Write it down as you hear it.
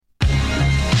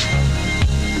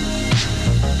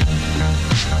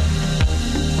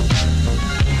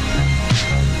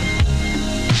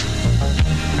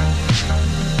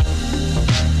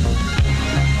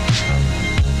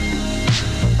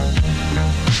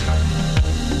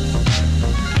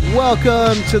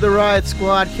Welcome to the Riot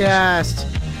Squad cast.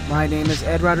 My name is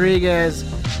Ed Rodriguez,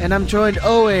 and I'm joined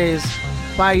always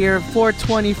by your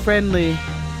 420 friendly,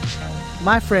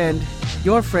 my friend,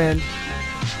 your friend,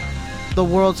 the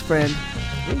world's friend,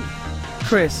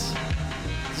 Chris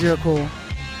Zero Cool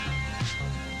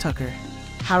Tucker.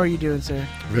 How are you doing, sir?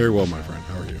 Very well, my friend.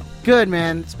 How are you? Good,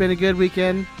 man. It's been a good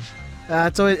weekend.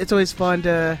 It's always fun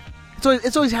to.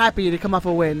 It's always happy to come off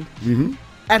a win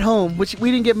at home, which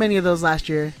we didn't get many of those last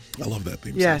year. I love that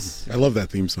theme Yes. song. I love that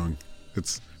theme song.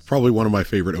 It's probably one of my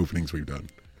favorite openings we've done.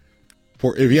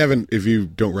 If you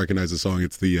don't recognize the song,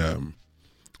 it's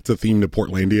a theme to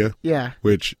Portlandia. Yeah.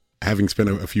 Which, having spent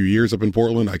a few years up in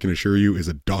Portland, I can assure you is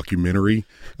a documentary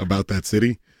about that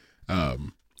city.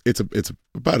 It's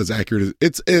about as accurate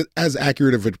as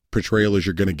accurate of a portrayal as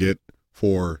you're going to get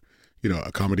for,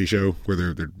 a comedy show where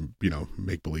they're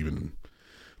make believe and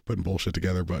putting bullshit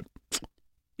together, but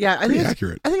Yeah, I think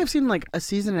accurate. I think I've seen like a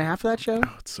season and a half of that show.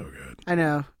 Oh, it's so good. I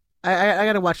know. I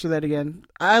gotta watch through that again.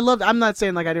 I'm not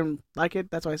saying like I didn't like it.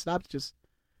 That's why I stopped. Just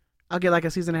I'll get like a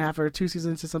season and a half or 2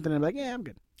 seasons to something, and I'm like, yeah, I'm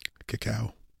good.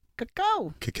 Cacao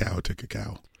Cacao. to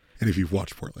cacao. And if you've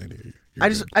watched Portlandia, I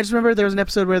just remember there was an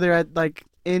episode where they're at like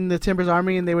in the Timbers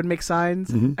Army and they would make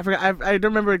signs. Mhm. I forgot. I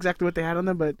don't remember exactly what they had on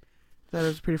them, but that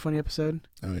was a pretty funny episode.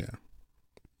 Oh yeah,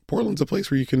 Portland's a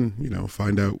place where you can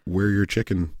find out where your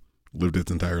chicken lived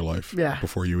its entire life. Yeah.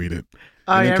 Before you eat it,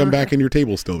 Oh, and yeah, then I come remember- back and your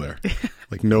table's still there.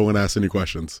 Like no one asks any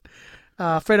questions.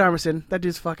 Fred Armisen, that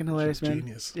dude's fucking hilarious, man.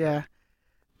 Genius. Yeah.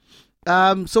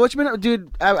 So what you been up,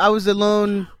 dude? I was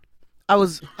alone. I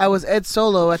was Ed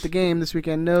solo at the game this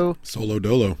weekend. No Solo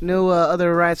dolo.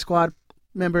 other Riot Squad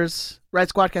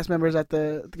cast members at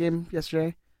the game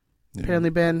yesterday. Yeah. Apparently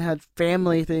Ben had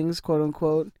family things, quote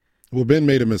unquote. Well, Ben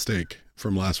made a mistake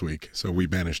from last week, so we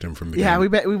banished him from the Yeah,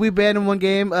 game. we banned in one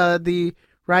game. The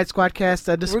Riot Squad cast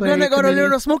disciplinary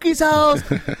committee. Smokey's house.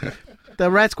 The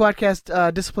Riot Squad cast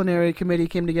disciplinary committee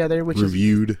came together, which is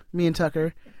reviewed. me and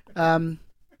Tucker, and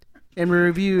we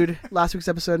reviewed last week's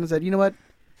episode and said, you know what,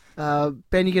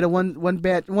 Ben, you get a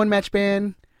one match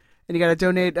ban, and you got to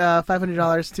donate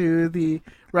 $500 to the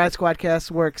Riot Squad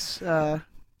cast works.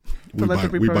 We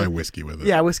philanthropy buy program. whiskey with it.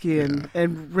 Yeah, whiskey and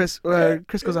Chris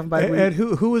goes off and buys weed. Ed,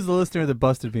 who was the listener that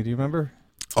busted me? Do you remember?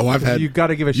 Oh, I've had. You got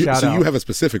to give a shout so out. you have a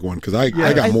specific one because I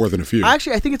got more than a few.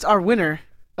 Actually, I think it's our winner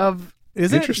of.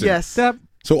 Is it? Interesting. Yes. That,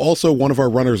 So also one of our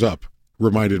runners up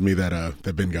reminded me that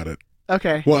Ben got it.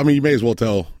 Okay. Well, I mean, you may as well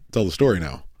tell the story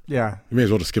now. yeah. You may as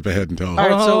well just skip ahead and tell. All right,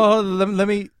 Hold on, so- hold on, let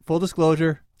me full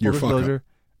disclosure. Your fuck up.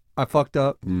 I fucked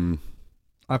up. Mm.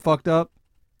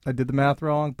 I did the math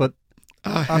wrong, but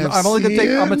I I'm have only gonna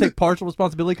sinned. I'm gonna take partial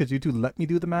responsibility because you two let me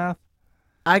do the math.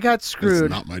 I got It's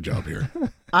screwed. not my job here.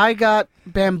 I got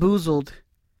bamboozled.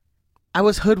 I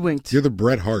was hoodwinked. You're the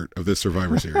Bret Hart of this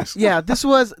Survivor Series. Yeah, this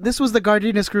was the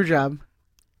Gardena screw job.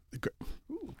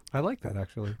 I like that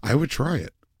actually. I would try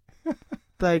it.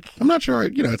 Like I'm not sure.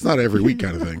 It's not every week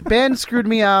kind of thing. Ben screwed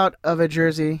me out of a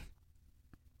jersey.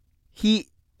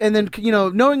 And then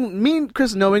knowing me and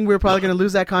Chris knowing we were probably going to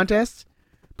lose that contest,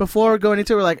 before going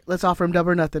into it, we're like, let's offer him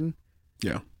double or nothing.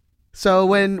 Yeah. So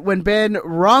when Ben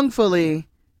wrongfully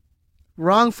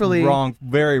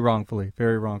Very wrongfully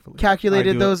calculated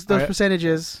I do those it.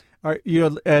 percentages. All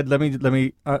right, Ed. Let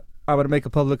me. I want to make a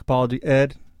public apology,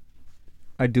 Ed.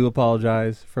 I do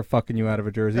apologize for fucking you out of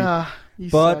a jersey, You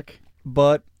But- suck.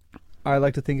 but I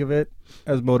like to think of it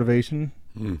as motivation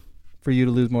for you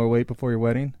to lose more weight before your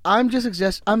wedding. I'm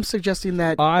suggesting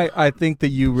that I think that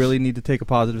you really need to take a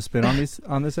positive spin on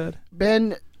this, Ed.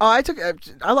 Ben. Oh,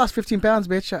 I lost 15 pounds,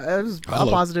 bitch. It was all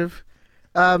Hello. positive.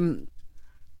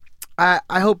 I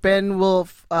hope Ben will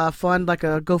fund like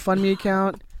a GoFundMe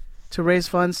account to raise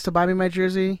funds to buy me my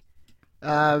jersey.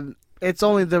 It's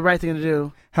only the right thing to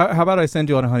do. How about I send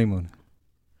you on a honeymoon?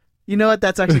 You know what?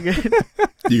 That's actually good.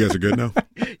 You guys are good now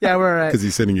Yeah, we're all right. because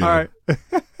he's sending you. All right.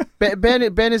 Ben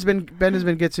has been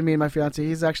good to me and my fiance.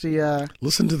 He's actually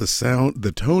Listen to the sound,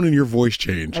 the tone in your voice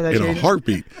change Oh, that in a changed?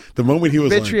 heartbeat. The moment he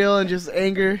was like, vitriol and just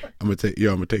anger. I'm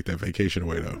gonna take that vacation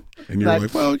away though, and you're Like,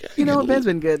 like, well, yeah, You know what? yeah, Ben's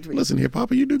been good to me. Listen here,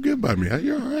 Papa, you do good by me.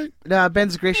 You're all right. No,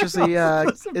 Ben's graciously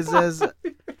is as.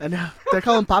 I know. Did I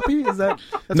call him Poppy? Is that?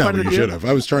 That's No, part but of the you deal? should have.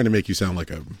 I was trying to make you sound like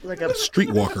a Like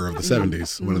streetwalker of the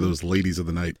 '70s, one of those ladies of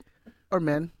the night. or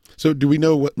men. So, do we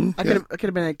know what? I could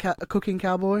have been a cooking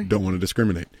cowboy. Don't want to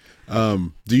discriminate.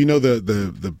 Do you know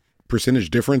the percentage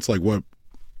difference? Like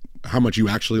how much you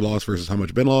actually lost versus how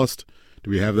much Ben lost? Do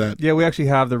we have that? Yeah, we actually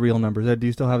have the real numbers. Ed, do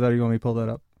you still have that, or you want me to pull that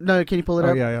up? No, can you pull it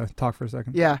up? Yeah. Talk for a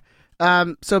second. Yeah.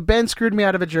 So Ben screwed me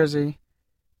out of a jersey.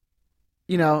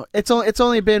 It's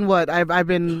only been what I've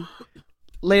been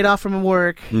laid off from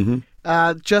work. Mm-hmm.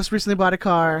 Just recently bought a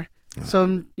car, so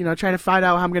I'm trying to find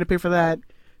out how I'm gonna pay for that.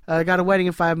 Got a wedding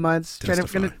in 5 months.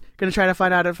 Gonna try to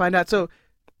find out. So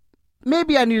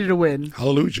maybe I needed a win,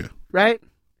 Hallelujah. right?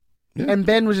 Yeah. And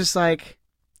Ben was just like,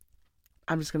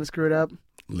 I'm just gonna screw it up.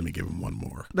 Let me give him one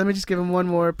more. Let me just give him one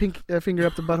more finger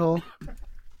up the butthole.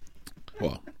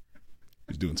 Well,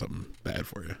 he's doing something bad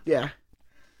for you. Yeah,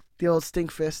 the old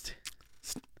stink fist.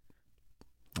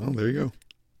 Oh, there you go.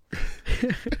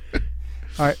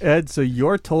 All right, Ed. So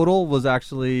your total was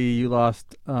actually you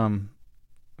lost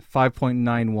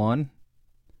 5.91%,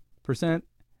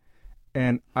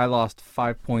 and I lost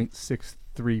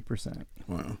 5.63%.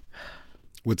 Wow.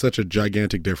 With such a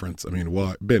gigantic difference, I mean,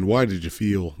 why did you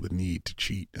feel the need to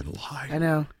cheat and lie? I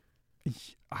know.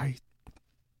 I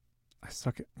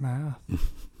suck at math.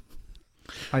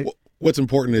 What's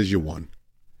important is you won.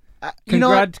 You know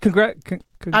what?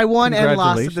 I won and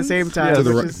lost at the congratulations. same time,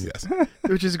 Yes. Yes.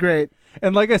 which is great.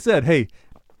 And like I said, hey,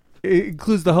 it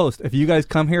includes the host. If you guys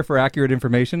come here for accurate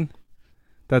information,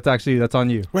 that's on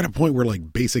you. We're at a point where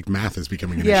like basic math is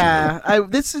becoming an Yeah,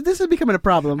 this is becoming a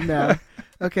problem now.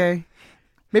 Okay,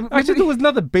 maybe Actually, there was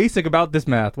nothing basic about this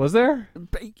math, was there?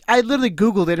 I literally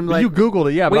Googled it. And You Googled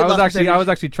it, yeah, but weight I was loss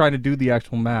actually trying to do the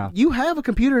actual math. you have a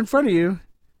computer in front of you.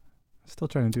 Still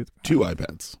trying to do the math. 2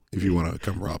 iPads if you want to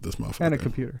come rob this motherfucker. And a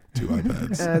computer 2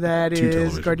 iPads. That Two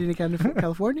is television. Gardena,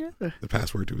 California. The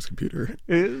password to his computer.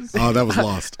 Is Oh, that was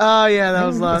lost. Oh yeah, that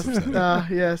was lost.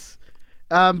 Yes,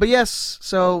 but yes.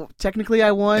 So technically,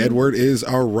 I won. Edward is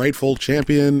our rightful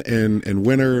champion and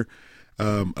winner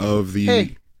of the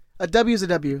Hey, a W is a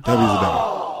W. W's a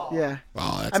W. Yeah.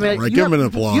 Oh, that's I mean, not right. you Give have- him an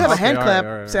applause. You have a Okay, hand all clap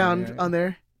right, sound yeah. on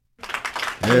there.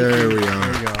 There we there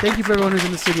are. you go. Thank you for everyone who's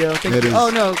in the studio. Thank That you. is- Oh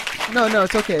no,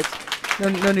 it's okay. No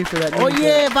need for that. No need for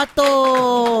Oh, that.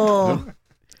 vato.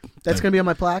 That's gonna be on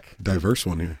my plaque. Diverse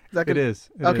one here. Is that It gonna- is.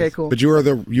 It Okay, is. cool. But you are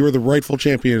the rightful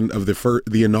champion of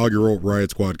the inaugural Riot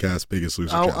Squadcast Biggest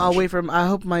Loser Challenge. I'll wait for him. I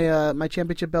hope my my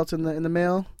championship belt's in the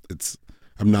mail.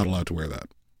 I'm not allowed to wear that.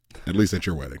 At least at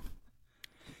your wedding.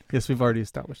 Yes, we've already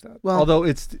established that. Well-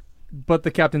 Although but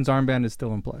the captain's armband is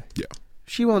still in play.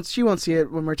 She won't see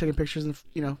it when we're taking pictures and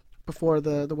before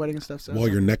the wedding and stuff. So While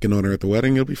you're necking on her at the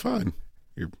wedding, you'll be fine.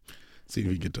 You're seeing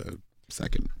if you get to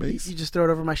second base. you just throw it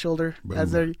over my shoulder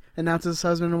as Boom. they announce as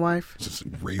husband and wife. Just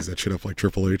raise that shit up like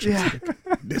Triple H. Yeah. It's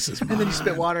like, this is mine. And then you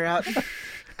spit water out.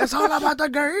 It's all about the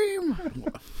game.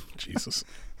 Jesus.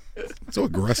 So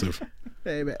aggressive.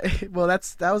 Hey, man. Well, that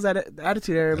was that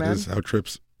attitude era, That man. is how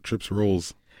Trips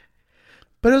rolls.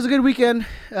 But it was a good weekend.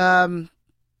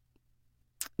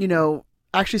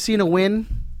 Actually seeing a win.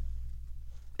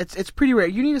 It's pretty rare.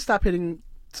 You need to stop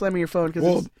slamming your phone because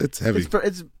Well, it's heavy.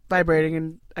 it's vibrating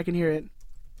and I can hear it.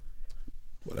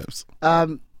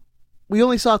 Whatevs. We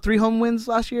only saw 3 home wins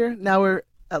last year. Now we're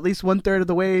at least 1/3 of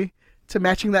the way to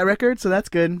matching that record, so that's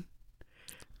good.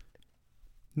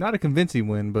 Not a convincing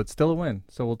win, but still a win.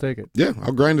 So we'll take it. Yeah,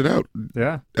 I'll grind it out.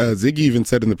 Yeah. Ziggy even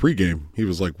said in the pregame, he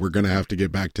was like, we're going to have to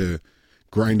get back to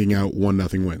grinding out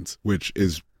 1-0 wins, which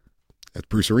is at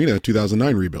Bruce Arena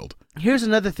 2009 rebuild. Here's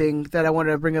another thing that I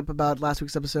wanted to bring up about last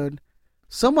week's episode.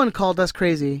 Someone called us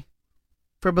crazy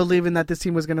for believing that this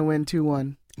team was going to win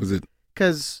 2-1. Was it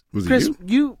Because Was it Chris,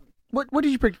 what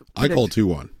did you predict? I called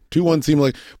 2-1. 2-1 seemed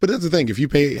like, but that's the thing. If you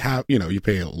pay you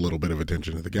pay a little bit of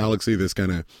attention to the Galaxy, this kind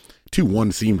of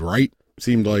 2-1 seemed right.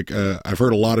 Seemed like I've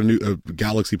heard a lot of new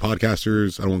Galaxy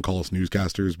podcasters. I don't want to call us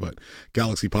newscasters, but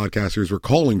Galaxy podcasters were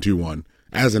calling 2-1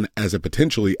 as a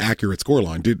potentially accurate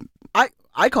scoreline. Did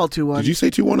I called 2-1. you say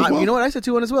 2-1 as well? You know what? I said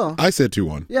 2-1 as well. I said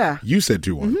 2-1. Yeah. You said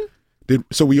 2-1.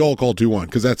 So we all called 2-1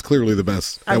 because that's clearly the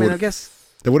best. I guess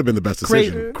That would have been the best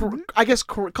decision.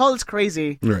 call it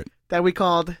crazy Right. that we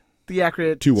called the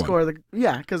accurate 2-1. score.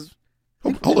 Because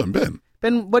Oh, hold on, Ben.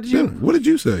 what did you? Ben, what did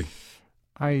you say?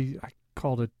 I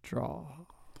called it draw.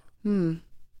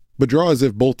 But draw as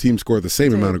if both teams score the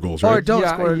same amount of goals, Or right? don't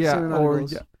Yeah, score yeah, the same amount or- of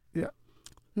goals. yeah.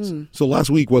 So last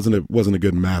week wasn't a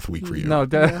good math week for you. No,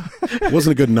 that It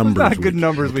wasn't a good numbers not a good week.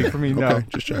 numbers week for me. No. Okay,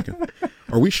 just checking.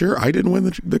 Are we sure I didn't win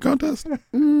the contest?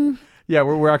 Yeah,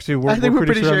 we're actually I think we're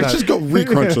pretty sure. on Let's that. just go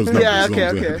recrunch those numbers. Yeah, is all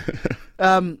I'm okay.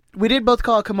 saying. We did both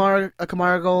call a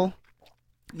Kamara goal.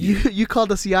 You called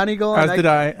the Siani goal, As did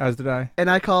I. and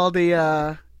I called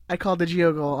the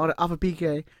Gio goal off of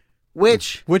PK,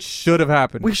 which Which should have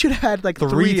happened. we should have had like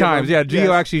three of times. them. Yeah, Gio Yes.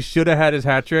 actually should have had his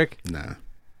hat trick. Nah,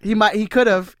 He could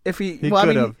have if he. He well, I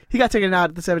could mean, have. he got taken out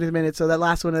at the 70th minute, so that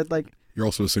last one, you're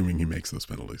also assuming he makes those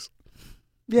penalties.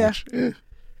 yeah. Which, eh,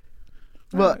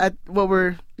 Well, what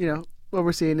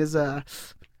we're seeing is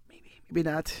maybe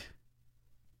not.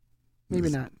 Maybe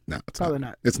It's- not. no, it's Probably not.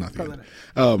 not. It's not the Probably end.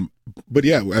 not. But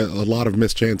yeah, a lot of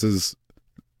missed chances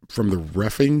from the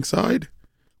reffing side,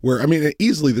 where I mean,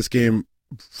 easily this game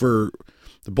for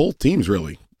both teams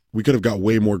really, we could have got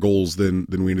way more goals than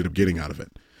we ended up getting out of it.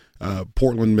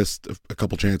 Portland missed a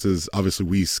couple chances. Obviously,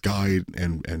 we skied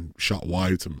and shot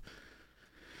wide some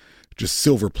just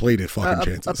silver-plated fucking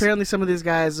chances. Apparently, some of these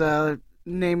guys,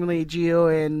 namely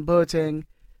Gio and Boateng,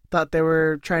 thought they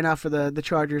were trying out for the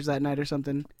Chargers that night or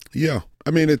something. Yeah,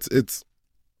 I mean, it's.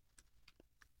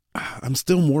 I'm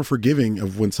still more forgiving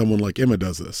of when someone like Emma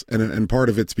does this, and part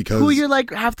of it's because who you're like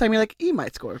halftime, you're like, he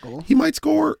might score a goal. He might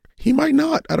score. He might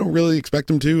not. I don't really expect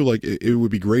him to. Like, it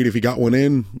would be great if he got one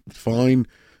in. Fine.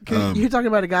 You're talking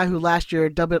about a guy who last year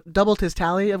doubled his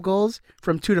tally of goals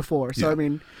from 2 to 4. So yeah. I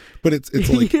mean, but it's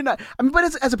like you're not. I mean, but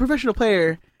as a professional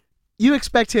player, you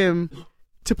expect him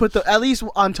to put at least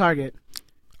on target.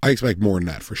 I expect more than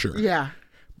that for sure. Yeah.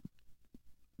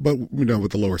 But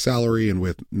with the lower salary and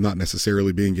with not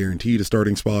necessarily being guaranteed a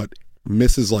starting spot,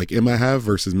 misses like Emma have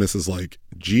versus misses like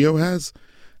Gio has,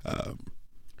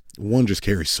 one just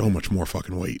carries so much more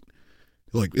fucking weight.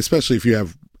 Like, especially if you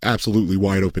have absolutely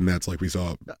wide open nets like we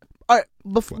saw. All right,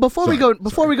 before we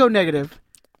go negative,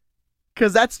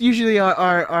 because that's usually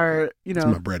our It's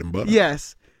my bread and butter.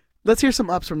 Yes, let's hear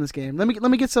some ups from this game. Let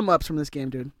me get some ups from this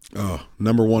game, dude. Oh,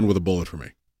 number one with a bullet for me.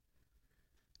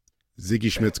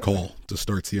 Ziggy Schmidt's call to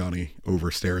start Siani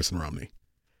over Steris and Romney.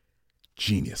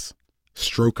 Genius.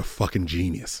 Stroke of fucking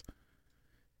genius.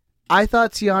 I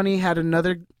thought Siani had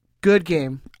another good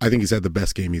game. I think he's had the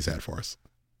best game he's had for us.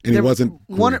 And he wasn't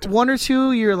one or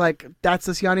two, you're like, that's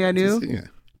the Siani I knew. Yeah.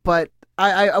 But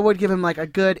I would give him like a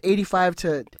good 85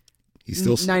 to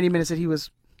 90 minutes that he was.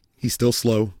 He's still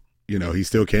slow. He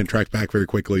still can't track back very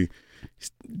quickly. He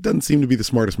doesn't seem to be the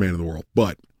smartest man in the world,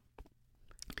 but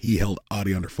he held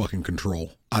Adi under fucking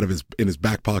control in his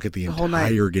back pocket the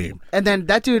entire game. And then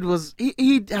that dude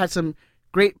he had some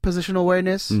great positional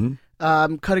awareness,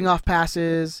 cutting off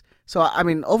passes. So I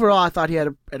mean, overall, I thought he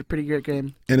had a pretty great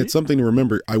game. And it's something to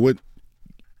remember.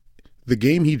 The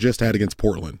game he just had against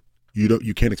Portland,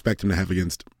 you can't expect him to have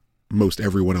against most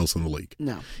everyone else in the league.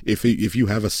 No. If you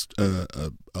have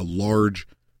a large,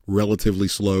 relatively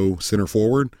slow center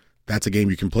forward, that's a game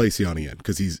you can play Siani in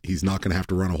because he's not going to have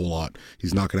to run a whole lot.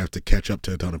 He's not going to have to catch up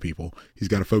to a ton of people. He's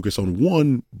got to focus on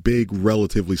one big,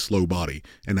 relatively slow body,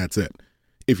 and that's it.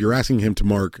 If you're asking him to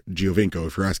mark Giovinco,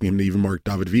 if you're asking him to even mark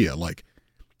David Villa, like,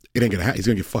 it ain't going to happen. He's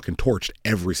going to get fucking torched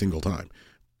every single time.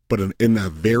 But in a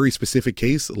very specific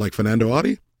case, like Fernando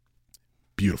Adi,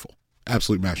 beautiful.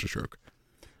 Absolute masterstroke.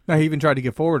 Now, he even tried to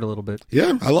get forward a little bit.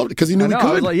 Yeah, I loved it because he knew he could.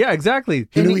 I was like, yeah, exactly.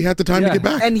 He knew he had the time to get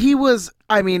back. And he was,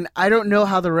 I mean, I don't know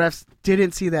how the refs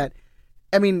didn't see that.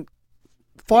 I mean,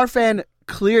 Farfan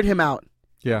cleared him out.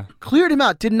 Yeah. Cleared him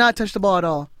out. Did not touch the ball at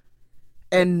all.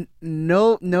 And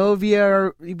no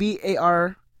VAR,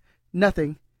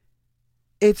 nothing.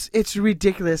 It's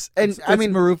ridiculous. And I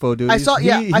mean, Marufo, dude. I saw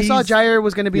Jair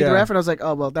was going to be the ref, and I was like,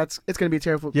 oh, well, it's going to be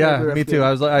terrible. Yeah, me too.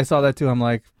 I saw that too. I'm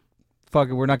like, fuck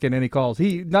it, we're not getting any calls.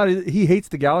 He hates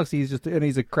the Galaxy.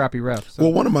 He's a crappy ref. So.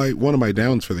 Well, one of my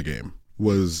downs for the game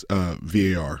was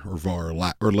VAR or VAR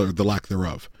or the lack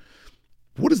thereof.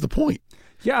 What is the point?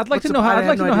 Yeah, I'd like to know how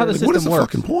the system works. What is the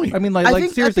fucking point? I mean,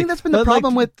 seriously, I think that's been the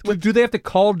problem with. Do they have to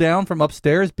call down from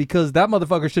upstairs because that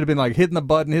motherfucker should have been like hitting the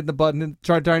button, and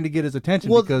trying to get his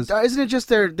attention? Well, because isn't it just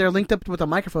they're linked up with a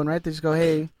microphone, right? They just go,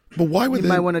 hey, but why you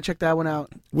might want to check that one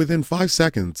out. Within 5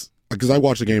 seconds, because I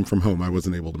watched the game from home, I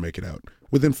wasn't able to make it out.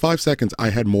 Within 5 seconds,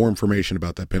 I had more information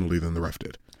about that penalty than the ref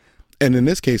did. And in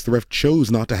this case, the ref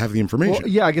chose not to have the information.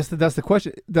 Well, yeah, I guess that's the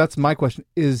question. That's my question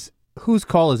is, whose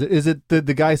call is it? Is it the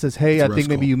guy says, hey, I think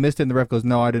maybe you missed it, and the ref goes,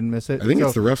 no, I didn't miss it? I think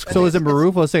it's the ref's call. So is it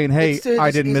Marufo saying, hey,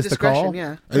 I didn't miss the call?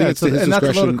 Yeah. I think it's his discretion. And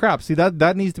that's a load of crap. See,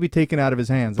 that needs to be taken out of his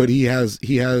hands. But he has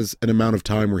an amount of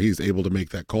time where he's able to make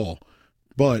that call.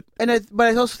 But I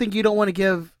also think you don't want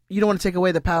to take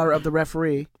away the power of the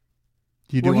referee.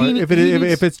 You do if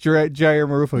it's Jair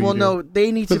Marufo. Well, no,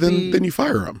 they need but then you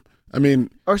fire him. I mean,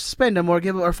 or suspend him,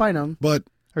 or fine him.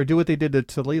 Or do what they did to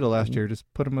Toledo last year, just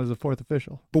put him as a fourth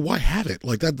official. But why have it?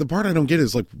 Like that, the part I don't get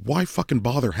is like, why fucking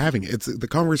bother having it? It's the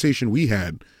conversation we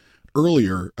had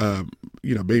earlier,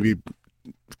 maybe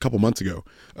a couple months ago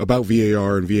about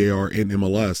VAR and VAR in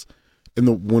MLS.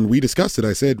 And when we discussed it,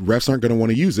 I said refs aren't going to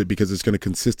want to use it because it's going to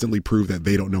consistently prove that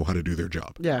they don't know how to do their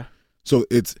job. Yeah. So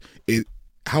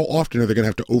how often are they going to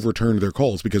have to overturn their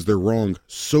calls because they're wrong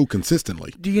so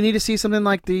consistently? Do you need to see something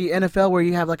like the NFL where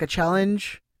you have like a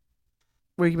challenge?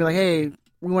 Where you can be like, hey,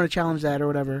 we want to challenge that or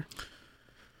whatever.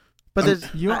 But there's,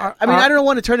 I I mean, I don't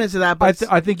want to turn into that, but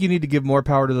I think you need to give more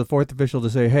power to the fourth official to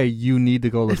say, "Hey, you need to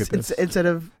go look at this." instead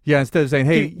of instead of saying,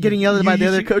 "Hey," getting yelled at by the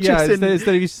other coaches and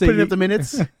instead of you saying, putting up the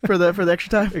minutes for the extra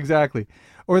time. Exactly.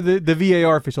 Or the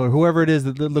VAR official or whoever it is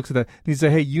that looks at that needs to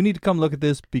say, "Hey, you need to come look at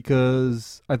this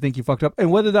because I think you fucked up."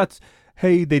 And whether that's,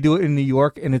 hey, they do it in New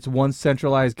York and it's one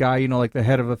centralized guy, like the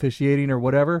head of officiating or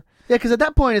whatever. Yeah, because at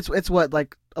that point it's what,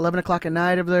 like 11 o'clock at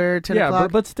night over there, 10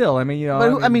 o'clock. But still, I mean,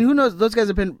 But who knows? Those guys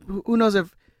have been. Who knows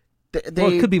if they?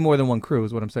 Well, it could be more than one crew,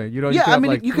 is what I'm saying. You Yeah, could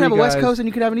have, you can have a West Coast and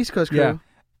you could have an East Coast crew. Yeah.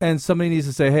 And somebody needs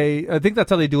to say, hey, I think that's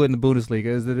how they do it in the Bundesliga,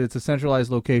 is that it's a centralized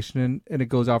location and it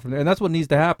goes out from there. And that's what needs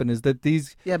to happen, is that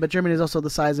these... Yeah, but Germany is also the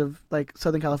size of, like,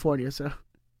 Southern California, so...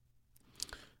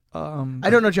 I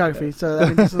don't know geography, so I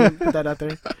mean, just put that out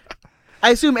there.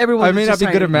 I assume everyone... I may not be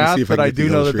good at math, but I do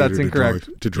know that that's incorrect.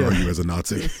 To draw you as a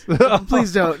Nazi.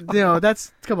 Please don't.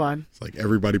 That's... Come on. It's like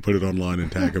everybody put it online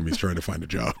and tag him. He's trying to find a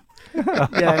job.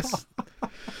 Yes.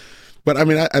 But I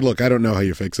mean, I don't know how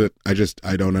you fix it.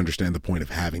 I don't understand the point of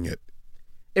having it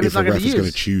if it's not the ref going to is use.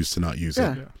 going to choose to not use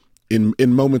it. Yeah.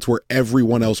 In moments where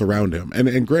everyone else around him,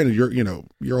 and granted,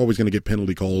 you're always going to get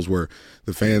penalty calls where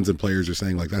the fans and players are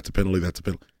saying, like, that's a penalty.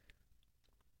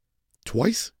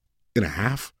 Twice in a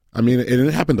half. I mean, and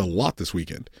it happened a lot this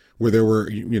weekend where there were,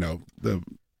 the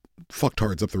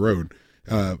fucktards up the road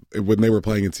when they were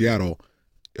playing in Seattle.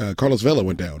 Carlos Vela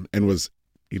went down and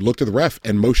he looked at the ref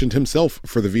and motioned himself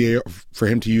for the VAR, for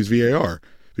him to use VAR,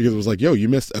 because it was like, yo, you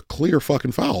missed a clear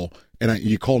fucking foul and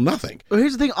you call nothing. Well,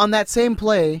 here's the thing. On that same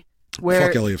play where...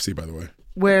 Fuck LAFC, by the way.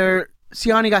 Where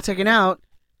Siani got taken out,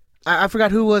 I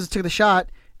forgot who it was that took the shot,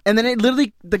 and then it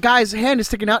literally, the guy's hand is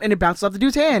sticking out and it bounces off the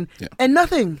dude's hand. Yeah. And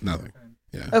nothing. Nothing.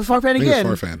 Yeah. A Farfan again.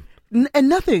 Farfan. And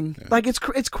nothing. Yeah. Like, it's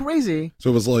crazy.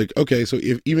 So it was like, okay, so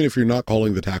even if you're not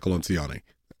calling the tackle on Siani,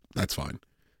 that's fine.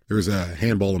 There was a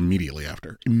handball immediately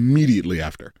after.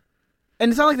 And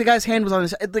it's not like the guy's hand was on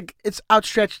his... Like, it's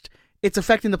outstretched. It's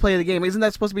affecting the play of the game. Isn't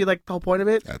that supposed to be like the whole point of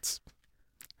it?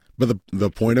 But the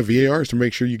point of VAR is to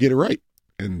make sure you get it right.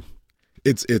 And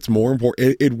it's more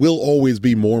important. It will always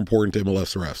be more important to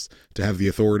MLS refs to have the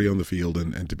authority on the field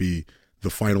and to be the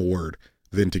final word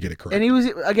than to get it correct. And he was...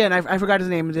 Again, I forgot his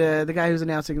name. The guy who's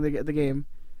announcing the game.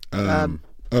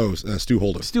 Stu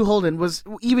Holden. Stu Holden was...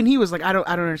 Even he was like, I don't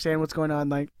understand what's going on.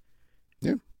 Like...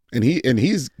 Yeah. And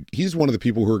he's one of the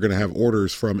people who are going to have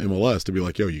orders from MLS to be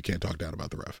like, yo, you can't talk down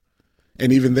about the ref.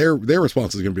 And even their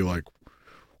response is going to be like,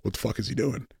 what the fuck is he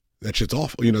doing? That shit's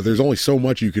awful. There's only so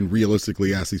much you can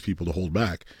realistically ask these people to hold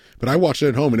back. But I watched it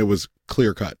at home and it was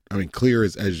clear cut. I mean, clear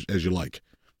as you like.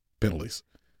 Penalties.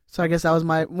 So I guess that was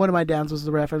one of my downs was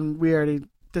the ref, and we already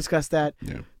discussed that.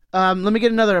 Yeah. Let me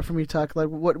get another up from you, Tuck. Like,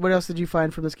 what else did you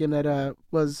find from this game that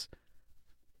was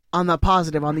on the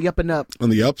positive, on the up and up? On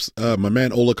the ups, my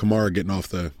man Ola Kamara getting off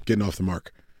the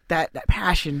mark. That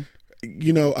passion.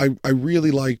 I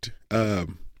really liked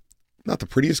not the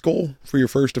prettiest goal for your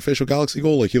first official Galaxy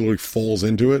goal. Like, he literally falls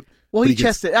into it. Well, he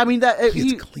chested. I mean,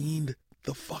 he cleaned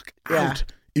the fuck out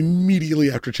immediately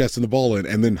after chesting the ball in,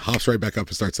 and then hops right back up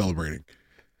and starts celebrating.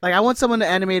 Like, I want someone to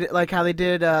animate it like how they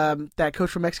did that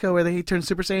coach from Mexico where he turned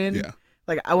Super Saiyan. Yeah.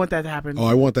 Like, I want that to happen. Oh,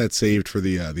 I want that saved for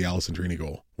the Alessandrini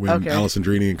goal. When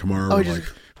Alessandrini and Kamara were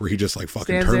where he just like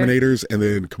fucking Terminators, and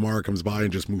then Kamara comes by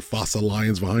and just Mufasa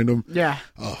lions behind him. Yeah.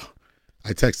 Oh,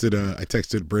 I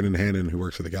texted Brendan Hannon, who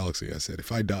works for the Galaxy. I said,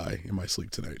 if I die in my sleep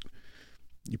tonight,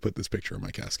 you put this picture in my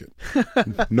casket.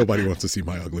 Nobody wants to see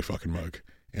my ugly fucking mug.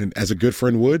 And as a good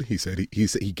friend would, he said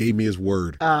he gave me his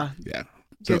word. Yeah.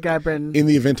 Good guy, Brendan. In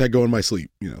the event I go in my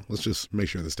sleep, let's just make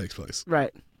sure this takes place.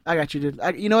 Right. I got you, dude.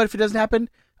 You know what? If it doesn't happen,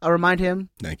 I'll remind him.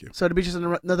 Thank you. So it'll be just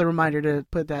another reminder to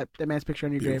put that man's picture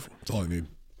on your grave. That's all I need.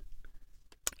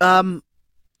 And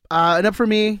up for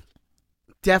me,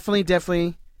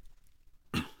 definitely,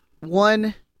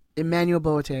 one, Emmanuel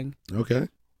Boateng. Okay.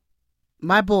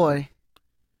 My boy.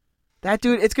 That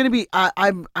dude, it's gonna be.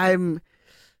 I'm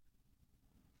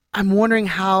wondering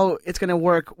how it's gonna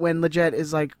work when Lletget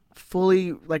is like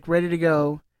fully like ready to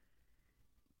go.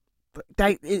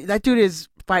 That dude is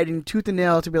fighting tooth and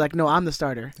nail to be like, no, I'm the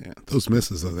starter. Yeah, those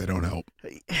misses though, they don't help.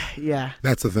 Yeah,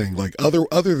 that's the thing. Like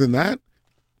other than that,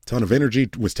 ton of energy,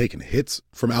 was taking hits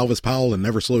from Alvis Powell and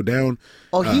never slowed down.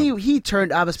 Oh, he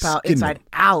turned Alvis Powell inside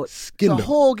out the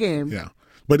whole game. Yeah.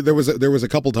 But there was a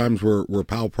couple times where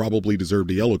Powell probably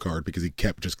deserved a yellow card because he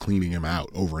kept just cleaning him out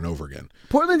over and over again.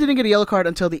 Portland didn't get a yellow card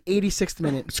until the 86th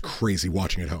minute. It's crazy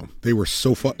watching at home. They were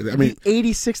so fun. I mean, the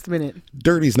 86th minute.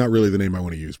 Dirty's not really the name I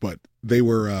want to use, but they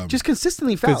were just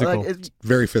consistently foul. Physical.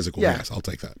 Very physical. Yeah. Yes, I'll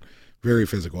take that. Very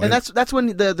physical. And that's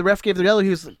when the ref gave the yellow.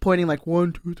 He was pointing like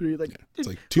 1, 2, 3. Like, it's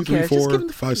like 2, 3, 4,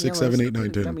 5, 6, 7, 8,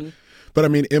 9, 10. But I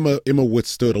mean, Emma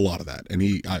withstood a lot of that, and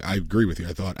I agree with you.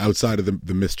 I thought outside of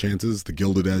the missed chances, the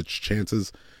Gilded Edge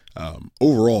chances,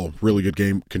 overall really good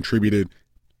game. Contributed,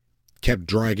 kept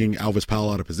dragging Alvis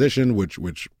Powell out of position,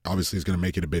 which obviously is going to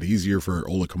make it a bit easier for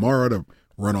Ola Kamara to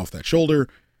run off that shoulder.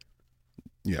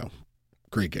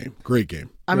 Great game.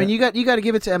 I mean, you got to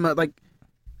give it to Emma. Like,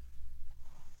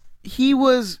 he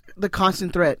was the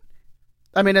constant threat.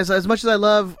 I mean, as much as I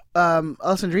love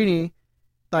Alessandrini,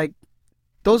 like,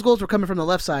 those goals were coming from the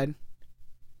left side.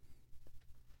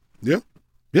 Yeah.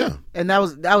 And that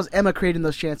was Emma creating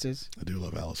those chances. I do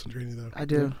love Alessandrini, though. I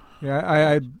do.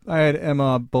 Yeah, I had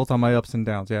Emma both on my ups and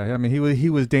downs. Yeah, I mean he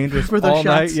was dangerous For those all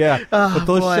shots. night. Yeah, but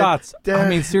those shots. I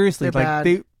mean, seriously, they're like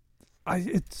bad.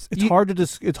 it's hard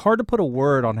to it's hard to put a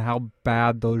word on how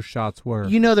bad those shots were.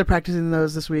 You know they're practicing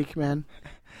those this week, man.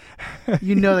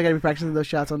 You know they got to be practicing those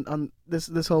shots on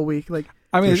this whole week. Like,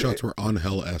 I mean, those shots were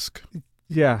Angel-esque.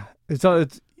 Yeah,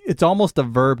 it's almost a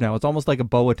verb now. It's almost like a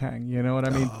Boateng. You know what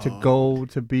I mean? To go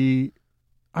to be.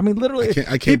 I mean, literally,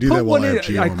 I can't do that while I have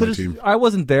Gio on my team. I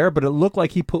wasn't there, but it looked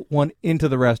like he put one into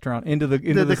the restaurant, into the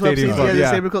stadium. Yeah, the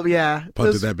stadium club. Yeah,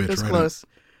 punted that bitch right close.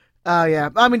 Yeah,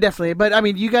 I mean, definitely. But I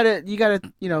mean, you gotta,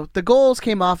 the goals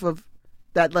came off of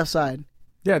that left side.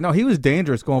 Yeah, no, he was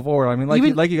dangerous going forward. I mean,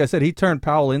 like you guys said, he turned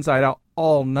Powell inside out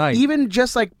all night. Even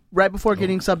just like right before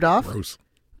getting subbed off, gross.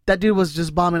 That dude was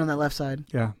just bombing on that left side.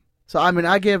 Yeah. So I mean,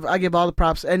 I give all the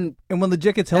props. And when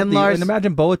Legit gets healthy, and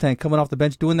imagine Boateng coming off the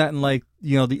bench doing that in the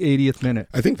 80th minute.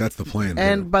 I think that's the plan.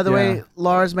 And by the way,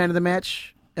 Lars man of the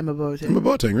match, Emma Boateng. Emma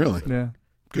Boateng, really? Yeah.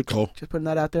 Good call. Just putting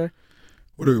that out there.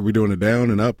 What are we doing? A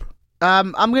down and up?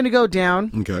 I'm gonna go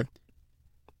down. Okay.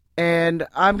 And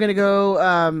I'm gonna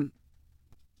go.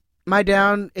 My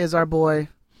down is our boy,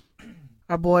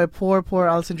 poor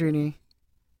Alessandrini,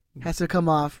 has to come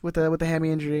off with a hammy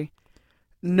injury.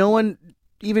 No one.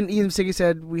 Even Siggy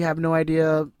said we have no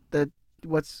idea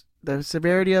what's the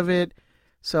severity of it,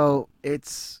 so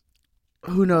it's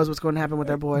who knows what's going to happen with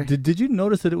our boy. Did you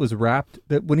notice that it was wrapped?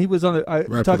 That when he was on the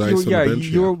wrapped with ice on the bench,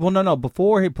 you were no.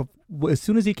 Before as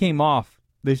soon as he came off,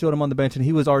 they showed him on the bench and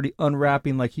he was already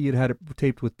unwrapping like he had it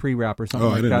taped with pre-wrap or something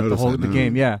like that the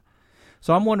game. Yeah,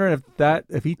 so I'm wondering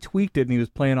if he tweaked it and he was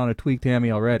playing on a tweaked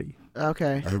hammy already.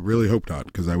 Okay, I really hope not,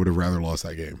 because I would have rather lost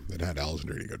that game than had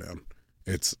Alessandrini go down.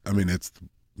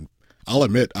 I'll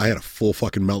admit, I had a full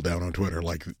fucking meltdown on Twitter.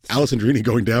 Like, Alessandrini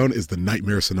going down is the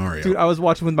nightmare scenario. Dude, I was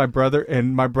watching with my brother,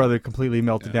 and my brother completely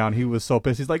melted down. He was so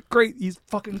pissed. He's like, great, he's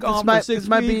fucking gone for 6 weeks. This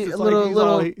might be a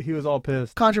little he was all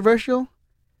pissed. Controversial.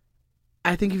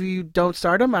 I think if you don't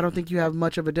start him, I don't think you have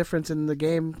much of a difference in the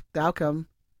game, the outcome.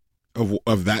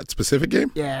 Of that specific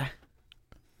game? Yeah.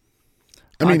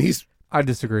 I mean, I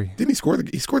disagree. Didn't he score the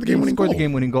game-winning goal? He scored the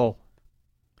game-winning goal.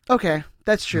 Okay,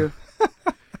 that's true.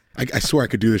 I swear I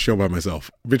could do this show by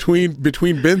myself. Between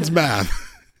Ben's math.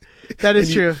 That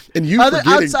is true. And you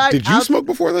forgetting, did you smoke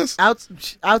before this?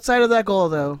 Outside of that goal,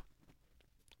 though,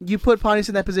 you put Pontius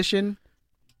in that position,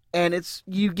 and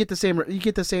you get the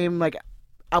same like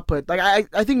output. Like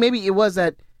I think maybe it was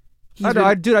that.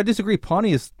 I disagree.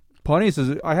 Pontius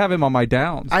is. I have him on my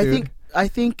downs. I think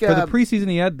for the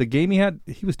preseason the game he had,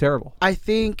 he was terrible. I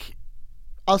think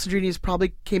Alessandrini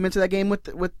probably came into that game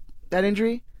with that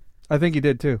injury. I think he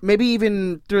did too. Maybe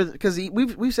even through, because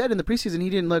we've said in the preseason he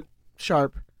didn't look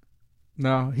sharp.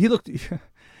 No, he looked.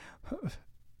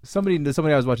 Somebody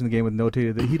I was watching the game with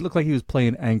notated that he looked like he was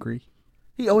playing angry.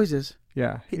 He always is.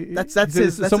 Yeah, that's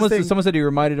his thing. Someone said he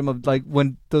reminded him of like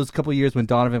when those couple of years when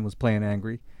Donovan was playing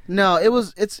angry. No,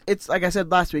 it's like I said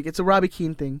last week. It's a Robbie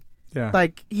Keane thing. Yeah,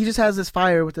 like he just has this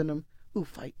fire within him. Ooh,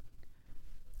 fight.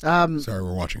 Sorry,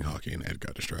 we're watching hockey and Ed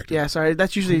got distracted. Yeah, sorry.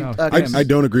 That's usually. I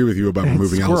don't agree with you about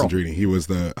removing Alessandrini. He was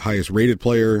the highest rated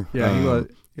player. Yeah, he was.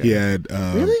 Yeah. He had.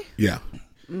 Really? Yeah.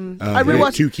 I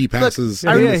rewatched 2 key passes in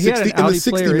the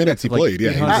 60 minutes he played.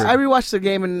 Yeah, I rewatched the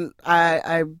game and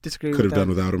I disagree. Could have done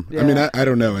without him. Yeah. I mean, I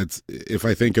don't know. It's if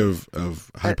I think of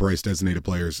high priced designated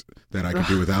players that I could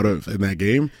do without him in that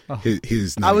game.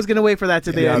 His I was gonna wait for that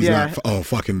to the end. Yeah.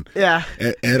 Fucking. Yeah.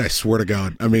 Ed, I swear to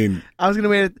God. I mean, I was gonna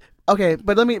wait. Okay,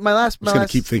 but my last. I'm just gonna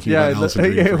keep thinking about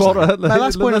Alessandrini. Hold on. My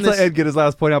last point on this. Let's let Ed get his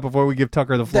last point out before we give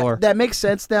Tucker the floor. That makes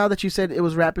sense now that you said it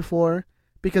was wrapped before,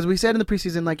 because we said in the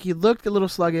preseason like he looked a little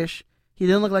sluggish. He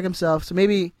didn't look like himself, so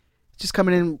maybe just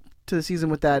coming into the season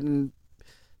with that, and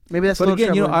maybe that's. But a little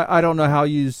again, troubling. I don't know how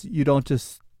you don't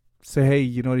just say, hey,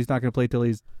 he's not going to play till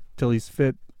he's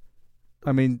fit.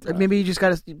 I mean, maybe you just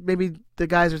got to. Maybe the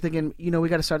guys are thinking, we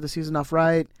got to start the season off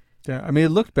right. Yeah, I mean, it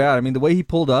looked bad. I mean, the way he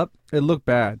pulled up, it looked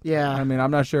bad. Yeah. I mean,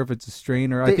 I'm not sure if it's a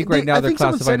strain or I think right now they're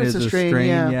classifying it as a strain.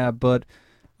 Yeah, but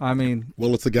I mean,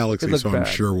 Well, it's the Galaxy, It looked so I'm bad.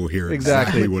 sure we'll hear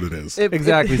Exactly. exactly what it is.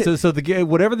 exactly. So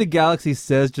whatever the Galaxy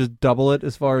says, just double it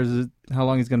as far as how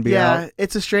long he's going to be yeah, out.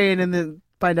 it's a strain, and then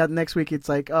find out next week it's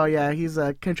like, oh yeah, he's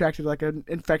contracted like an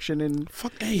infection and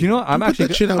Fuck, hey, You know what? I'm don't put actually-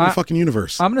 that shit out in I- the fucking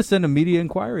universe. I'm going to send a media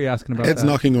inquiry asking about Ed's that.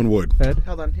 knocking on wood. Ed?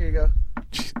 hold on, here you go.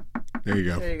 There you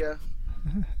go. There you go.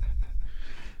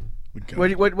 We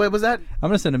go. What was that? I'm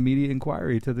going to send a media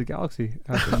inquiry to the Galaxy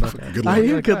asking about that. Good Oh, luck.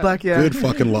 yeah, good luck. Yeah, Good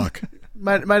fucking luck.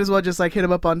 might as well just like hit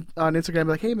him up on Instagram. Be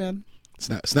like, hey man,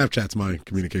 Snapchat's my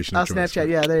communication. I'll of choice. Snapchat.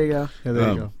 Yeah, there you go. Yeah, there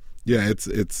you go. Yeah,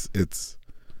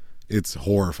 it's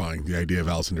horrifying, the idea of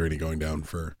Alessandrini going down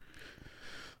for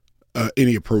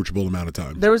any approachable amount of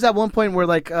time. There was that one point where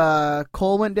like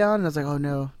Cole went down, and I was like, oh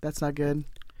no, that's not good.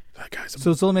 That guy's a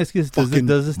So let me ask you this: fucking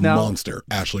does this now? monster.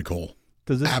 Ashley Cole,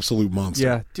 Does this? absolute monster.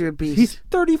 Yeah, Dude, beast. he's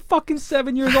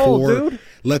 37 years old, For- dude.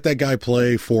 Let that guy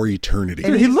play for eternity.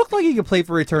 Dude, he looked like he could play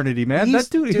for eternity, man. He's-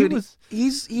 That dude, he was.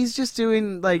 He's just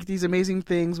doing like these amazing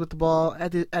things with the ball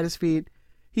at his feet.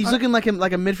 He's looking like a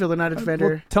midfielder, not a defender.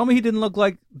 Well, tell me he didn't look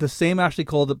like the same Ashley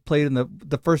Cole that played in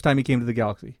the first time he came to the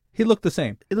Galaxy. He looked the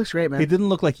same. It looks great, man. He didn't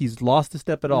look like he's lost a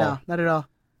step at all. No, not at all.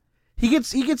 He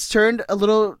gets turned a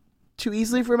little too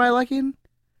easily for my liking.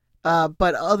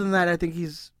 But other than that, I think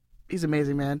he's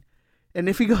amazing, man. And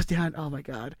if he goes down, oh my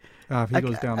god, If he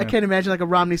goes down I there. can't imagine like a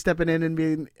Romney stepping in and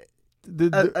being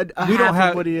The- a we half don't of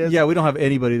have what he is. Yeah, we don't have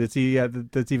anybody that's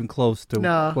even close to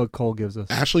No. what Cole gives us.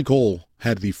 Ashley Cole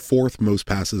had the fourth most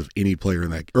passes of any player in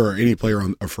that, or any player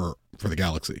on for the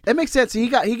Galaxy. It makes sense. He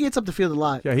gets up the field a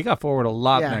lot. Yeah, he got forward a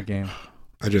lot in Yeah. that game.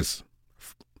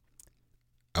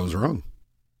 I was wrong.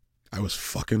 I was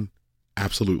fucking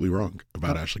absolutely wrong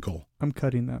about Ashley Cole. I'm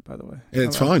cutting that, by the way.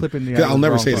 It's I'm fine. clipping the Yeah, I I'll was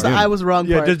never wrong say it part. So again. I was wrong.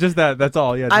 Yeah, part. just that. That's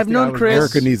all. Yeah, I've just the known I was Chris- wrong.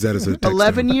 Erica needs that as a text.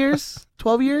 11 years,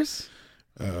 12 years.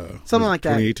 Something like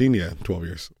that. 2018, yeah, 12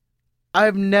 years.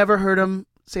 I've never heard him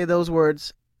say those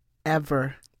words,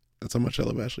 ever, That's how much I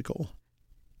love Ashley Cole.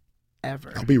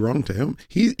 ever. I'll be wrong to him.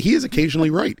 He is occasionally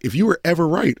right. If you were ever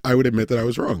right, I would admit that I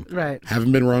was wrong. Right.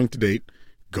 Haven't been wrong to date.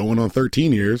 Going on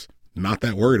 13 years. Not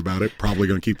that worried about it. Probably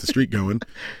going to keep the streak going.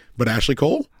 But Ashley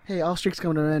Cole, Hey, all streaks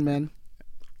come to an end, man.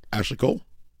 Ashley Cole,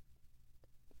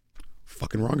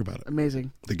 fucking wrong about it.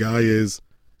 Amazing. The guy is,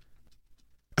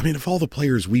 I mean, of all the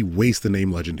players we waste the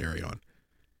name legendary on,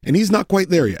 and he's not quite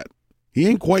there yet. He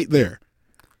ain't quite there.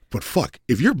 But fuck,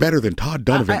 if you're better than Todd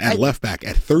Donovan I- at left back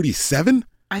at 37,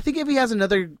 I think if he has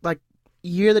another like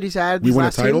year that he's had, we these win a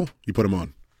last two, title, you put him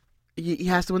on. he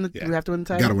has to win the. Yeah. You have to win the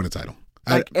title. Got to win a title.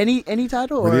 Like any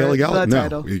title We're or the LA Galaxy. the No,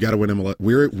 title. you got to win MLS.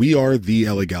 We are the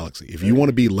LA Galaxy. If you want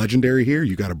to be legendary here,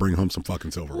 you got to bring home some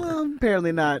fucking silverware. Well,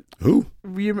 apparently not. Who?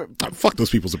 You- Fuck those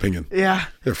people's opinion. Yeah.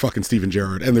 They're fucking Steven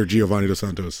Gerrard and they're Giovanni Dos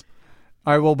Santos.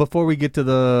 All right. Well, before we get to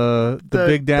the The-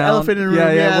 big the down, elephant in the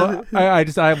room, Well,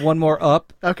 I have one more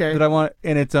up Okay. that I want,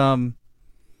 and it's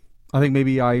I think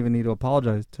maybe I even need to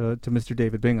apologize to Mr.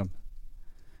 David Bingham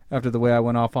after the way I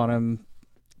went off on him.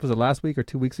 Was it last week or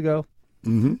 2 weeks ago?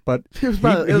 Mm-hmm. But It was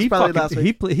probably last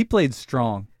week. He played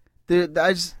strong. Dude,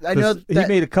 I know He that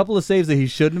made a couple of saves that he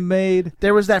shouldn't have made.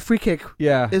 there was that free kick.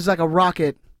 Yeah. It was like a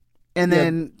rocket, and Yeah.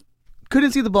 then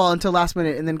couldn't see the ball until last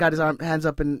minute, and then got his hands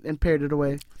up and parried it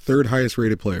away. Third highest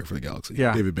rated player for the Galaxy.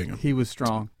 Yeah. David Bingham. He was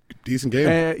strong. Decent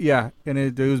game. Yeah, and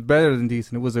it was better than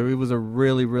decent. It was a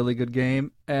really, really good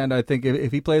game, and I think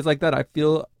if he plays like that, I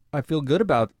feel good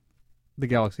about the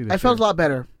Galaxy this I felt year. a lot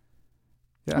better.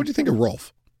 Yeah. What do you think of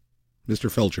Rolf, Mr.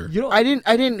 Felcher? You know, I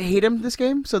didn't hate him this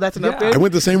game, so that's an Yeah. upgrade. I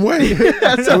went the same way.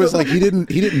 I was like, he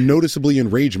didn't noticeably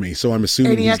enrage me, so I'm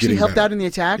assuming And he he's actually getting helped better. out in the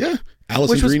attack. Yeah, Which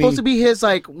was Alessandrini. supposed to be his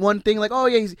like one thing, like, oh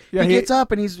yeah, he he- gets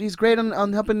up and he's great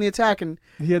on helping the attack and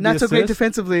he had not the so great assist.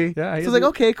 defensively. Yeah, he so had like, the-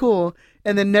 okay, cool,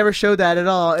 and then never showed that at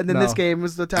all. And then No. this game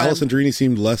was the time. Alessandrini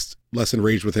seemed less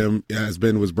enraged with him, as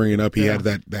Ben was bringing up. He Yeah. had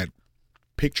that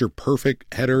picture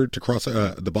perfect header to cross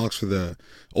the box for the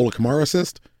Ola Kamara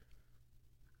assist.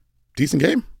 Decent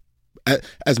game.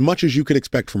 As much as you could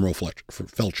expect from Rolf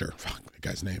Felcher. Fuck, the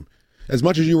guy's name. As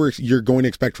much as you're going to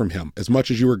expect from him. As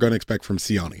much as you were going to expect from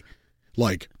Siani.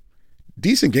 Like,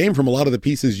 decent game from a lot of the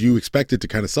pieces you expected to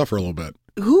kind of suffer a little bit.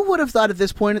 Who would have thought at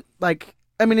this point? Like,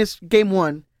 I mean, it's game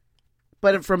one,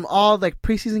 but from all like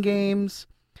preseason games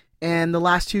and the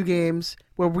last two games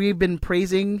where we've been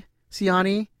praising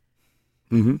Siani,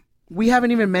 Mm-hmm. we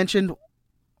haven't even mentioned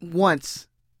once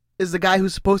is the guy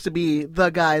who's supposed to be the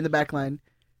guy in the back line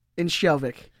in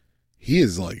Shelvik. He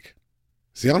is like,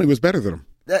 Siani was better than him.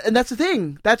 And that's the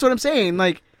thing. That's what I'm saying.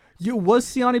 Like, Was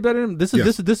Siani better than him? This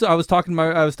is. I was talking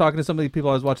to some of the people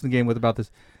I was watching the game with about this.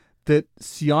 That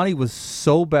Siani was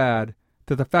so bad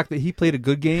that the fact that he played a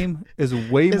good game is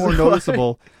way Is more why.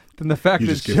 noticeable than the fact You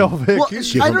that just give him- Shelvick. Well,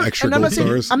 Give I him don't- extra and I'm not gold saying,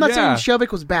 stars. I'm not Yeah. saying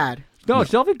Shelvick was bad. no,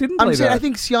 Shelvick didn't play I'm saying that. I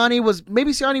think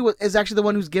Siani is actually the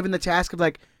one who's given the task of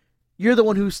like, you're the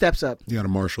one who steps up. You got to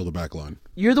marshal the back line.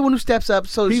 You're the one who steps up.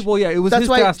 So Well, yeah, it was that's his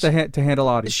why task to handle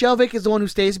Audi. Shelvick is the one who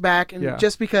stays back, and Yeah.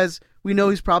 just because we know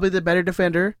he's probably the better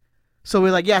defender, so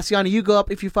we're like, yeah, Siani, you go up.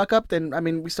 If you fuck up, then I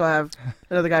mean, we still have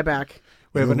another guy back.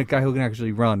 We have a guy who can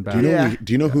actually run back. Do you know, Yeah.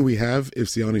 do you know who we have if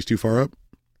Siani's too far up?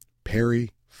 Perry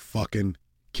fucking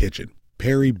Kitchen.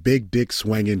 Perry Big Dick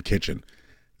Swangin' Kitchen.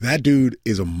 That dude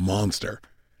is a monster.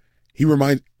 He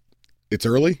reminds... It's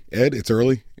early, Ed. It's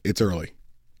early. It's early.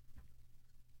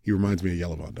 He reminds me of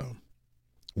Yellow Von Dome.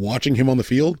 Watching him on the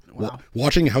field, Wow.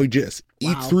 watching how he just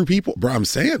eats Wow. through people. Bro, I'm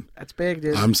saying. That's big,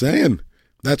 dude. I'm saying.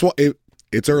 That's why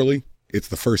it's early. It's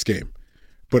the first game.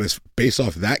 But it's based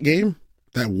off that game,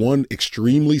 that one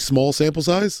extremely small sample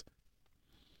size,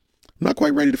 I'm not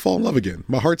quite ready to fall in love again.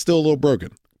 My heart's still a little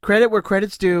broken. Credit where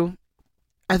credit's due.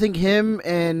 I think him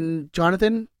and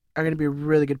Jonathan are going to be a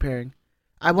really good pairing.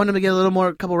 I want him to get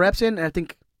a couple reps in, and I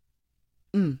think,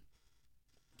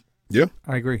 Yeah.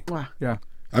 I agree. wow. Yeah.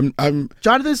 I'm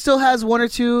Jonathan still has one or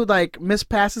two like missed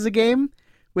passes a game,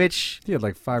 which He had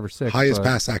like 5 or 6. highest but-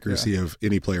 pass accuracy of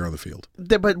any player on the field.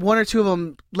 but one or two of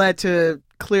them led to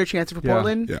clear chances for Yeah.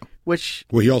 Portland, Yeah. which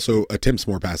Well, he also attempts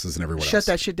more passes than everyone shut else.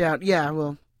 that shit down. Yeah,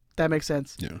 well, that makes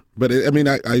sense. Yeah, but I mean,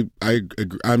 I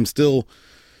agree.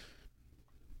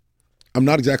 I'm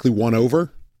not exactly won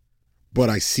over, but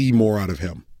I see more out of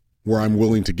him, where I'm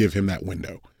willing to give him that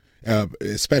window,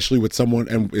 especially with someone.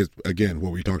 And again,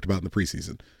 what we talked about in the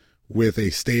preseason, with a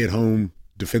stay-at-home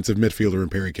defensive midfielder in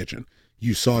Perry Kitchen,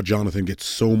 you saw Jonathan get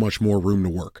so much more room to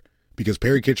work because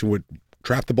Perry Kitchen would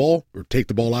trap the ball or take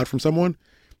the ball out from someone,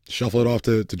 shuffle it off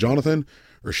to Jonathan,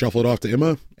 or shuffle it off to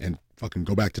Emma, and fucking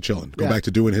go back to chilling, go Yeah. back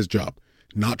to doing his job,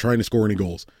 not trying to score any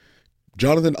goals.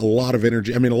 Jonathan, a lot of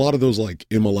energy. I mean, a lot of those like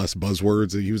MLS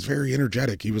buzzwords. He was very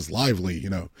energetic. He was lively, you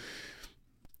know.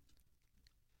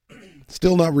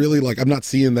 Still not really like, I'm not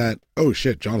seeing that, oh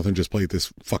shit, Jonathan just played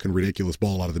this fucking ridiculous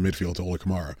ball out of the midfield to Ola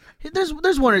Kamara.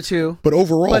 There's one or two. But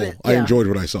overall, I yeah. enjoyed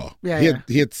what I saw. Yeah,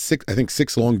 he had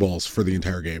six long balls for the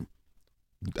entire game.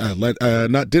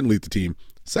 Didn't lead the team.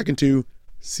 Second to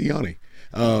Siani.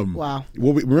 Wow.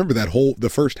 Well, remember the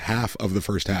first half of the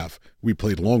first half, we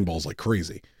played long balls like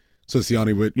crazy. So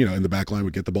Siani would, in the back line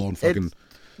would get the ball and fucking.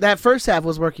 That first half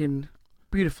was working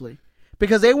beautifully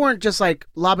because they weren't just like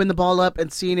lobbing the ball up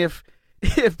and seeing if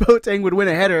Boateng would win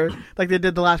a header like they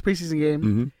did the last preseason game.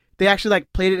 Mm-hmm. They actually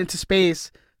like played it into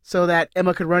space so that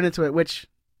Emma could run into it, which,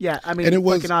 yeah, I mean, And it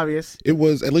was- fucking obvious. It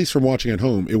was, at least from watching at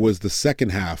home, it was the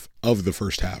second half of the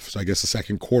first half. So I guess the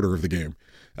second quarter of the game,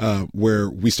 where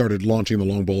we started launching the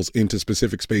long balls into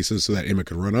specific spaces so that Emma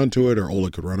could run onto it or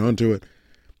Ola could run onto it.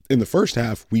 In the first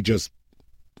half, we just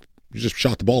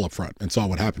shot the ball up front and saw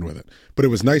what happened with it. But it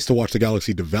was nice to watch the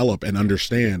Galaxy develop and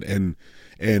understand and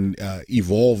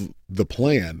evolve the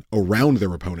plan around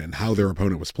their opponent and how their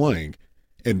opponent was playing.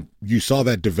 And you saw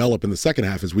that develop in the second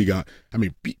half as we got,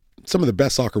 some of the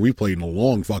best soccer we've played in a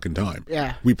long fucking time.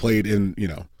 Yeah. We played in,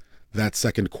 that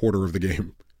second quarter of the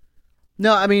game.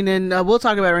 No, I mean, and we'll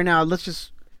talk about it right now. Let's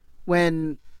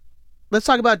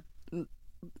talk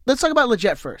about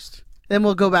Leggett first. Then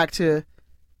we'll go back to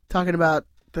talking about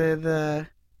the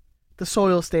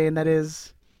soil stain that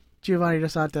is Giovanni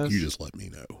Dos Santos. You just let me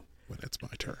know when it's my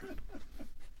turn.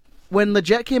 When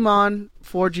Leggett came on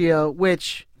for Gio,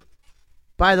 which,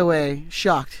 by the way,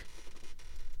 shocked.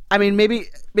 I mean, maybe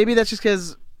that's just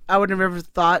because I would have ever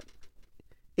thought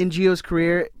in Gio's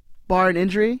career, bar an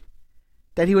injury,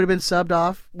 that he would have been subbed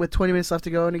off with 20 minutes left to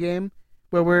go in a game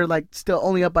where we're like still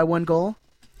only up by 1 goal.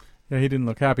 Yeah, he didn't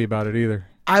look happy about it either.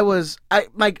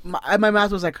 My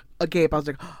mouth was like agape. I was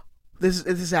like, oh, this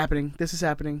is happening. This is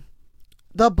happening.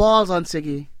 The balls on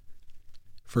Siggy.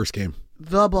 First game.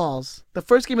 The balls. The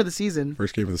first game of the season.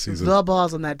 First game of the season. The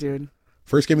balls on that dude.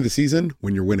 First game of the season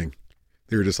when you're winning.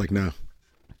 They were just like, no,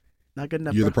 Not good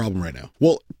enough. you're the bro. problem right now.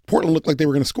 Well, Portland looked like they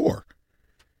were going to score.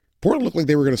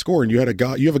 And you have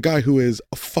a guy who is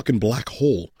a fucking black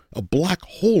hole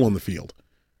on the field.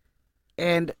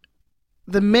 And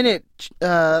the minute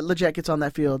Leggett gets on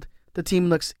that field, the team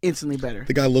looks instantly better.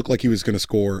 The guy looked like he was going to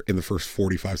score in the first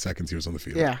 45 seconds he was on the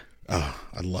field. Yeah. Oh,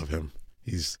 I love him.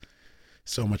 He's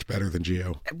so much better than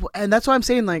Gio. And that's why I'm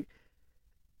saying, like,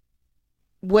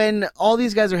 when all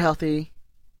these guys are healthy,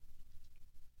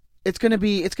 it's gonna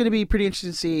be pretty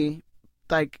interesting to see,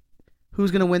 like,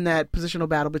 who's gonna win that positional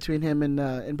battle between him and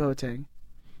Boateng.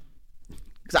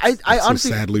 Because I It's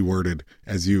honestly, so sadly worded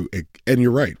and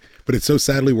you're right, but it's so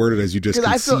sadly worded as you just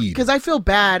concede. I feel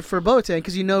bad for Boateng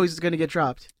because he's gonna get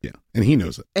dropped, Yeah, and he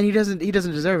knows it. and he doesn't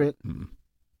deserve it.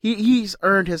 He's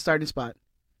earned his starting spot.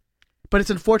 But it's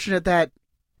unfortunate that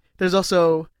there's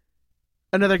also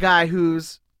another guy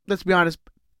who's, let's be honest,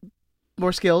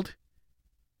 more skilled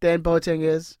than Boateng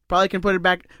is. Probably can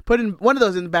put in one of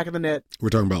those in the back of the net. We're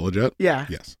talking about Leggett? Yeah.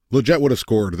 Yes. Leggett would have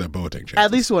scored that Boateng chance.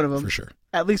 At least one of them. For sure.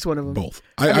 At least one of them. Both.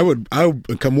 I would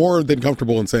come more than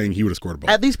comfortable in saying he would have scored a both.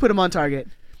 At least put him on target.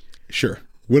 Sure.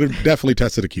 Would have definitely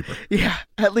tested a keeper. Yeah,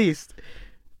 at least.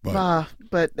 But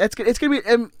that's good. It's gonna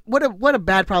be what a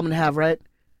bad problem to have, right?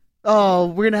 Oh,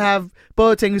 we're gonna have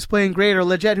Boateng who's playing great or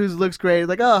Leggett who looks great.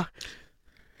 Like, oh,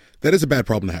 that is a bad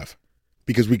problem to have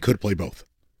because we could play both.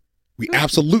 We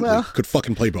absolutely could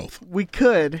fucking play both. We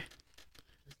could.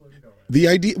 The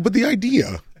idea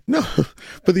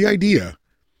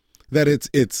that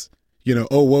it's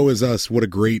oh, woe is us. What a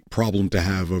great problem to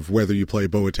have of whether you play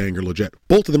Boateng or Leggett.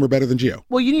 Both of them are better than Gio.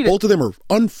 Well, you need both of them are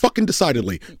unfucking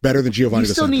decidedly better than Giovanni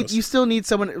Dos Santos. You still need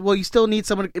someone. Well, you still need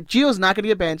someone. If Gio's not going to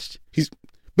get benched,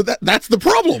 but that's the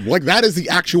problem. Like that is the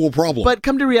actual problem. But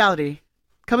come to reality.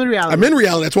 I'm in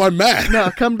reality. That's why I'm mad. No,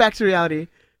 come back to reality.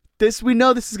 We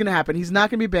know this is going to happen. He's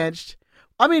not going to be benched.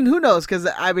 I mean, who knows? Because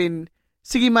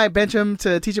Siggy might bench him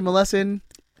to teach him a lesson.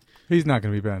 He's not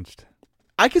going to be benched.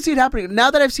 I can see it happening.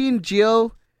 Now that I've seen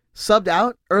Gio subbed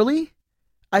out early,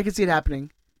 I can see it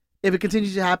happening. If it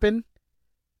continues to happen,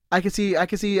 I can see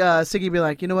Siggy be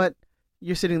like, you know what?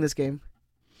 You're sitting this game.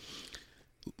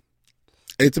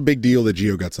 It's a big deal that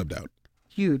Gio got subbed out.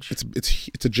 Huge.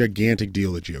 It's a gigantic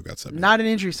deal that Gio got subbed out. Not an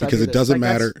injury sub. Because it doesn't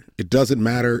matter. It doesn't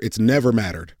matter. It's never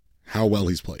mattered how well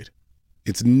he's played.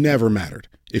 It's never mattered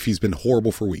if he's been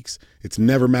horrible for weeks. It's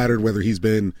never mattered whether he's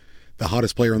been the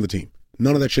hottest player on the team.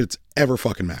 None of that shit's ever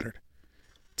fucking mattered.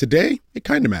 Today, it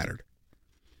kind of mattered.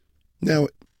 Now,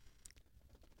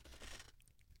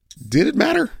 did it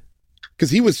matter?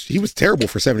 Because he was terrible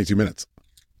for 72 minutes.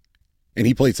 And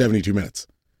he played 72 minutes.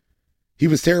 He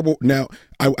was terrible. Now,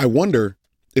 I wonder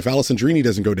if Alessandrini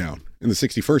doesn't go down in the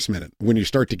 61st minute when you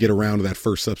start to get around to that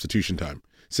first substitution time.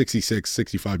 66,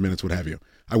 65 minutes, what have you.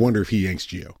 I wonder if he yanks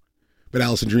Gio. But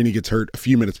Alessandrini gets hurt a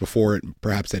few minutes before it, and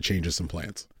perhaps that changes some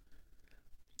plans.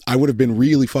 I would have been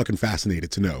really fucking fascinated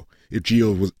to know if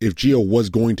Gio was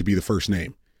going to be the first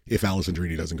name if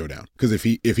Alessandrini doesn't go down. Because if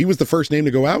he was the first name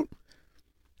to go out,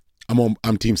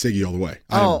 I'm Team Siggy all the way.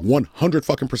 I'm 100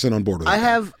 fucking % on board with that. I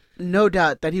have no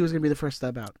doubt that he was going to be the first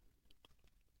step out.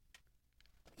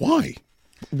 Why?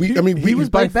 He was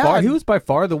by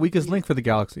far the weakest link for the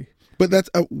Galaxy. But that's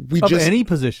of any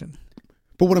position.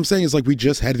 But what I'm saying is, like, we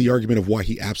just had the argument of why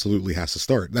he absolutely has to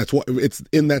start. That's what it's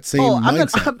in that same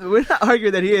mindset. We're not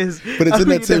arguing that he is. But it's in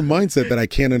that same mindset that I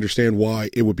can't understand why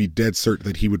it would be dead certain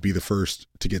that he would be the first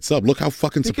to get subbed. Look how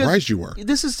fucking surprised you were.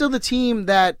 This is still the team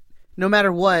that, no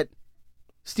matter what,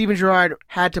 Steven Gerrard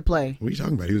had to play. What are you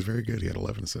talking about? He was very good. He had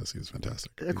 11 assists. He was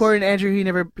fantastic. According to Andrew, he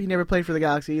never played for the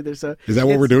Galaxy either. So is that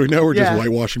what we're doing now? We're just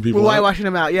whitewashing people. We're whitewashing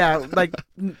him out. Yeah, like.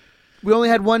 We only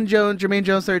had one Jermaine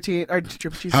Jones 13.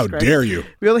 How dare you?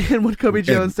 We only had one Kobe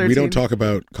Jones 13. We don't talk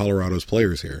about Colorado's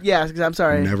players here. Yeah, I'm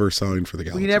sorry. Never signed for the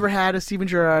Galaxy. We never had a Steven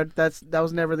Gerrard. That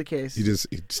was never the case.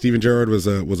 Steven Gerrard was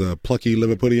a plucky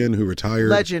Liverpudlian who retired.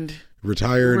 Legend.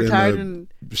 Retired in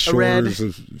the shores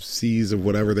of seas of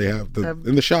whatever they have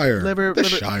in the Shire.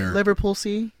 Shire. Liverpool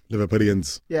Sea.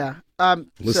 Liverpudlians. Yeah.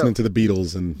 Listening to the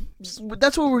Beatles and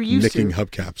that's what we're used nicking to.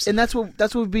 hubcaps. And that's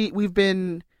what we've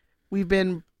been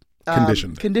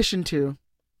conditioned to.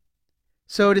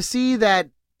 So to see that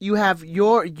you have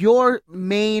your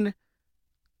main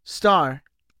star,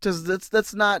 because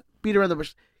let's not beat around the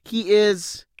bush. He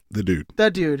is the dude.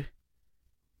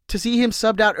 To see him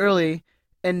subbed out early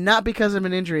and not because of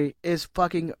an injury is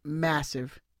fucking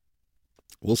massive.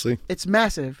 We'll see. It's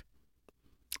massive.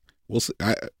 We'll see.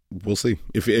 We'll see.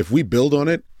 If we build on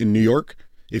it in New York,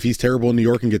 if he's terrible in New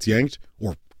York and gets yanked,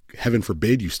 or heaven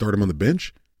forbid you start him on the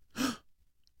bench.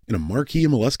 In a marquee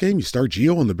MLS game, you start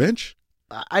Gio on the bench?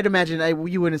 I'd imagine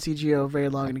you wouldn't see Gio very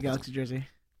long in a Galaxy jersey.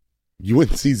 You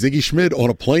wouldn't see Ziggy Schmidt on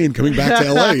a plane coming back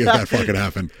to LA if that fucking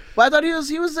happened. Well, I thought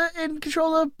he was in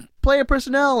control of player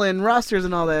personnel and rosters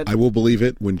and all that. I will believe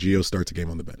it when Gio starts a game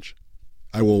on the bench.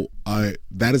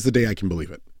 That is the day I can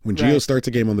believe it. When Gio starts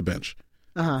a game on the bench.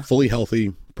 Fully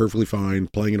healthy, perfectly fine,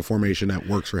 playing in a formation that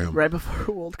works for him. Right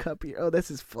before World Cup year. Oh, this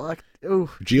is fucked. Ooh.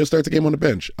 Gio starts a game on the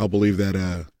bench. I'll believe that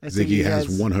Ziggy has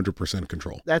 100%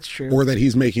 control. That's true. Or that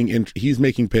he's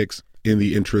making picks in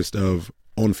the interest of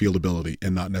on-field ability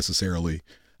and not necessarily,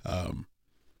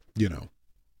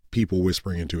 people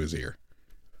whispering into his ear.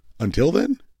 Until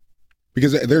then,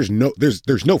 because there's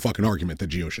no fucking argument that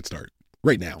Gio should start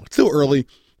right now. It's still early.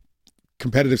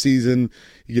 competitive season.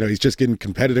 He's just getting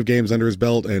competitive games under his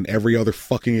belt, and every other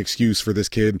fucking excuse for this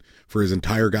kid for his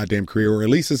entire goddamn career, or at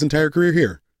least his entire career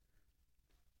here.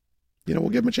 We'll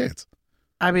give him a chance.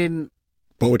 I mean,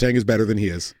 Boateng is better than he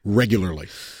is regularly.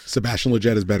 Sebastian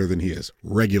Lletget is better than he is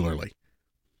regularly.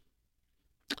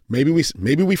 Maybe we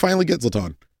finally get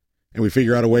Zlatan, and we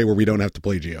figure out a way where we don't have to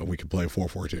play Gio. We can play a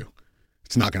 4-4-2.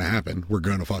 It's not going to happen. We're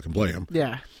going to fucking play him.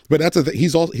 Yeah. But that's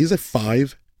he's a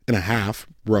 $5.5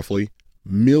 roughly $1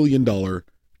 million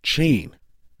chain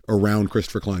around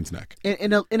Christopher Klein's neck.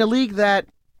 In a league that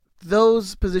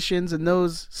those positions and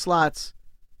those slots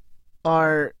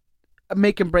are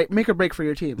make or break for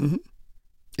your team.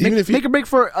 Mm-hmm. Make or break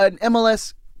for an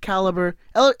MLS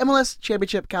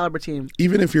championship caliber team.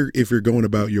 Even if you're going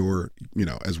about your,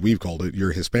 as we've called it,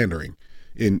 your Hispandering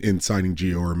in signing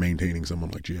Gio or maintaining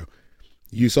someone like Gio.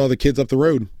 You saw the kids up the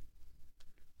road.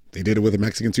 They did it with a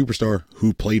Mexican superstar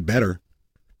who played better,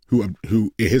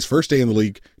 who his first day in the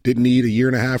league didn't need a year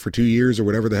and a half or 2 years or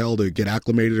whatever the hell to get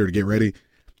acclimated or to get ready.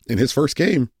 And his first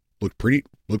game looked pretty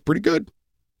good.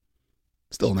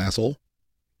 Still an asshole.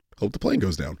 Hope the plane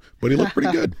goes down, but he looked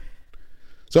pretty good.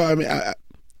 So I mean,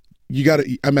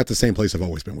 I'm at the same place I've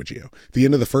always been with Gio. The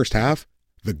end of the first half,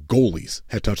 the goalies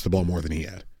had touched the ball more than he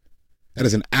had. That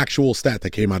is an actual stat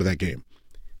that came out of that game.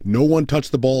 No one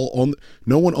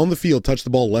on the field touched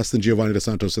the ball less than Giovanni Dos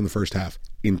Santos in the first half,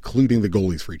 including the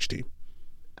goalies for each team.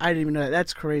 I didn't even know that.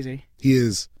 That's crazy. He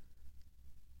is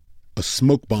a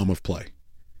smoke bomb of play.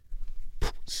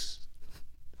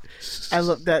 I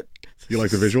love that. You like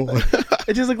the visual?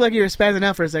 It just looked like you were spazzing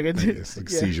out for a second. It's like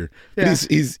seizure. Yeah. But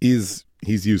he's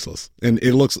useless. And it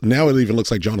even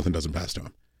looks like Jonathan doesn't pass to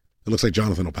him. It looks like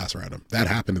Jonathan will pass around him. That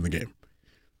happened in the game.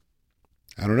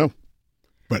 I don't know.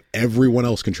 But everyone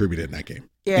else contributed in that game.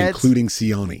 Yeah, including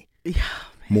Siani. Yeah.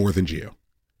 More than Gio.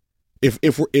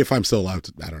 If I'm still allowed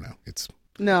to, I don't know.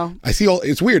 No.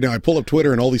 It's weird now. I pull up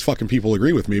Twitter and all these fucking people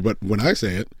agree with me, but when I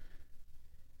say it,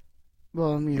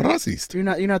 well, I mean, racist. You're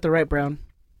not the right Brown.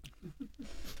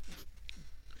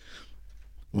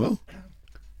 Well,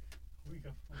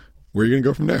 where are you going to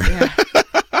go from there? Yeah.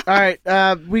 All right.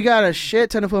 We got a shit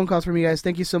ton of phone calls from you guys.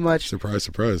 Thank you so much. Surprise,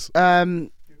 surprise.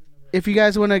 If you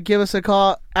guys want to give us a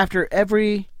call after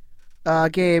every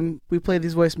game, we play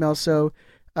these voicemails. So,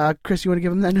 Chris, you want to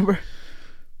give them that number?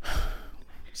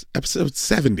 Episode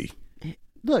 70.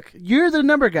 Look, you're the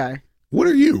number guy. What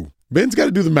are you? Ben's got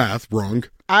to do the math wrong.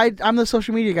 I'm the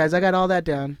social media guys. I got all that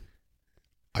down.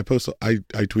 I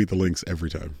tweet the links every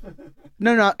time.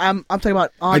 No, I'm talking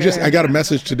about on I got a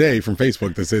message today from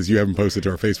Facebook that says you haven't posted to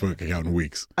our Facebook account in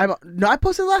weeks. I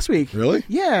posted last week. Really?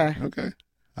 Yeah. Okay.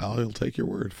 I'll take your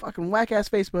word. Fucking whack ass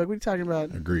Facebook. What are you talking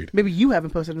about? Agreed. Maybe you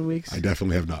haven't posted in weeks. I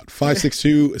definitely have not.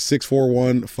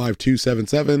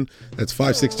 562-641-5277. That's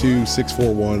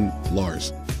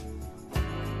 562-641-LARS.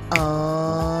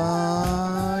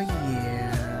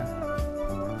 Yeah.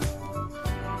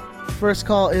 First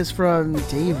call is from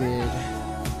David.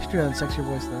 You should do that in sexier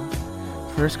voice though.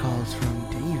 First call is from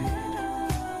David.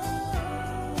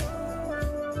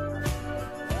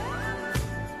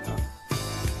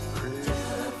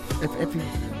 If you...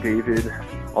 David,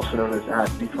 also known as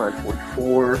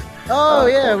 @B544. Oh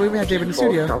yeah, we had David in the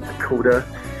studio. South Dakota.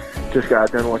 Just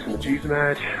got done watching the Chiefs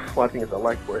match. A lot of things I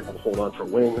liked were able to hold on for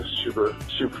wins. Super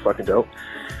fucking dope.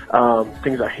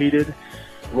 Things I hated.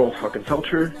 Rolf fucking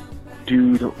Felcher.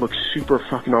 Dude looks super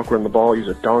fucking awkward on the ball. He's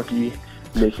a donkey.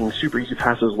 Making super easy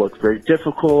passes look very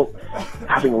difficult.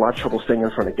 Having a lot of trouble staying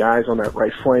in front of guys on that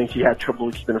right flank. He had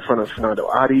trouble keeping in front of Fernando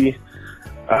Adi.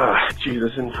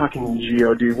 Jesus, and fucking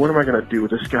Gio, dude. What am I going to do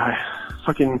with this guy?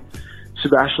 Fucking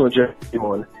Sebastian Lletget came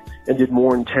on and did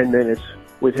more in 10 minutes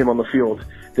with him on the field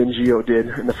than Gio did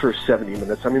in the first 70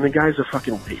 minutes. I mean, the guy's a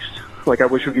fucking waste. Like, I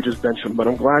wish we could just bench him, but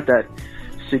I'm glad that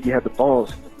Siggy had the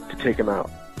balls to take him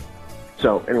out.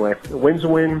 So, anyway, a win's a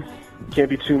win. Can't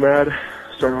be too mad.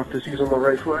 Starting off the season on the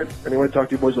right foot. Anyway, talk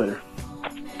to you boys later.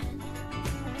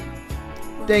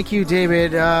 Thank you,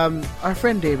 David. Our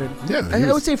friend David. Yeah,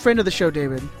 I would say friend of the show,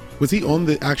 David. Was he on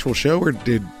the actual show, or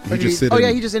did he just sit in? Oh,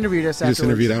 yeah, he just interviewed us afterwards. Just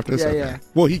interviewed after us? Yeah, okay. yeah.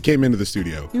 Well, he came into the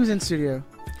studio. He was in studio.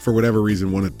 For whatever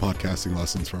reason, wanted podcasting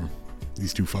lessons from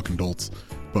these two fucking dolts.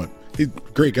 But he's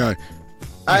a great guy.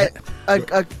 I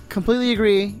completely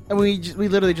agree. And we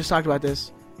literally just talked about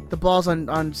this. The balls on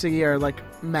Siggy are, like,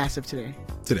 massive today.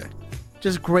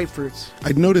 Just grapefruits.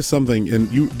 I noticed something,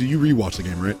 and you rewatch the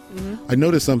game, right? Mm-hmm. I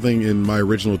noticed something in my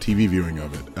original TV viewing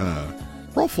of it.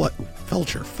 Rolf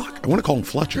Felcher. Fuck, I want to call him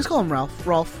Fletcher. Just call him Ralph.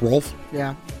 Rolf?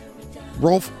 Yeah.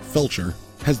 Rolf Felcher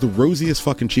has the rosiest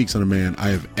fucking cheeks on a man I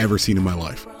have ever seen in my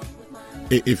life.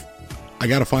 If I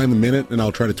gotta find the minute, and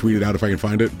I'll try to tweet it out if I can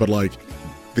find it, but like,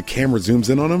 the camera zooms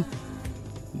in on him.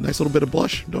 Nice little bit of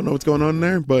blush. Don't know what's going on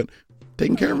there, but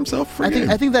taking care of himself for a game.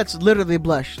 I think that's literally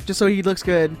blush, just so he looks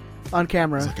good on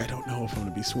camera. He's like, I don't know if I'm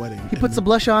going to be sweating. He puts the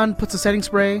blush on, puts the setting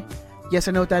spray. Yes,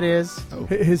 I know what that is. Oh.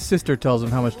 His sister tells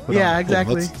him how much to put on. Yeah,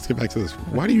 exactly. Let's get back to this.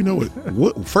 Why do you know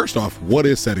what? First off, what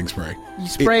is setting spray? You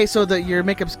spray so that your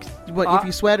makeup's. If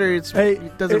you sweat or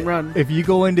it doesn't run. If you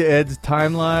go into Ed's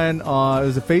timeline, it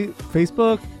was a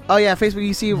Facebook. Oh yeah, Facebook.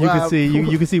 You see. You can see.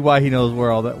 You can see why he knows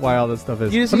why all that stuff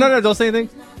is. You just No, don't say anything.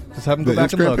 Just have him go The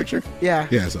back and Instagram look. picture? Yeah.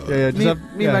 Yeah, I saw that. Yeah,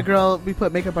 yeah. Me and my girl, we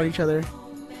put makeup on each other.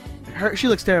 She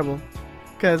looks terrible.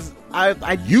 Because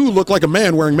I You look like a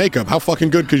man wearing makeup. How fucking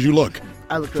good could you look?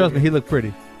 look. Trust me, he looked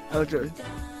pretty. I looked really.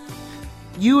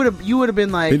 You would have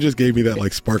been like. He just gave me that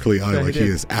like sparkly eye, Yeah, he like he did.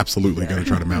 is absolutely going to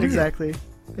try to mount Exactly.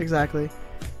 Thank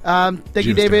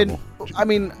you, Gio's David. terrible. I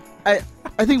mean, I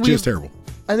think you. Gio's terrible.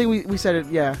 I think we said it.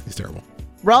 Yeah, He's terrible.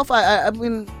 Ralph. I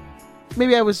mean,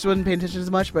 maybe I wasn't paying attention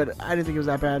as much, but I didn't think it was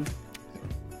that bad.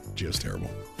 Gio's terrible.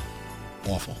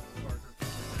 Awful.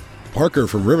 Parker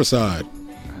from Riverside.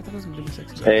 I thought it was gonna be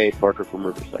sexy. Hey, Parker from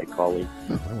Riverside calling.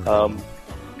 Oh, that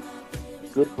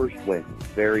worked. Good first win.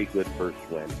 Very good first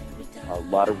win. A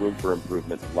lot of room for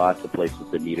improvement. Lots of places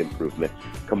that need improvement.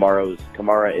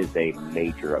 Kamara is a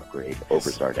major upgrade over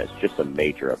Zardes. Just a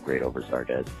major upgrade over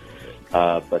Zardes.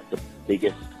 But the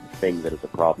biggest thing that is a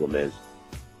problem is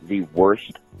the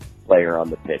worst player on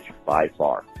the pitch by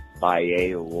far, by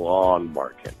a long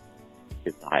margin,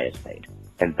 is the highest paid.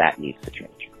 And that needs to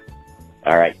change.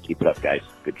 All right, keep it up, guys.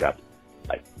 Good job.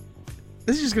 Bye.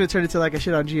 This is just gonna turn into like a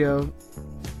shit on Gio,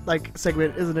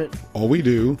 segment, isn't it? All we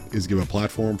do is give a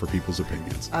platform for people's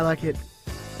opinions. I like it.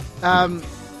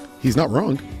 He's not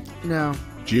wrong. No,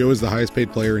 Gio is the highest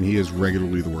paid player, and he is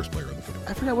regularly the worst player on the field.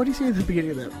 I forgot what did you say at the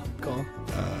beginning of that call.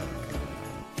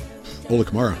 Ola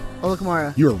Kamara. Ola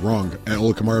Kamara. You are wrong.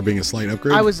 Ola Kamara being a slight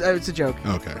upgrade? It's a joke.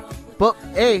 Okay. But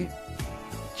hey,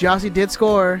 Jossie did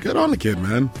score Good on the kid,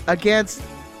 man. against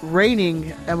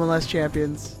reigning MLS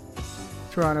champions,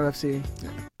 Toronto FC.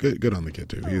 Good on the kid,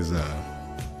 too. He's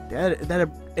That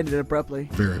ended abruptly.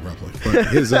 very abruptly. But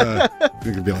his, it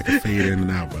could be like a fade in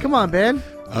and out. But, Come on, Ben.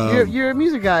 You're a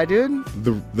music guy, dude.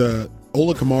 The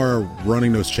Ola Kamara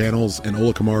running those channels and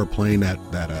Ola Kamara playing that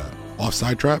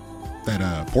offside trap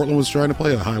that Portland was trying to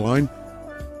play, a high line.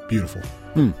 Beautiful.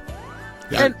 Yeah,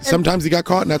 And- sometimes he got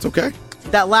caught, and that's okay.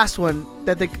 That last one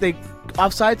that they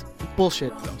offsides,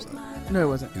 bullshit. He's offside. No, he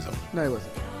wasn't. He's on. No, he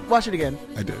wasn't. Watch it again.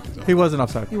 I did. He's on. He wasn't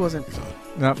offside. He wasn't. He's on.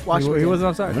 No, Watch it he again. wasn't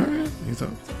offside. All right. He's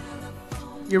on.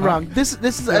 You're wrong. This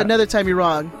is another time you're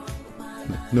wrong.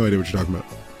 No idea what you're talking about.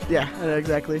 Yeah, I know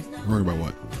exactly. Wrong about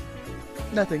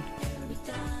what? Nothing.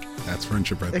 That's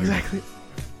friendship right there. Exactly.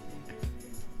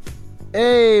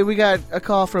 Hey, we got a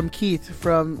call from Keith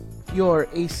from your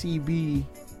ACB.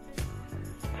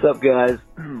 What's up, guys?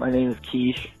 My name is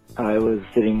Keish. I was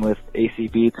sitting with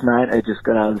ACB tonight. I just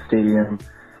got out of the stadium.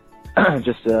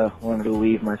 Just wanted to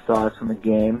leave my thoughts on the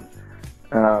game.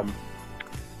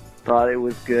 Thought it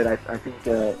was good. I think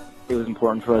it was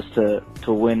important for us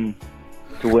to win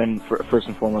first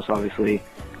and foremost. Obviously,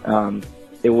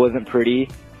 it wasn't pretty,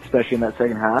 especially in that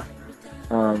second half.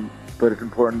 But it's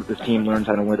important that this team learns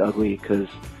how to win ugly because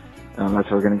that's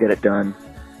how we're going to get it done.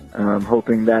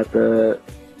 Hoping that the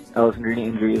Allison Green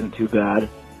injury isn't too bad.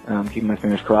 Keeping my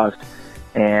fingers crossed.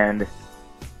 And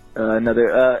another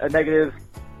a negative.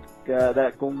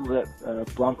 That goal that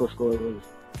Blanco scored was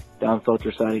down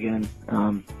Felcher's side again.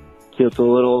 Kyoto's a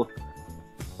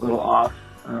little off,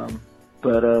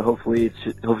 but hopefully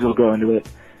he'll grow into it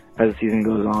as the season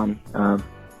goes on.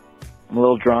 I'm a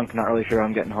little drunk, not really sure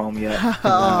I'm getting home yet.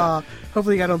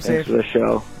 Hopefully you got home Thanks safe. for the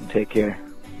show. And take care.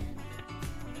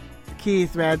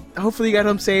 Keith, man. Hopefully you got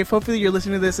home safe. Hopefully you're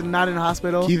listening to this and not in a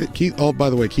hospital. Keith. Oh, by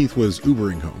the way, Keith was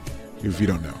Ubering home. If you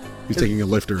don't know, he's taking a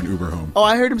Lyft or an Uber home. Oh,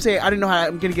 I heard him say, I didn't know how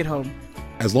I'm going to get home.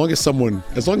 As long as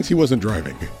he wasn't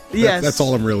driving. Yes. That's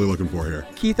all I'm really looking for here.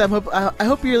 Keith, I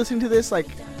hope you're listening to this like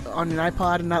on an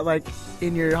iPod and not like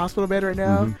in your hospital bed right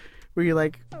now, where you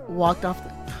like walked off.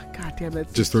 God damn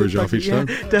it! Just throws you off each time.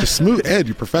 Just smooth, Ed.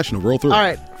 You're professional. Roll through. All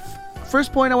right.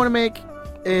 First point I want to make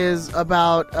is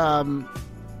about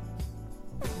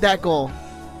that goal.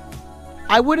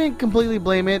 I wouldn't completely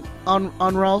blame it on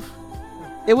Rolf.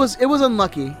 It was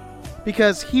unlucky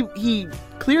because he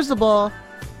clears the ball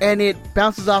and it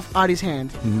bounces off Adi's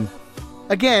hand.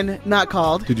 Again, not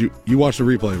called. Did you watch the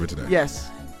replay of it today? Yes.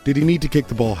 Did he need to kick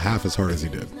the ball half as hard as he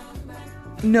did?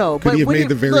 No, Could but he have when made you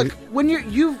the very- look when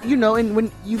you know, and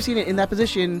when you've seen it in that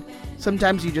position,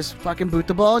 sometimes you just fucking boot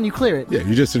the ball and you clear it. Yeah,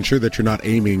 you just ensure that you're not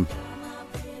aiming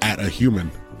at a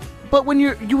human. But when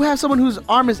you have someone whose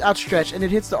arm is outstretched and it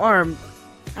hits the arm,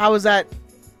 how is that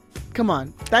Come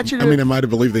on, that should. I mean, am I to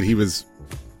believe that he was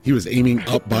aiming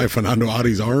up by Fernando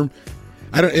Ari's arm?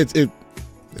 I don't. It's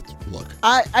look.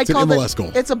 I it's an call MLS it.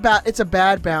 goal. It's a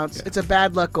bad bounce. Yeah. It's a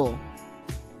bad luck goal.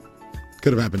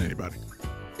 Could have happened to anybody.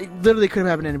 It literally could have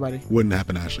happened to anybody. Wouldn't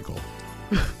happen to Ashley Cole.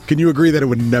 Can you agree that it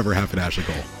would never happen to Ashley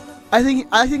Cole? I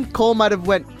think Cole might have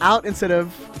went out instead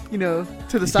of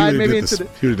to the side, maybe into the.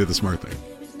 He would have did the smart thing.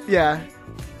 Yeah.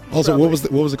 Also, Probably.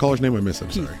 what was the caller's name? I missed. I'm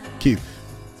Keith. sorry.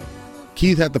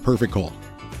 Keith had the perfect call.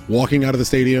 Walking out of the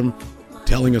stadium,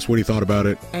 telling us what he thought about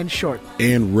it, And short.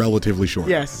 and relatively short.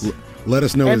 Yes. Let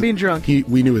us know. And being drunk.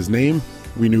 We knew his name,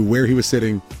 we knew where he was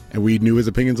sitting, and we knew his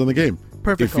opinions on the game.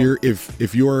 Perfect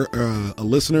If you're a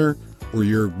listener or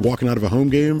you're walking out of a home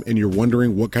game and you're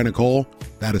wondering what kind of call,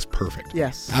 that is perfect.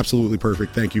 Yes. Absolutely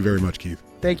perfect. Thank you very much, Keith.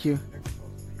 Thank you.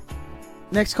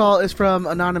 Next call is from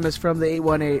Anonymous from the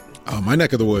 818. My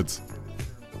neck of the woods.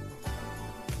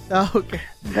 Oh, okay.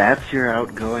 That's your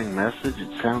outgoing message?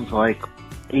 It sounds like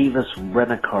Avis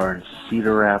Rent-A-Car in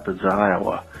Cedar Rapids,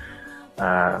 Iowa.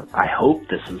 I hope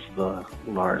this is the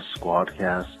Lars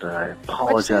Squadcast. I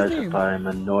apologize if I'm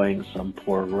annoying some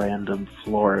poor random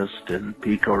florist in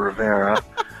Pico Rivera.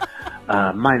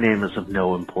 My name is of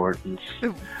no importance.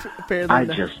 I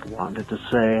just wanted to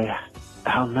say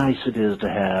how nice it is to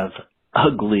have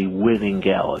ugly winning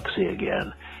Galaxy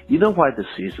again. You know why the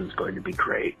season's going to be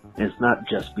great? It's not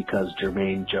just because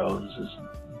Jermaine Jones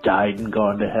has died and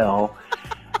gone to hell.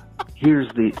 Here's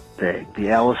the thing. The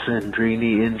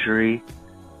Alessandrini injury,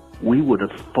 we would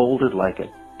have folded like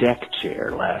a deck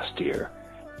chair last year.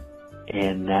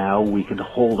 And now we can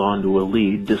hold on to a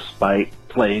lead despite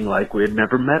playing like we had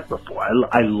never met before.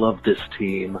 I love this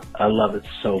team. I love it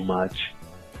so much.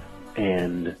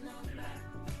 And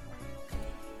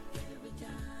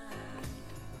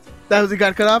That was he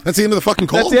got cut off? That's the end of the fucking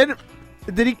call? That's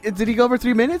it? Did he go over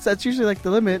 3 minutes? That's usually like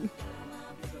the limit.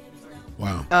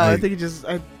 Wow. I think he just...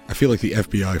 I feel like the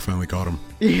FBI finally caught him.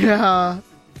 Yeah.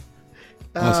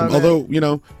 Awesome.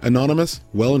 Although, Anonymous,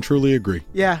 well and truly agree.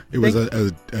 Yeah. It was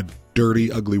a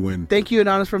dirty, ugly win. Thank you,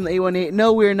 Anonymous from the 818.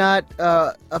 No, we're not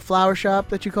a flower shop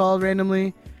that you called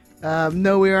randomly.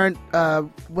 No, we aren't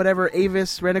whatever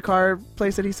Avis Rent-A-Car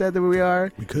place that he said that we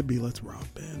are. We could be. Let's rob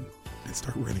Ben and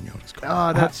start renting out his car.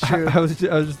 Oh, that's true. I was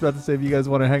just about to say, if you guys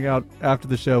want to hang out after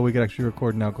the show, we could actually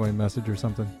record an outgoing message or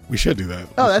something. We should do that.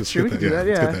 Oh, Let's that's just true. get We could do that,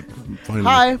 let's yeah. get that finally.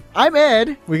 Hi, I'm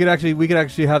Ed. We could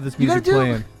actually have this music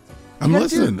playing. I'm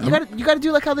listening. You got to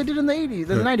do like how they did in the 80s,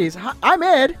 the 90s. Hi, I'm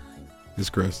Ed. It's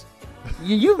Chris.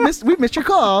 We missed your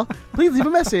call. Please leave a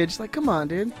message. Like, come on,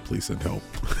 dude. Please send help.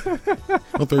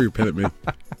 Don't throw your pen at me.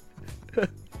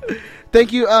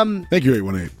 Thank you. Thank you,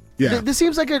 818. Yeah. This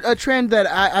seems like a trend that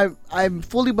I'm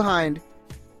fully behind.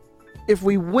 If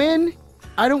we win,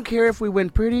 I don't care if we win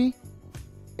pretty.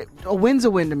 A win's a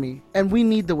win to me, and we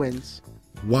need the wins.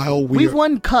 While we've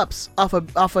won cups off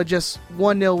of just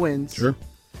 1-0 wins. Sure.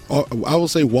 I will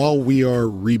say, while we are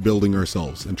rebuilding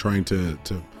ourselves and trying to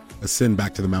ascend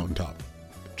back to the mountaintop,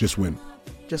 just win.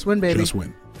 Just win, baby. Just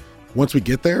win. Once we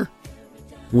get there,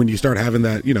 when you start having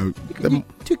that, you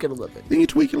tweak it a little bit. Then you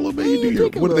tweak it a little bit. You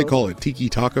do what do they call it? Tiki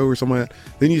taco or something like that.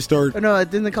 Then you start. Oh, no,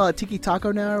 didn't they call it tiki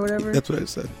taco now or whatever? That's what I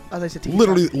said. I thought you said tiki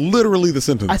literally the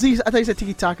sentence. I thought you said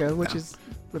tiki taco, which is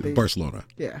what they, Barcelona.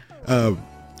 Yeah.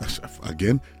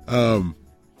 Again.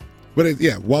 But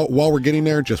while we're getting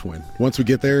there, just win. Once we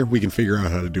get there, we can figure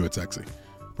out how to do it sexy.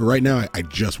 But right now, I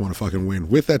just want to fucking win.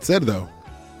 With that said, though,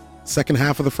 second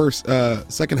half of the first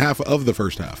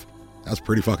half, that's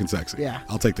pretty fucking sexy. Yeah,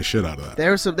 I'll take the shit out of that.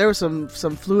 There was some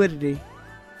fluidity.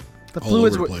 The all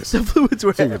fluids over were the place. the fluids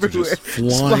were Fluids everywhere, just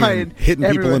flying, hitting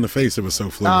everywhere. people in the face. It was so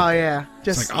fluid. Oh yeah,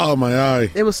 just it's like, oh my eye.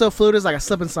 It was so fluid. It was like a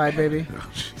slip and slide, baby. Oh,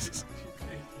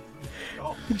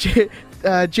 Jesus.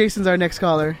 Jason's our next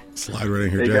caller. Slide right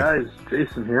in here, Hey Jay. guys,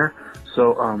 Jason here.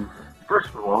 So, first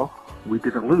of all, we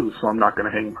didn't lose, so I'm not going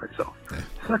to hang myself.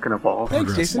 Second of all,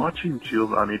 Thanks, Jason. watching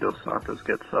Giovanni Dos Santos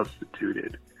get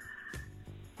substituted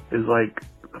is like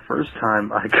the first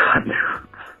time I got news.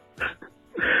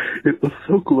 It was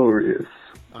so glorious.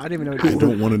 I didn't even know. I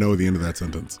don't want to know the end of that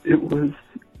sentence. It was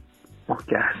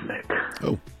orgasmic.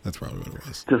 Oh, that's probably what it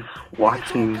was. Just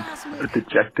watching a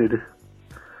dejected,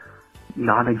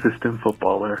 non-existent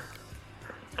footballer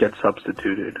get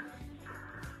substituted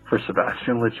for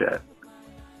Sebastian Lletget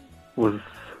was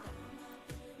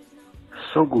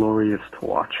so glorious to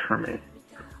watch for me.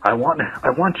 I want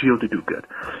Gio to do good.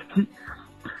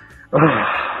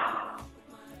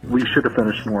 We should have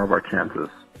finished more of our chances.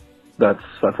 That's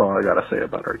all I gotta say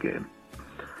about our game.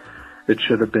 It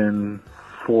should have been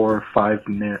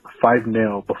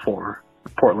 5-0 before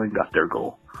Portland got their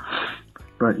goal.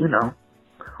 But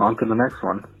on to the next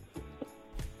one.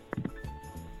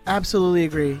 Absolutely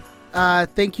agree.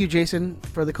 Thank you, Jason,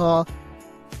 for the call.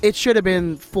 It should have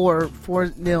been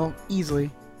 4-0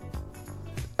 easily.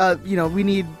 We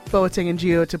need Boateng and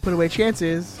Gio to put away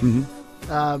chances.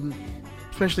 Mm-hmm.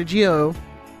 Especially Gio.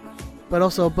 But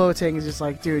also Boateng is just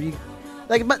like, dude,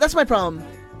 but that's my problem.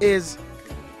 Is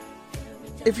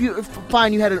if you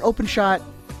had an open shot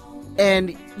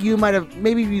and you might have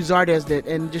maybe you Zardes it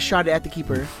and just shot it at the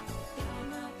keeper.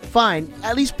 Fine,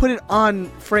 at least put it on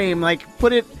frame. Like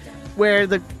put it where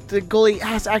the goalie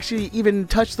has to actually even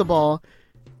touch the ball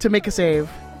to make a save.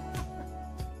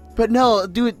 But no,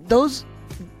 dude, those,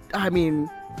 I mean,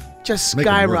 just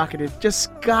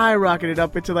skyrocketed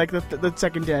up into like the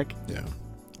second deck. Yeah,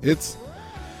 it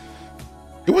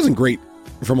wasn't great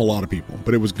from a lot of people,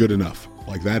 but it was good enough.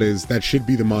 Like that should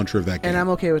be the mantra of that game. And I'm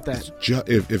okay with that.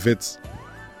 If it's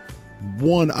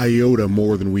one iota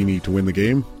more than we need to win the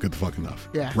game, good the fuck enough.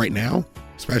 Yeah. Right now,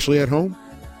 especially at home,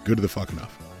 good to the fuck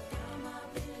enough.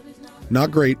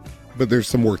 Not great, but there's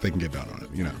some work they can get done on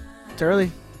it, It's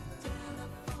early.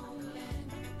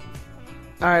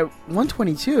 All right,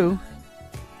 122.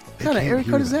 What kind of area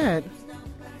code is that?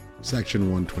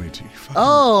 Section 122.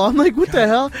 Oh, I'm like, what the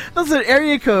hell? That's an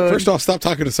area code. First off, stop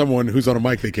talking to someone who's on a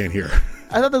mic they can't hear.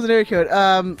 I thought that was an area code.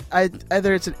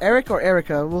 Either it's an Eric or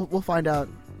Erica. We'll find out.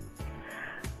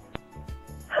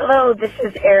 Hello, this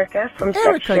is Erica from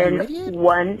Erica, Section you idiot.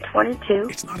 122.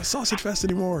 It's not a sausage fest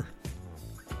anymore.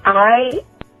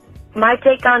 My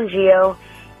take on Gio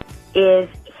is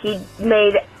he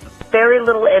made very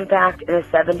little impact in the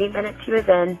 70 minutes he was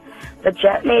in. The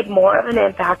Jet made more of an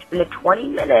impact in the 20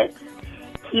 minutes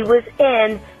he was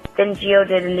in than Gio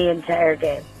did in the entire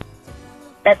game.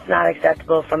 That's not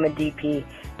acceptable from a DP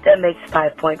that makes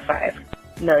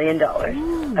 $5.5 million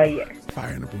a year.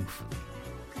 Fire in the booth.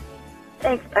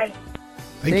 Thanks, bye.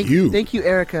 Thank you. Thank you,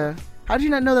 Erica. How did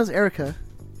you not know that was Erica?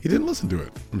 He didn't listen to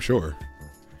it, I'm sure.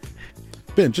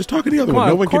 Ben, just talk to the other Come one. on,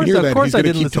 No one can hear that. Of course He's I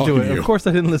going to didn't keep listen talking to to it. you. Of course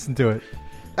I didn't listen to it.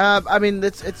 I mean,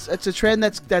 it's a trend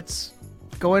that's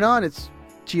going on. It's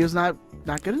Gio's not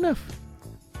good enough,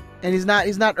 and he's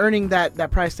not earning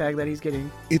that price tag that he's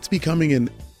getting. It's becoming an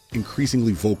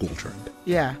increasingly vocal trend.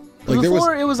 Yeah. Like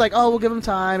Before it was like, oh, we'll give him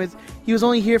time. He was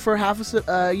only here for half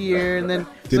a year, and then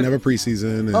Didn't have a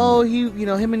preseason. And oh,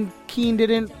 him and Keane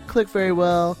didn't click very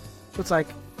well. So it's like,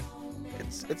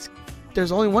 it's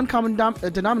there's only one common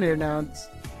denominator now.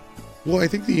 Well, I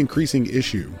think the increasing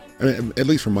issue, at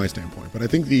least from my standpoint, but I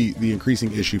think the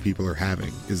increasing issue people are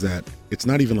having is that it's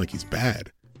not even like he's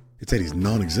bad. It's that he's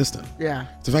non-existent. Yeah.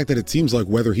 It's the fact that it seems like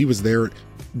whether he was there,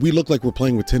 we look like we're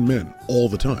playing with 10 men all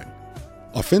the time.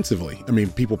 Offensively, I mean,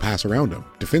 people pass around him.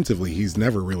 Defensively, he's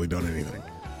never really done anything.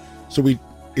 So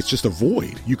it's just a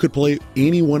void. You could play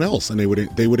anyone else, and they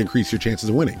would increase your chances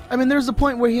of winning. I mean, there's a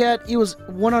point where he was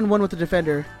one-on-one with the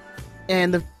defender,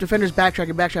 and the defender's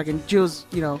backtracking. Gio's,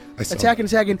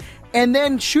 attacking, and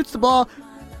then shoots the ball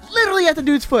literally at the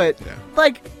dude's foot. Yeah.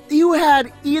 Like, you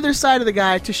had either side of the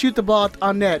guy to shoot the ball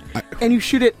on net, and you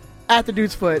shoot it at the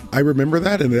dude's foot. I remember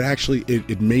that, and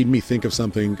it made me think of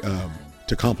something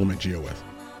to compliment Gio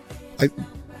with.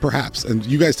 Perhaps, and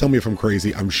you guys tell me if I'm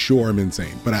crazy. I'm sure I'm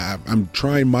insane, but I'm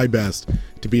trying my best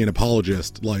to be an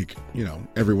apologist, like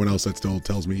everyone else that still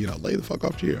tells me, lay the fuck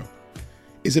off Gio.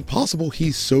 Is it possible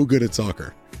he's so good at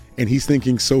soccer, and he's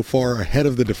thinking so far ahead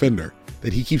of the defender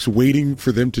that he keeps waiting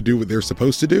for them to do what they're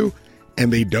supposed to do,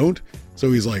 and they don't?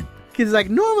 So he's like, because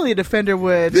normally a defender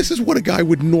would. This is what a guy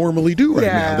would normally do right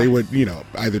Yeah. now. They would,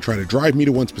 either try to drive me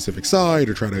to one specific side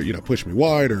or try to, push me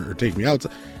wide or take me out.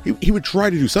 He would try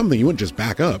to do something. He wouldn't just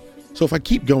back up. So if I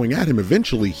keep going at him,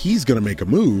 eventually he's going to make a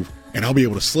move and I'll be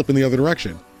able to slip in the other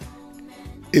direction.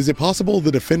 Is it possible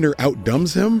the defender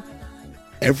outdumbs him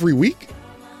every week?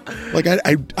 Like,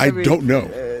 I mean, don't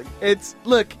know.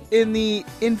 Look, in the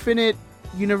infinite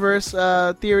universe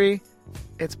theory,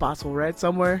 it's possible, right?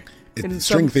 Somewhere. In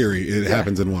String theory, it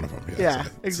happens in one of them. Yeah,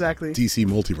 exactly. DC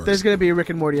multiverse. There's going to be a Rick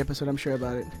and Morty episode, I'm sure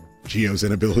about it. Gio's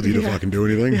inability to fucking do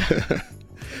anything. Yeah.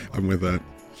 I'm with that.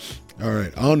 All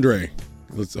right, Andre.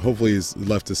 Hopefully he's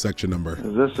left his section number.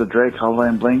 Is this the Drake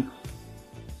Hotline Bling?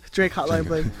 Drake Hotline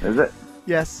Bling. Is it?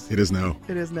 Yes. It is now.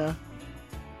 It is now.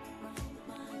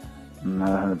 I'm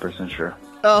not 100% sure.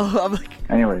 Oh, I'm like...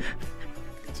 Anyways.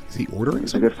 Is he ordering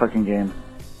It's something? a good fucking game.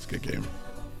 It's a good game.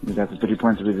 We got the 3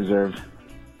 points we deserved.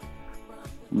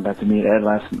 We got to meet Ed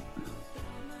a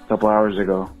couple hours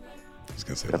ago. I was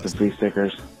gonna say got the free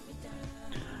stickers.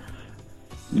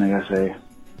 And I gotta say,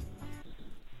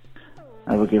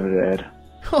 I will give it to Ed.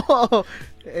 Oh,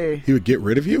 hey. He would get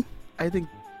rid of you? I think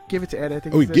give it to Ed. I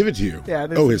think. Oh, he'd give it to you? Yeah.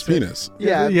 Oh, his penis.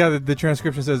 Yeah. Yeah, the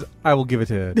transcription says, I will give it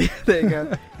to Ed. There you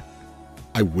go.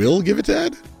 I will give it to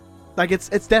Ed? Like it's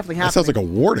definitely happening. That sounds like a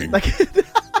warning.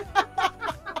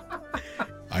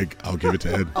 Like, I'll give it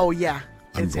to Ed. oh yeah,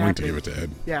 I'm it's going to happening. give it to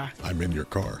Ed. Yeah. I'm in your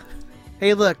car.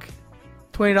 Hey, look,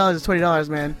 $20 is $20,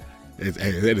 man. It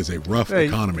is a rough Hey,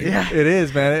 economy. Yeah. It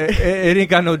is, man. It ain't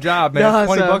got no job, man.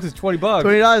 No, $20 is $20.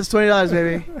 $20 is $20,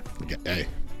 baby. Hey,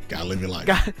 gotta live your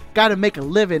life. Gotta make a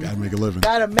living. Gotta make a living.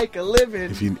 Gotta make a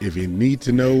living. If you need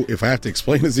to know, if I have to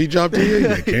explain a Z job to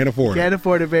you, you can't afford Can't it.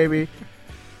 afford it, baby.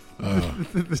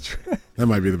 That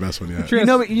might be the best one yet.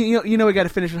 You know, we got to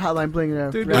finish with Hotline Bling now.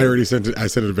 Dude, right? I already sent it. I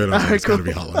sent it a bit. I was like, it's got to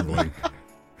be Cool. Hotline Bling.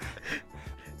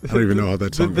 I don't even know how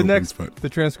that song opens, but the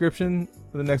transcription,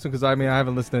 the next one, because I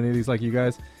haven't listened to any of these like you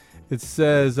guys. It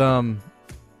says,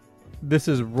 this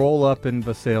is Roll Up in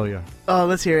Visalia. Oh,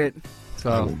 let's hear it. I So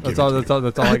will give that's it all. to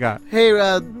That's all I got. Hey,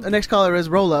 the next caller is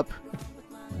Roll Up.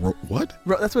 What?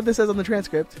 That's what this says on the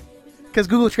transcript. Because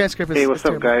Google transcript is. Hey, what's is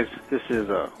up, terrible. guys? This is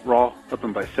Raw up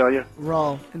in Visalia.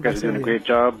 Raw. You guys are doing a great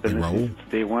job. Been Hey, listening Raul.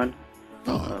 since day one.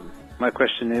 Oh, My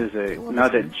question is, now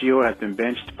that Gio has been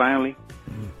benched finally,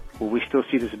 will we still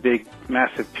see this big,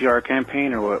 massive PR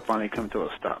campaign, or will it finally come to a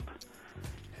stop?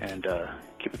 And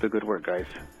keep up the good work, guys.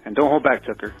 And don't hold back,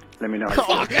 Tucker. Let me know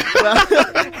how you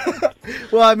feel.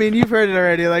 Well, I mean, you've heard it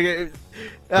already. Like, I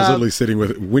was literally sitting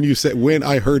with when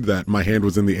I heard that, my hand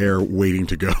was in the air waiting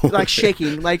to go. like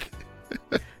shaking. Like,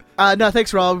 no,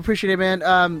 thanks, Raw. Appreciate it,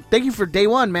 man. Thank you for day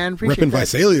one, man. Appreciate Repping that.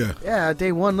 Visalia. Yeah,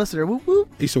 day one listener. Whoop whoop.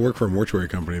 I used to work for a mortuary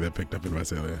company that picked up in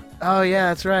Visalia. Oh yeah,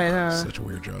 that's right. Such a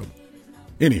weird job.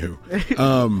 Anywho,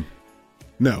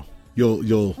 no,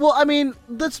 you'll. Well, I mean,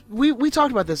 we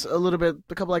talked about this a little bit,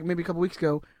 maybe a couple weeks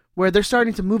ago, where they're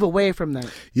starting to move away from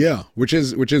that. Yeah, which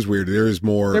is weird. There is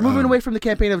more. They're moving away from the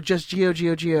campaign of just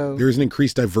Gio. There's an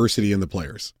increased diversity in the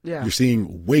players. Yeah. You're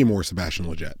seeing way more Sebastian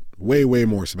Lletget. Way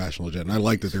more Sebastian Lletget. And I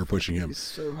like that they're pushing him. He's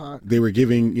so hot. They were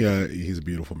giving, he's a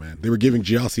beautiful man. They were giving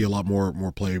Giassi a lot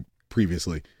more play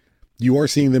previously. You are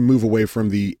seeing them move away from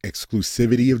the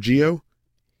exclusivity of Gio.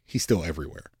 He's still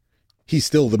everywhere. He's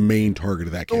still the main target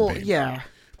of that campaign. Oh yeah.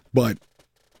 But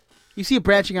You see it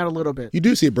branching out a little bit. you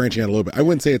do see it branching out a little bit. I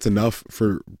wouldn't say it's enough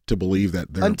to believe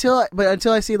that they're Until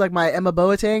I see like my Emma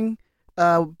Boateng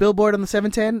billboard on the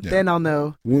 710, then I'll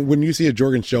know. when you see a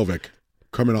Jorgen Shelvik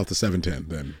coming off the 710,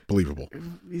 then believable.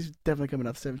 He's definitely coming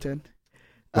off the 710.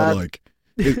 But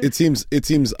it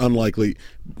seems unlikely.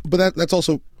 But that's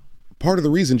also part of the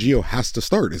reason Gio has to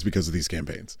start is because of these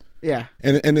campaigns. Yeah.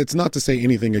 And it's not to say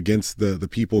anything against the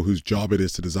people whose job it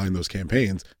is to design those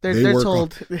campaigns. They're work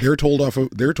told. they're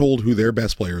told who their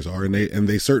best players are, and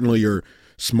they certainly are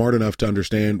smart enough to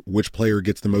understand which player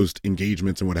gets the most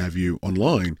engagements and what have you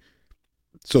online.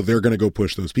 So they're going to go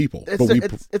push those people.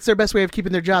 It's their best way of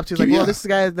keeping their jobs. He's like, Yeah. well, this is the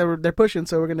guy that they're pushing,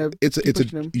 so we're gonna.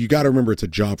 You got to remember it's a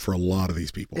job for a lot of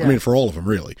these people. Yeah. I mean, for all of them,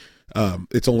 really.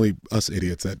 It's only us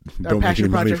idiots that don't make any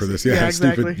passion money projects. for this. Yeah,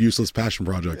 exactly. Stupid, useless passion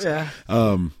projects. Yeah.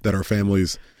 That our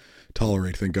families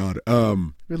tolerate. Thank God.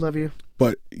 We love you.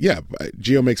 But yeah,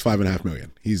 Gio makes $5.5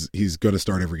 million. He's going to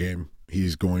start every game.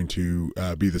 He's going to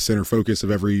be the center focus of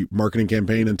every marketing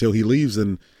campaign until he leaves,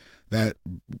 and that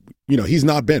he's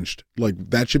not benched. Like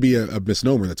that should be a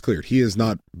misnomer. That's cleared. He is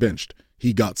not benched.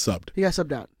 He got subbed. He got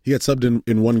subbed out. He got subbed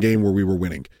in one game where we were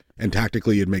winning, and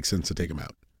tactically it makes sense to take him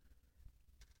out.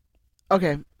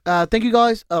 Okay. Thank you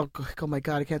guys. Oh my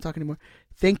God, I can't talk anymore.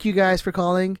 Thank you guys for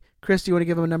calling. Chris, do you want to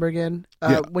give him a number again?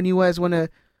 Yeah. When you guys want to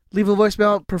leave a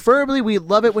voicemail, preferably we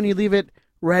love it when you leave it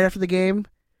right after the game,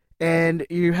 and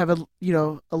you have a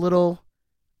little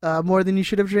more than you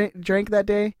should have drank that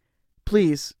day.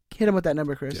 Please hit him with that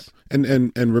number, Chris. Yeah.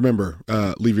 And remember,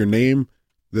 leave your name,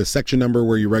 the section number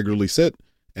where you regularly sit,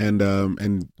 and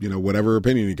whatever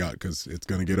opinion you got, because it's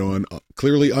going to get on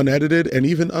clearly unedited and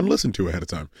even unlistened to ahead of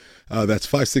time. That's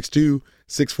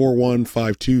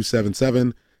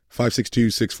 562-641-5277,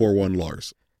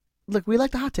 562-641-LARS. Look, we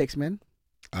like the hot takes, man.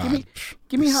 Give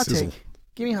me a hot sizzle. take.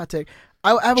 Give me a hot take.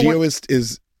 I have Gio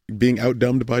is being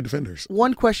outdumbed by defenders.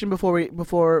 one question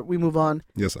before we move on.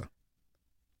 Yes, sir.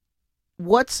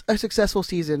 What's a successful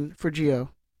season for Gio?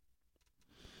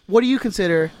 What do you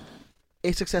consider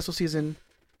a successful season?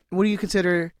 What do you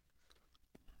consider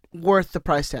worth the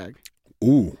price tag?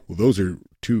 Ooh, well, those are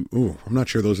two. Ooh, I'm not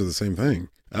sure those are the same thing.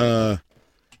 No,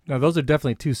 those are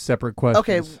definitely two separate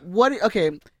questions.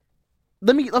 Okay,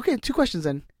 two questions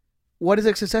then. What is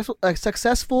a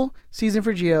successful season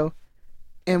for Gio,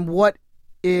 and what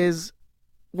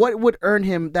would earn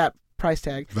him that price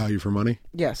tag? Value for money?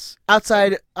 Yes.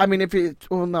 Outside, I mean, I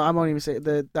won't even say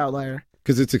the outlier.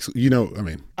 Because it's, I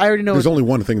already know. There's only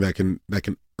one thing that can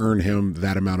earn him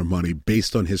that amount of money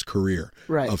based on his career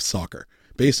Right. of soccer.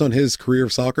 Based on his career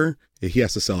of soccer, he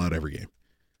has to sell out every game.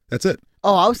 That's it.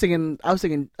 Oh, I was thinking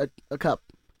a cup.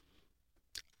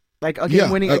 Like a game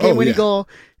Yeah. winning, Yeah. goal,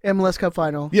 MLS Cup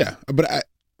final. Yeah, but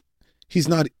he's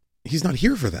not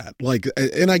here for that. Like,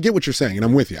 and I get what you're saying, and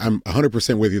I'm with you. I'm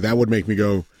 100% with you. That would make me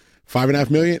go $5.5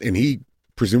 million, and he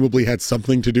presumably had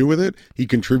something to do with it. He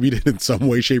contributed in some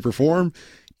way, shape, or form,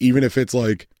 even if it's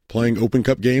like playing Open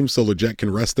Cup games so Leggett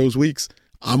can rest those weeks.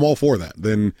 I'm all for that.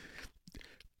 Then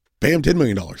pay him $10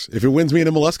 million. If it wins me an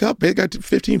MLS Cup, pay the guy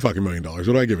 $15 fucking million. What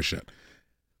do I give a shit?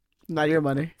 Not your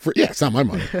money. It's not my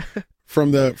money.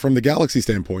 From the Galaxy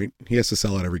standpoint, he has to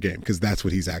sell out every game because that's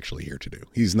what he's actually here to do.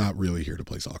 He's not really here to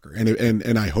play soccer.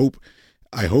 And I hope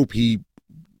he.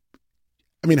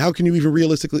 I mean, how can you even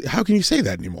realistically? How can you say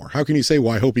that anymore? How can you say,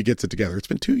 "Well, I hope he gets it together"? It's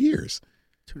been 2 years.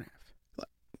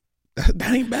 2.5.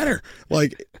 That ain't better.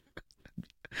 Like,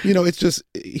 it's just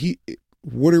he.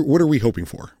 What are we hoping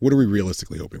for? What are we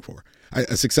realistically hoping for?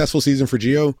 A successful season for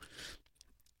Gio.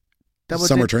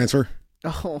 Summer transfer.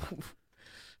 Oh.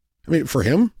 I mean, for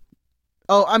him.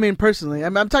 Oh, I mean, personally,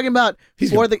 I'm talking about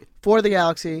for the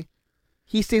Galaxy.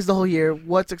 He stays the whole year.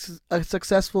 What's a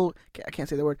successful? I can't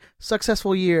say the word.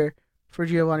 Successful year for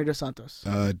Giovanni Dos Santos.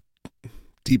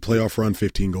 Deep playoff run,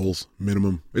 15 goals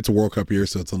minimum. It's a World Cup year,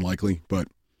 so it's unlikely. But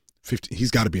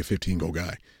he's got to be a 15-goal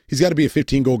guy. He's got to be a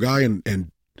 15-goal guy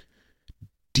and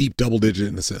deep double-digit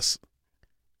in assists.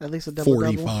 At least a double.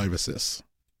 45 assists.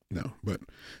 No, but.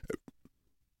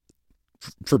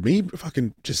 For me,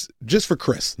 fucking just for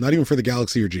Chris, not even for the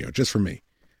Galaxy or Gio, just for me.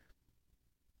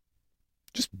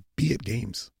 Just be at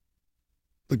games.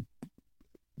 Like,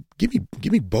 give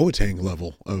me Boateng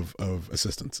level of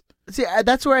assistance. See,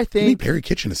 that's where I think. Give me Perry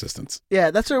Kitchen assistance.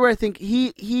 Yeah, that's where I think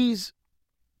he's.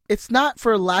 It's not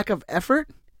for lack of effort.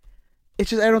 It's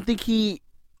just I don't think he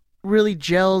really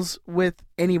gels with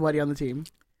anybody on the team.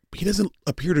 He doesn't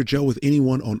appear to gel with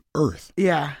anyone on earth.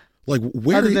 Yeah. Like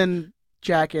where? Other than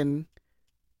Jack and.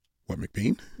 What,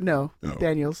 McBean? No,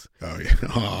 Daniels. Oh yeah.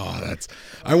 Oh,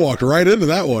 I walked right into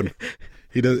that one.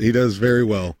 He does very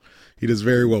well. He does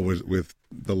very well with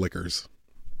the liquors.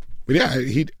 But yeah,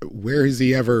 where has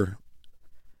he ever?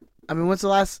 I mean, when's the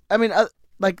last? I mean,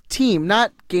 like team,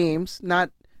 not games,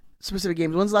 not specific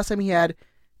games. When's the last time he had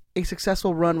a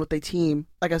successful run with a team,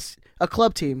 like a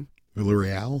club team?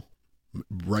 Villarreal,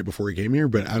 right before he came here.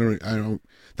 But I don't.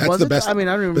 That's Was the it? best. I mean,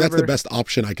 I don't remember. But that's the best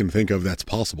option I can think of. That's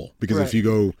possible because if you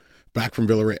go back from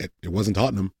Villarreal, it wasn't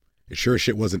Tottenham. It sure as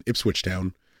shit wasn't Ipswich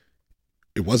Town.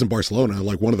 It wasn't Barcelona.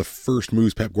 Like one of the first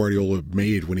moves Pep Guardiola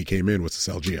made when he came in was to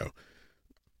sell Gio.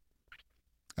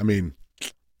 I mean,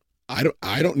 I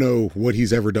don't know what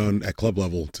he's ever done at club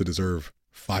level to deserve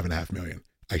 $5.5 million.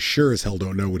 I sure as hell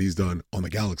don't know what he's done on the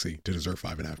Galaxy to deserve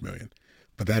 $5.5 million.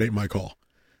 But that ain't my call.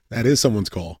 That is someone's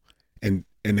call, and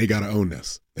they got to own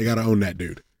this. They got to own that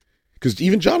dude. Because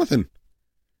even Jonathan,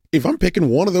 if I'm picking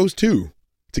one of those two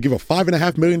to give a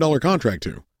 $5.5 million contract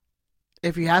to.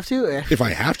 If you have to? If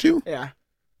I have to? Yeah.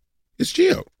 It's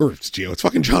Gio. Or it's Gio. It's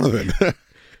fucking Jonathan.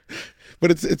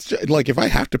 But it's like if I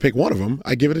have to pick one of them,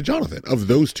 I give it to Jonathan of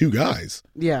those two guys.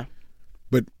 Yeah.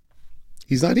 But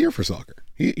he's not here for soccer.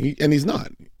 And he's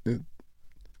not.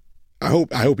 I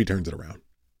hope he turns it around.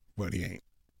 But he ain't.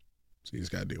 So you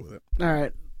just got to deal with it. All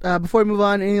right. Before we move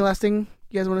on, any last thing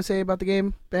you guys want to say about the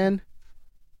game, Ben?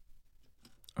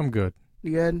 I'm good.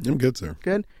 You good? I'm good, sir.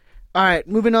 Good? All right,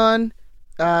 moving on.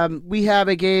 We have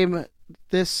a game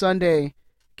this Sunday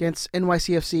against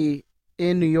NYCFC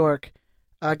in New York.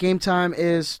 Game time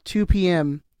is 2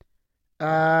 p.m.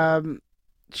 I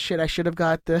should have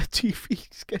got the TV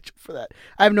schedule for that.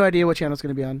 I have no idea what channel it's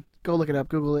going to be on. Go look it up.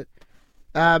 Google it.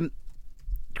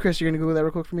 Chris, you're going to Google that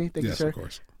real quick for me? Thank you, sir. Yes,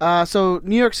 of course. So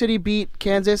New York City beat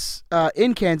Kansas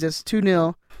in Kansas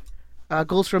 2-0.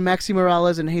 Goals from Maxi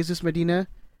Morales and Jesus Medina.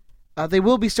 They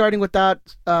will be starting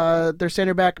without their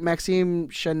center back, Maxime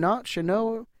Chanot.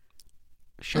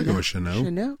 I go with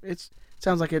Chanot. It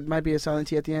sounds like it might be a silent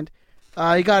T at the end.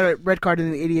 He got a red card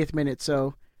in the 88th minute,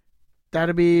 so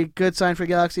that'll be a good sign for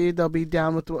Galaxy. They'll be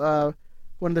down with one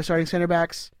of their starting center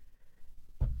backs.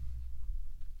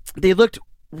 They looked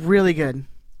really good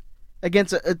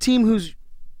against a team who's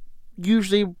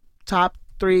usually top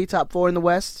 3, top 4 in the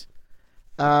West.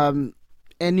 And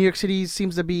New York City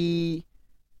seems to be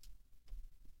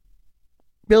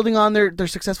building on their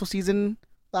successful season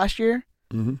last year.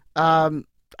 Mm-hmm.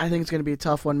 I think it's going to be a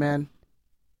tough one, man.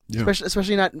 Yeah.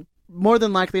 Especially not, more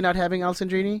than likely not having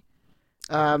Alessandrini.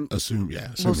 Assuming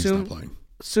he's not playing.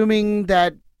 Assuming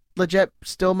that Leggett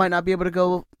still might not be able to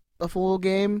go a full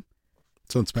game.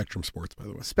 It's on Spectrum Sports, by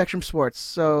the way. Spectrum Sports.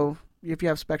 So if you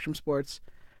have Spectrum Sports,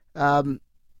 yeah,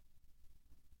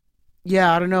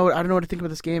 I don't know what to think about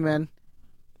this game, man.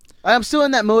 I'm still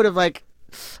in that mode of like,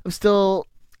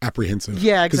 apprehensive.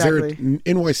 Yeah, 'Cause exactly.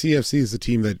 NYCFC is the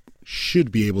team that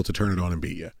should be able to turn it on and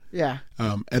beat you. Yeah.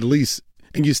 At least,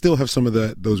 and you still have some of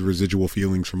those residual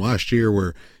feelings from last year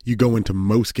where you go into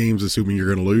most games assuming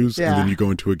you're going to lose, and then you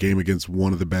go into a game against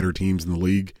one of the better teams in the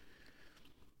league.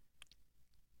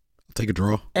 I'll take a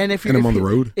draw. And if I'm on the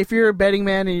road. If you're a betting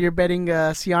man and you're betting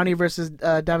Siani versus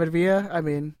David Villa, I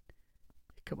mean,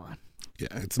 come on. Yeah,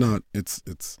 it's not. It's.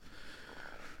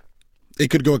 It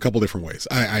could go a couple different ways.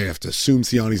 I have to assume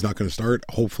Siani's not going to start.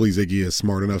 Hopefully Ziggy is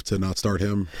smart enough to not start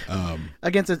him.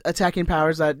 Against attacking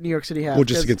powers that New York City has. Well,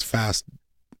 just against fast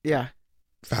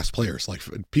players, like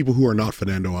people who are not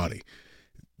Fernando Adi.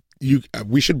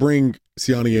 We should bring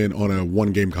Siani in on a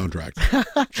 1-game contract,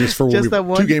 just for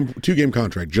when two game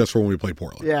contract, just for when we play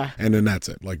Portland. Yeah, and then that's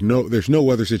it. Like there's no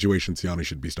other situation Siani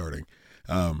should be starting.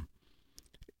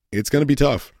 It's going to be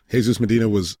tough. Jesus Medina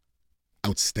was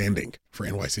outstanding for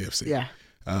NYCFC. Yeah.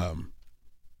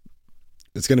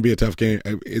 It's going to be a tough game.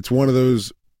 It's one of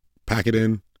those pack it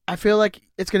in. I feel like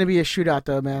it's going to be a shootout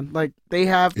though, man. Like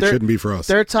it shouldn't be for us.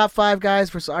 Their top 5 guys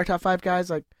versus our top 5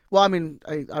 guys. Like, well, I mean,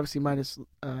 obviously minus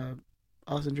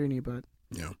Alessandrini, but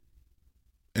yeah.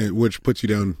 And which puts you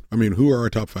down. I mean, who are our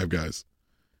top 5 guys?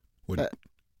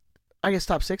 I guess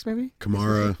top 6 maybe.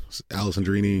 Kamara,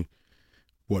 Alessandrini,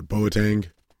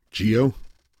 Boateng, Gio.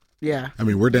 Yeah. I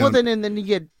mean, we're down. Well, then you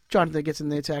get Jonathan that gets in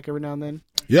the attack every now and then.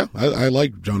 Yeah, I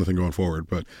like Jonathan going forward,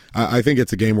 but I think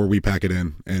it's a game where we pack it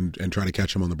in and try to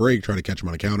catch him on the break, try to catch him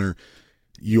on a counter.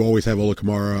 You always have Ola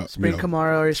Kamara. Spring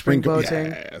Kamara or Spring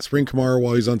Boateng. Yeah, spring Kamara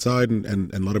while he's onside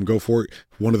and let him go for it.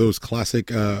 One of those classic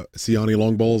Siani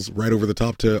long balls right over the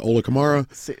top to Ola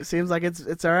Kamara. Seems like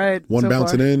it's all right. One so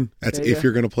bouncing far. in. That's if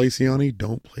you're going to play Siani,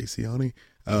 don't play Siani.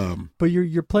 But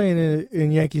you're playing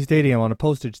in Yankee Stadium on a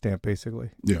postage stamp,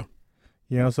 basically. Yeah.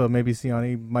 So maybe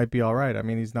Siani might be all right. I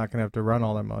mean, he's not going to have to run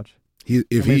all that much.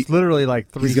 It's literally like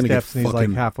 3 steps and he's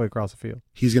like halfway across the field.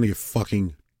 He's going to get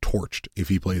fucking torched if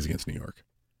he plays against New York.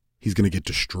 He's going to get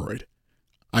destroyed.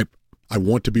 I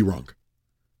want to be wrong.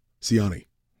 Siani,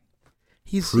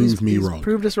 prove me wrong.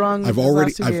 Proved us wrong. I've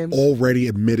already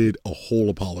admitted a whole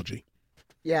apology.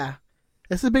 Yeah.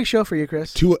 It's a big show for you,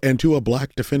 Chris. To a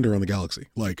black defender on the Galaxy.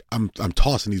 Like I'm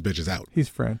tossing these bitches out. He's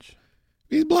French.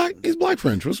 He's black. He's black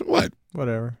French. What?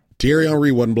 Whatever. Thierry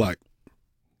Henry wasn't black.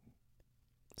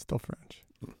 Still French.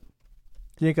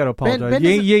 You ain't got to apologize.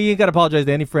 You ain't got to apologize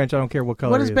to any French. I don't care what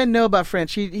color. What does Ben know about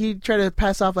French? He tried to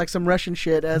pass off like some Russian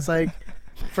shit as like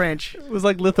French. It was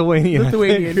like Lithuanian. Yeah.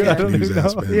 I don't even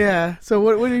know. Yeah. So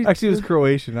what do you? Actually, it was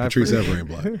Croatian. Patrice Evra ain't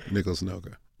black. Nicholas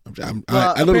Noga.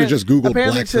 I literally just Googled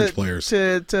black French players.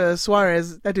 To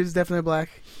Suarez, that dude's definitely black.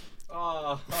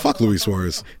 Fuck Luis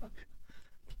Suarez.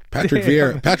 Patrick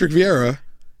Vieira,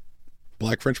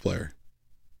 black French player,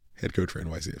 head coach for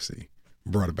NYCFC.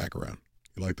 Brought it back around.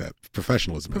 You like that?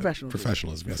 Professionalism.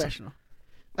 Professionalism. Yes. Professional.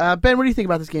 Ben, what do you think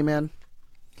about this game, man?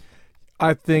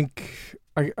 I think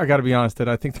I got to be honest that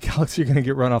I think the Galaxy are going to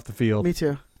get run off the field. Me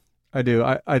too. I do.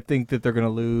 I think that they're going to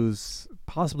lose,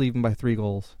 possibly even by 3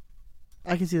 goals.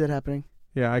 I can see that happening.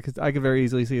 Yeah, I could very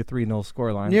easily see a 3-0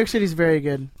 scoreline. New York City's very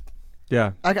good.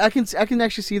 Yeah, I can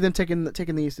actually see them taking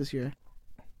the East this year.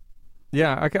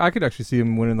 Yeah, I could actually see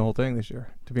them winning the whole thing this year,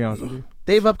 to be honest with you.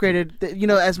 They've upgraded.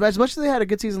 As much as they had a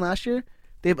good season last year,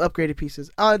 they've upgraded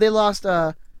pieces. They lost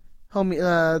the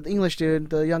English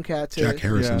dude, the young cat, to Jack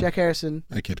Harrison. Jack Harrison.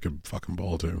 That kid could fucking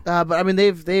ball too. But I mean,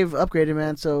 they've upgraded,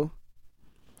 man. So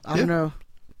I don't know.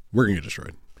 We're gonna get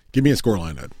destroyed. Give me a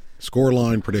scoreline, Ed.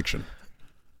 Scoreline prediction.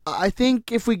 I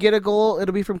think if we get a goal,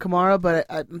 it'll be from Kamara, but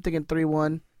I'm thinking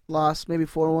 3-1 loss, maybe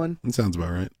 4-1. That sounds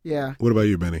about right. Yeah. What about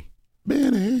you, Benny?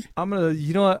 Benny. I'm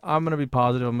gonna be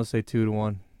positive. I'm gonna say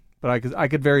 2-1, but I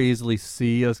could very easily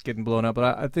see us getting blown up.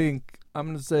 But I think I'm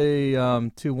gonna say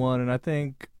 2-1, and I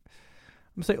think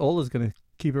I'm gonna say Ola's gonna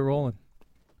keep it rolling.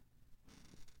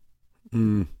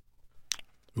 Ooh,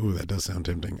 that does sound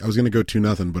tempting. I was gonna go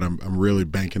 2-0, but I'm really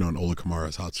banking on Ola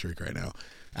Kamara's hot streak right now.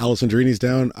 Alessandrini's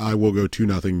down. I will go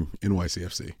 2-0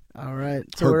 NYCFC. All right.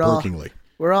 So we're all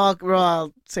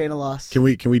saying a loss. Can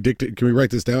we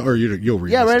write this down, or you'll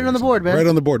read? Yeah, write it on the board, man. Right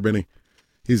on the board, Benny.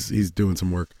 He's doing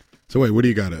some work. So wait, what do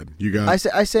you got, Ed? You got?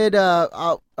 I said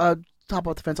I'll top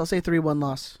off the fence. I'll say 3-1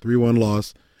 loss. 3-1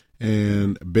 loss,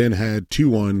 and Ben had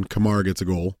 2-1. Kamara gets a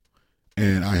goal,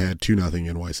 and I had 2-0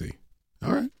 NYC.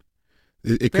 All right.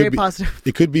 It Very could be positive.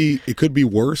 It could be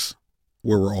worse,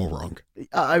 where we're all wrong.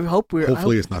 I hope we're.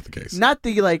 Hopefully, it's not the case. Not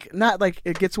like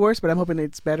it gets worse, but I'm hoping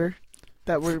it's better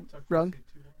that we're wrong.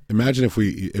 Imagine if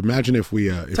we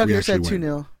Tucker actually said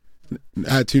win.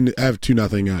 2-0. I have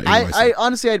 2-0. I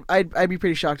honestly, I'd be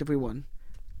pretty shocked if we won.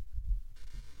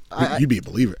 You'd be a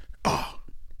believer. Oh,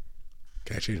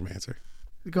 can I change my answer?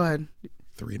 Go ahead.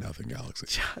 3-0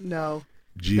 Galaxy. No.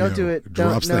 Gio Don't do it.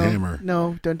 drops Don't, the no. hammer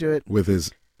No, don't do it. with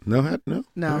his no. No,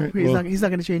 All right, he's well, not. He's not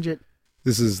going to change it.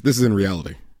 This is in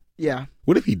reality. Yeah.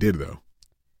 What if he did though?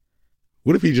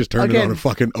 What if he just turned it Again- on and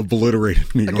fucking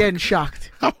obliterated New York? Again, shocked.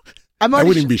 How- I'm I already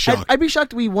wouldn't be shocked. I'd be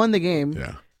shocked we won the game.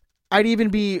 Yeah, I'd even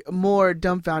be more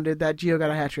dumbfounded that Gio got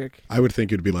a hat trick. I would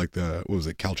think it'd be like the what was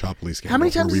it, Calciopoli scandal? How many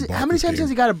where times? we Has, bought how many this times game. has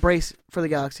he got a brace for the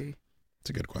Galaxy? That's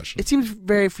a good question. It seems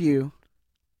very few.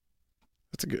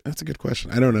 That's a good question.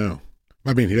 I don't know.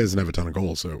 I mean, he doesn't have a ton of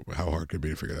goals, so how hard could it be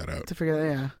to figure that out? To figure that,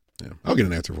 yeah. Yeah, I'll get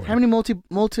an answer for you. How many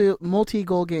multi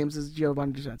goal games does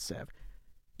Giovanni Dos Santos have?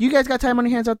 You guys got time on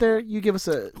your hands out there? You give us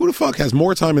a. Who the fuck has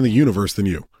more time in the universe than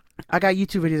you? I got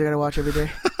YouTube videos I gotta watch every day.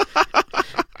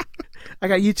 I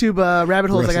got YouTube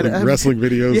rabbit holes. Wrestling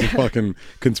videos Yeah. and fucking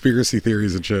conspiracy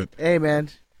theories and shit. Hey man,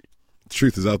 The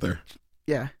truth is out there.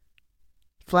 yeah.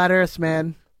 Flat Earth,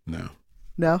 man. No,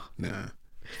 No, nah.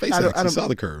 I SpaceX, don't you saw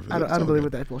the curve. I It's don't all believe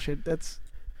good. with that bullshit. That's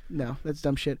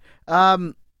dumb shit.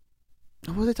 What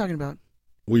was I talking about?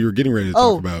 Well, you were getting ready to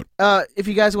talk about. If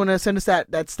you guys want to send us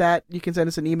that stat, you can send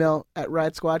us an email at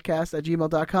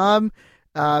riotSquadcast@gmail.com.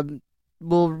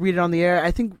 We'll read it on the air.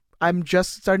 I think I'm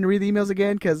just starting to read the emails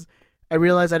again because I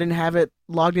realized I didn't have it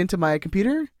logged into my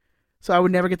computer, so I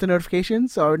would never get the notification.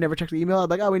 So I would never check the email. I'm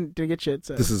like, oh, we didn't get shit.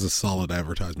 So This is a solid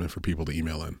advertisement for people to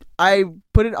email in. I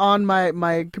put it on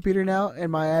my computer now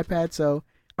and my iPad. So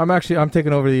I'm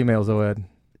taking over the emails, though, Ed.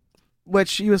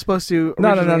 which he was supposed to. No.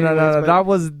 originally anyways, but-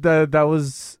 That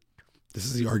was. This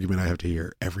is the argument I have to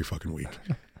hear every fucking week.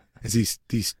 Is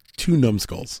these two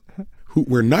numbskulls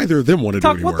where neither of them want to do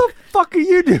Tuck, any what work. the fuck are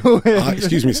you doing?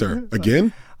 Excuse me, sir.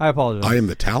 Again, I apologize. I am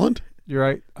the talent. You're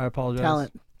right. I apologize.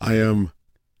 Talent. I am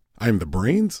the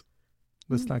brains.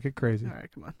 Let's not get crazy. All right,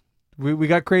 come on. We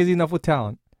got crazy enough with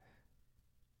talent.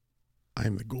 I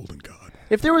am the golden god.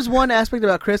 If there was one aspect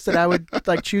about Chris that I would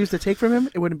like choose to take from him,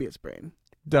 it wouldn't be his brain.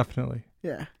 Definitely.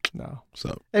 Yeah. No.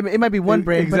 So It might be one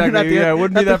brain, Exactly. but not the Yeah, it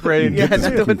wouldn't not be the- that brain. Yeah, Get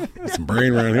not the one. Get some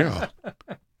brain around here.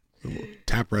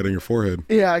 Tap right on your forehead.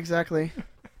 Yeah, exactly.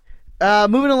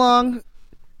 Moving along,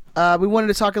 we wanted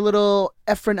to talk a little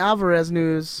Efren Alvarez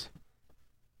news.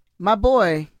 My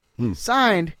boy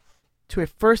signed to a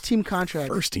first-team contract.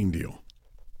 First team deal.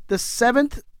 The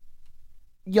 7th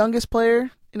youngest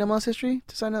player in MLS history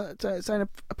to sign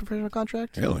a professional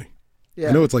contract. Really? Yeah.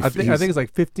 I know it's like I think it's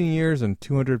like 15 years and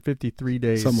 253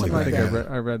 days. Something like I think that,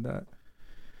 yeah. I read that.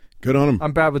 Good on him.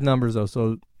 I'm bad with numbers though,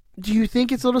 so Do you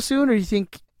think it's a little soon, or do you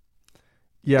think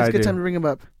yeah, it's I a good do. time to bring him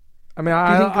up? I mean, Do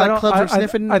I you think I like don't- clubs I- are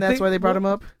sniffing, I and that's think- why they brought him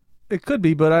up? It could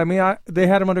be, but I mean, they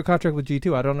had him under contract with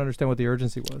G2. I don't understand what the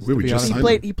urgency was. We to would be just honest.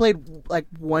 sign He played like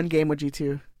one game with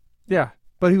G2. Yeah,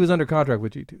 but he was under contract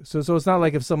with G2, so it's not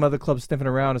like if some other club's sniffing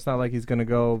around, it's not like he's gonna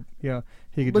go. He could.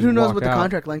 But just who knows walk what the out.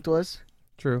 contract length was?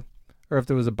 True, or if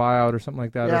there was a buyout or something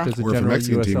like that, or Yeah. if there's a Or if a general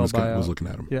Mexican team USL buyout. was looking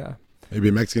at him. Yeah, Maybe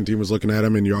a Mexican team was looking at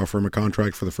him and you offer him a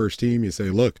contract for the first team. You say,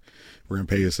 look, we're going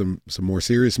to pay you some more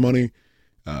serious money.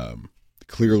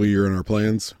 Clearly you're in our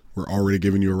plans. We're already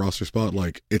giving you a roster spot.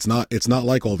 Like it's not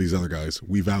like all these other guys.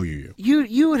 We value you.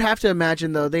 You would have to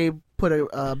imagine though they put a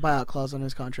buyout clause on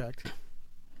his contract.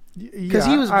 because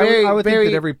he was I would very-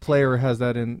 think that every player has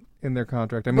that in their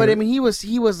contract. I mean, But I mean, he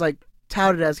was like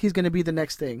touted as he's going to be the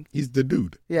next thing. He's the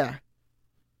dude. Yeah.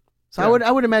 So Yeah.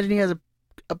 I would imagine he has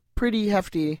a pretty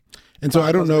hefty. And so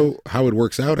I don't know how it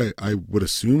works out. I would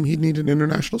assume he'd need an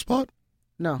international spot.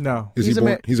 No. no, Is He's he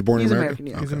born? Amer- He's born he's in America. American,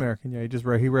 yeah. he's Okay. American.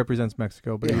 Yeah, he represents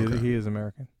Mexico, but Yeah. he is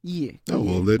American. Yeah. Oh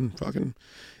well, then fucking.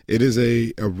 It is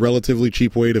a relatively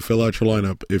cheap way to fill out your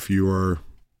lineup if you are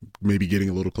maybe getting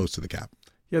a little close to the cap.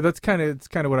 Yeah, it's kind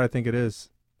of what I think it is.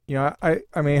 You know,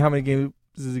 I mean, how many games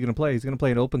is he going to play? He's going to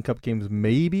play in Open Cup games,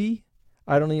 maybe.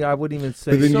 I wouldn't even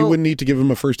say. But then you So- wouldn't need to give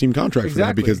him a first team contract for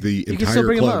that Exactly. because the You can still entire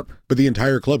bring him club. up. But the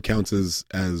entire club counts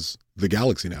as the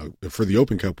Galaxy now. For the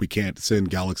Open Cup, we can't send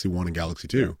Galaxy 1 and Galaxy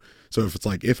 2. So if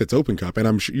it's Open Cup,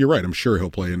 and you're right, I'm sure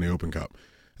he'll play in the Open Cup.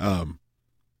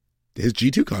 His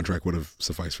G2 contract would have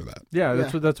sufficed for that. Yeah, Yeah.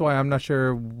 that's why I'm not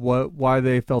sure why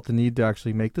they felt the need to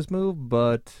actually make this move,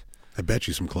 but I bet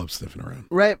you some clubs sniffing around.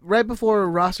 Right before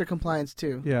roster compliance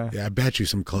too. yeah, Yeah, I bet you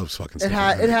some clubs fucking It sniffing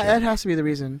around. it has to be the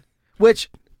reason. Which,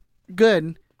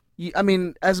 good. I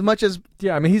mean, as much as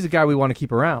I mean, he's a guy we want to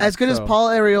keep around. as good as so- Paul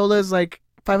Areola's like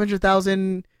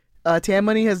 500,000 TAM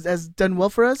money has done well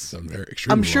for us. Done very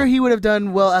extremely I'm sure well. he would have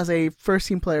done well as a first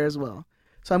team player as well.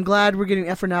 So I'm glad we're getting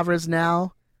Efren Alvarez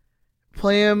now.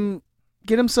 Play him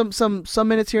Get him some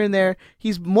minutes here and there.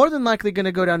 He's more than likely going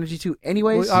to go down to G2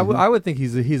 anyways. Well, I would think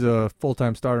he's a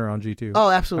full-time starter on G2.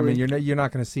 Oh, absolutely. I mean, you're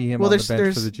not going to see him on the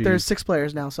bench for the G. There's 6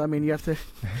 players now, so I mean, you have to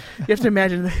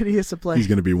imagine that he has to play. He's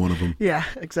going to be one of them. Yeah,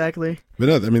 exactly. But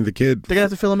no, I mean, the kid. They're going to have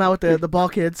to fill him out with the ball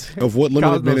kids. Of what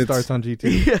limited Cosmo minutes starts on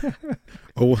G2. Yeah.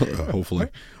 Oh, hopefully.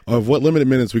 Of what limited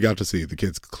minutes we got to see, the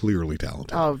kid's clearly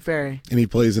talented. Oh, very. And he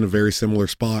plays in a very similar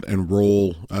spot and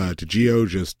role to Gio,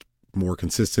 just more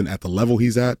consistent at the level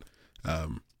he's at.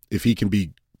 If he can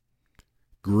be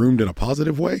groomed in a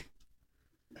positive way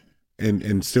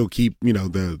and still keep,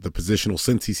 the positional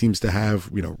sense he seems to have,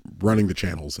 running the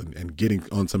channels and getting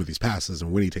on some of these passes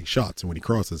and when he takes shots and when he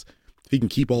crosses, if he can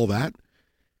keep all that,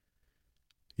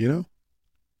 it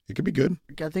could be good.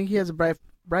 I think he has a bright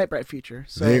future.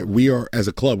 So We are, as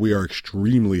a club, we are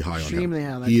extremely high on him. Extremely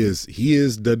high on that He kid.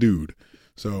 is the dude.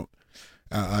 So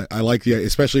I like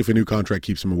especially if a new contract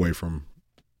keeps him away from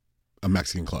a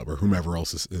Mexican club or whomever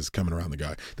else is coming around the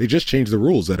guy. They just changed the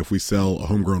rules that if we sell a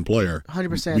homegrown player,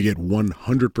 100%. we get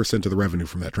 100% of the revenue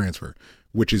from that transfer,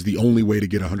 which is the only way to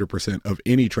get 100% of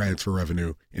any transfer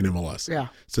revenue in MLS. Yeah.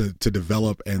 So to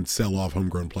develop and sell off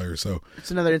homegrown players. So it's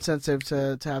another incentive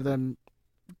to have them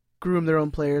groom their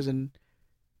own players and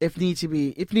if need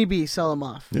be, sell them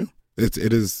off. yeah, it's a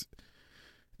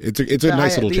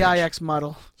nice little the change. IX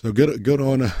model. So good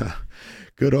on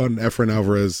good on Efrain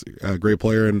Alvarez, great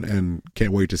player, and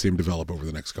can't wait to see him develop over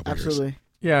the next couple of years. Absolutely.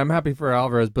 Yeah, I'm happy for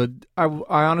Alvarez, but I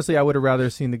honestly would have rather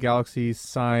seen the Galaxy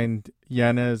signed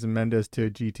Yanez and Mendes to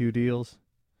G2 deals.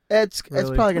 It's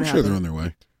Really? probably going I'm to sure happen. they're on their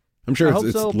way. I'm sure I hope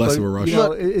it's so, less but, of a rush.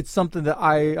 It's something that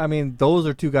I mean, those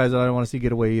are two guys that I don't want to see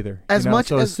get away either. As much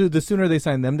so as- the sooner they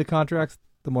sign them to contracts,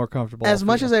 the more comfortable. As I'll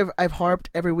much feel. as I've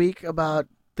harped every week about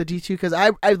the G2, because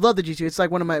I love the G2. It's like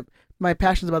one of my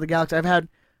passions about the Galaxy.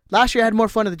 Last year I had more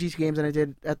fun at the G2 games than I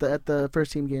did at the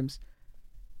first team games.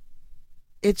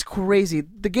 It's crazy.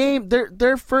 The game,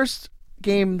 their first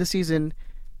game this season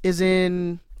is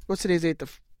in, what's today's date? The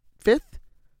 5th?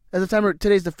 At the time,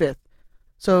 today's the 5th.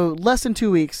 So less than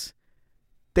 2 weeks,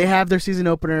 they have their season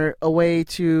opener away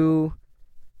to,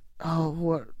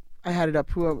 I had it up.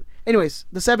 Anyways,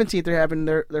 the 17th they're having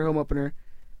their home opener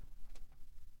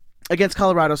against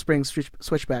Colorado Springs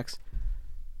Switchbacks.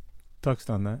 Tuck's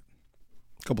done that.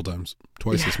 A couple times,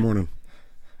 twice this morning.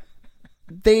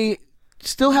 They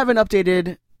still haven't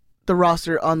updated the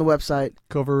roster on the website.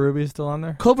 Covarrubias still on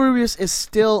there? Covarrubias is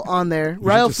still on there. We should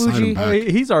Ryo just sign him Fuji. back. I mean,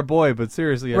 he's our boy, but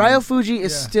seriously, Ryo Fuji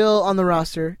is yeah. still on the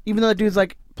roster, even though that dude's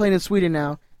like playing in Sweden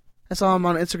now. I saw him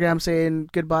on Instagram saying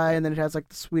goodbye, and then it has like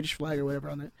the Swedish flag or whatever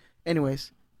on it.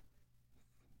 Anyways,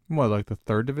 What, like the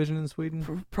third division in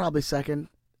Sweden? probably second,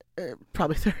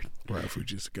 probably third. Ryo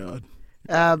Fuji's a god.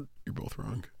 You're both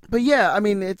wrong. But yeah, I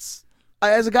mean, it's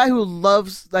as a guy who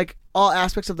loves like all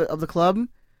aspects of the club,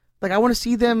 like I want to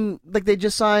see them. Like they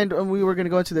just signed, and we were going to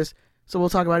go into this, so we'll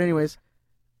talk about it anyways.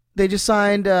 They just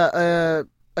signed a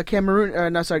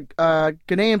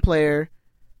Ghanaian player.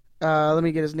 Let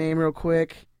me get his name real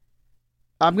quick.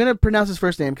 I'm gonna pronounce his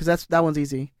first name because that one's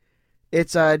easy.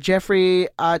 It's Jeffrey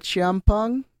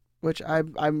Achiampong, which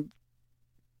I'm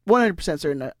 100%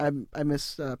 certain I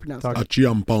mispronounced.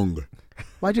 Achiampong.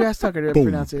 Why'd you ask Tucker to Boom.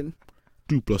 pronounce it?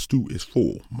 2 + 2 is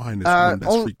 4. Minus 1,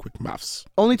 that's only- 3 quick maths.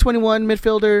 Only 21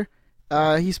 midfielder.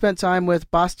 He spent time with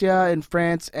Bastia in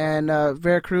France and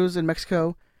Veracruz in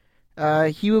Mexico.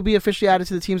 He will be officially added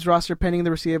to the team's roster pending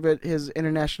the receipt of his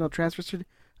international transfer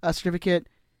certificate.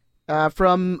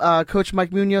 From Coach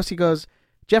Mike Munoz, he goes,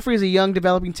 Jeffrey is a young,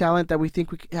 developing talent that we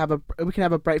think we can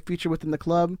have a bright future within the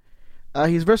club.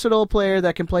 He's a versatile player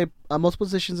that can play multiple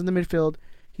positions in the midfield.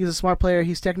 He's a smart player.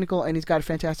 He's technical, and he's got a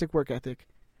fantastic work ethic.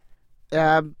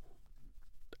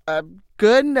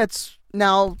 Good. That's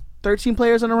now 13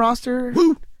 players on the roster.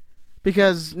 Woo!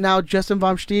 Because now Justin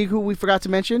Vom Stieg, who we forgot to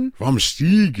mention, Vom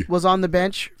Stieg. was on the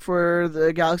bench for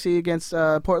the Galaxy against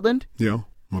Portland. Yeah,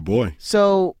 my boy.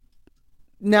 So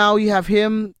now you have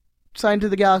him signed to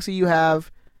the Galaxy. You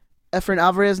have Efrain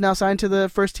Alvarez now signed to the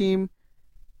first team,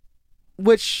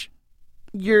 which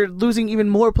you're losing even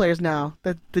more players now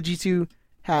that the G2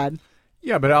 had.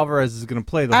 Yeah, but Alvarez is going to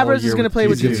play the Alvarez whole year. is going to play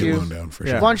with He's gonna G2. get loaned down for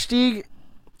Yeah. sure. Von Stieg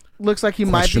looks like he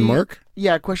might be. Question mark?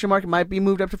 Yeah, question mark. Might be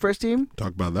moved up to first team.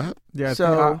 Talk about that. Yeah,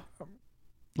 So-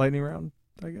 lightning round,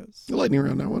 I guess. The lightning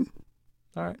round, that one.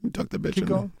 All right, We tuck the bitch Keep in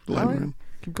going. the lightning All right. round.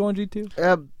 keep going,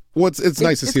 G2. Well, it's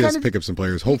nice to it's see us kind of- pick up some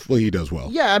players. Hopefully he does well.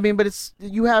 Yeah, I mean, but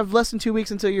you have less than 2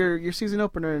 weeks until your season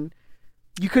opener, and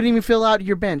you couldn't even fill out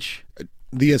your bench.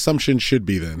 The assumption should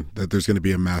be then that there's going to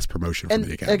be a mass promotion from And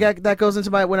the academy. that goes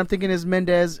into what I'm thinking is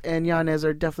Mendes and Yanez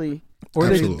are definitely Or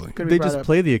Absolutely. Could be they brought just up.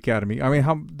 play the academy. I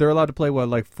mean, they're allowed to play what,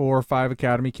 like 4 or 5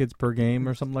 academy kids per game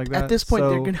or something like that. At this point, So-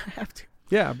 they're gonna have to.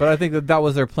 Yeah, but I think that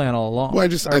was their plan all along. Well, I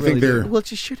think really they're do. Well, it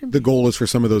just shouldn't. the goal is for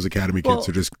some of those academy kids Well-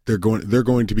 to just they're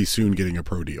going to be soon getting a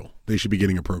pro deal. They should be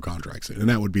getting a pro contract soon, and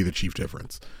that would be the chief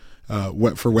difference.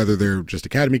 For whether they're just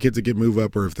academy kids that get move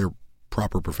up or if they're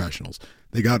proper professionals.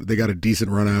 They got a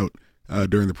decent run out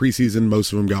during the preseason.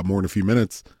 Most of them got more than a few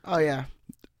minutes. Oh yeah.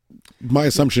 My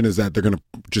assumption is that they're going to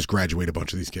just graduate a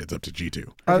bunch of these kids up to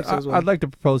G2. I think so as well. I'd like to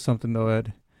propose something though,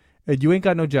 Ed. Ed, you ain't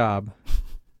got no job.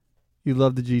 You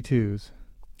love the G2s.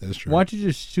 That's true. Why don't you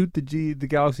just shoot the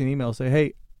Galaxy an email and say,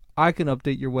 hey, I can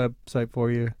update your website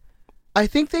for you. I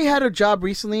think they had a job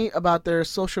recently about their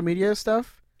social media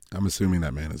stuff. I'm assuming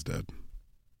that man is dead.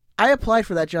 I applied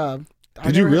for that job.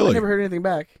 Did you really? I never heard anything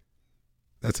back.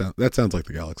 That sounds like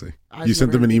the Galaxy. I've You sent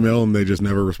never them an heard email and they just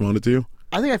never responded to you?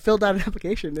 I think I filled out an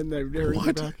application and they never heard What?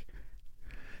 anything back.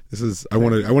 I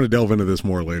want to delve into this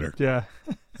more later. Yeah.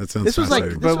 That sounds This was like,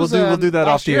 fascinating. this But was, we'll do that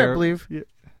last off the year, air. I believe. Yeah.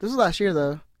 This was last year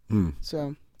though. Hmm.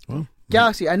 So, Well,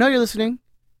 Galaxy, I know you're listening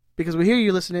because we hear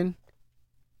you listening.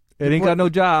 It ain't got no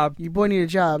job. You boy need a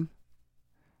job.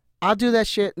 I'll do that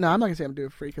shit. No, I'm not gonna say I'm doing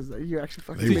it free because you actually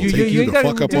fucking. They will take you the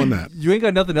fuck up on that. You ain't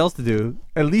got nothing else to do.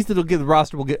 At least the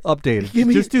roster will get updated. Give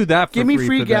me- just do that for Give me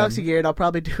free for Galaxy them. gear and I'll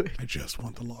probably do it. I just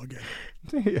want the login.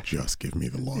 Yeah. Just give me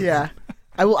the login. Yeah,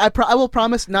 I will. I will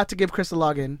promise not to give Chris a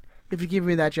login if you give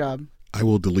me that job. I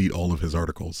will delete all of his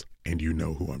articles, and you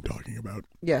know who I'm talking about.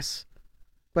 Yes,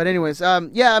 but anyways,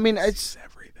 yeah. I mean, it's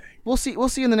everything. We'll see. We'll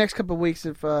see in the next couple of weeks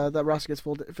if that roster gets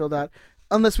filled out.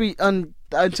 Unless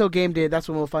until game day, that's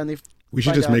when we'll finally. We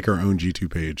should find just out. make our own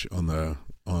G2 page on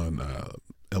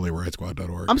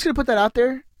LARiotSquad.org. I'm just gonna put that out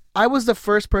there. I was the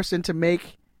first person to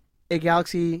make a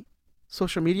Galaxy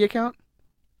social media account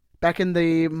back in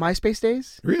the MySpace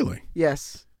days. Really?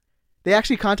 Yes, they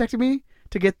actually contacted me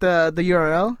to get the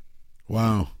URL.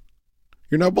 Wow.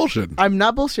 You're not bullshitting. I'm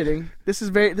not bullshitting. This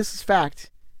is fact.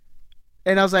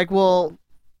 And I was like, well,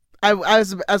 I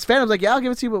was as a fan. I was like, yeah, I'll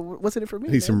give it to you. But what's in it for me?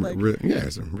 Need man? some, Like, some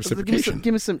give reciprocation.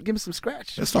 me some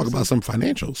scratch. Let's talk about some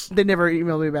financials. They never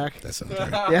emailed me back. That sounds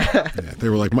right. Yeah. Yeah, they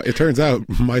were like, it turns out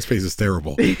MySpace is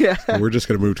terrible. Yeah. So we're just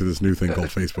going to move to this new thing called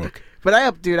Facebook. But I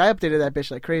updated that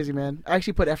bitch like crazy, man. I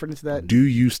actually put effort into that. Do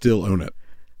you still own it?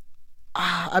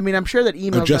 I mean, I'm sure that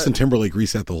email. Justin Timberlake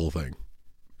reset the whole thing.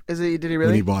 Did he When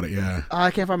really? he bought it, yeah.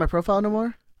 I can't find my profile no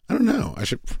more. I don't know.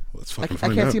 Let's I fucking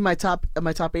find can't out. see my top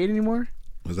 8 anymore.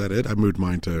 Was that it? I moved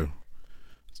mine to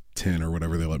 10 or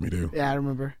whatever they let me do. Yeah, I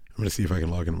remember. I'm going to see if I can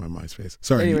log into my MySpace.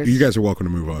 Sorry, Anyways. you guys are welcome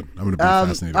to move on. I'm going to be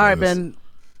fascinated all by right, this. Ben.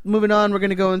 Moving on, we're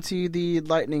gonna go into the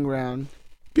lightning round.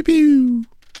 Pew pew.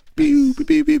 Pew pew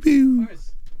pew pew pew.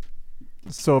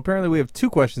 So apparently we have 2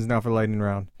 questions now for lightning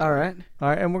round. All right. All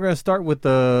right, and we're going to start with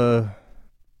the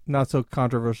not so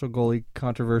controversial goalie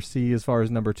controversy as far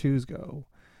as number 2s go.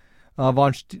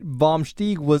 Vom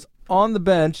Stieg was on the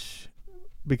bench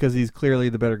because he's clearly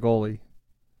the better goalie.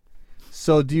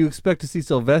 So do you expect to see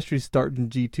Silvestri start in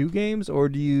G2 games, or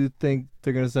do you think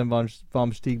they're going to send Vom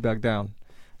Stieg back down?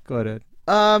 Go ahead, Ed.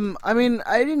 I mean,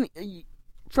 I didn't.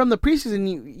 From the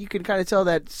preseason, you can kind of tell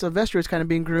that Silvestri is kind of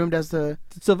being groomed as the.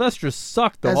 Silvestri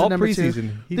sucked though As a all number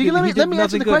preseason. two. Let me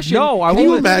answer the question. No, I Can you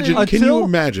won't. imagine? Can you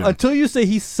imagine? Until you say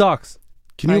he sucks.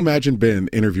 Can you imagine Ben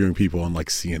interviewing people on like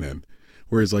CNN,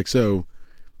 where he's like, "So,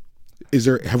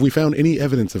 have we found any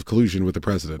evidence of collusion with the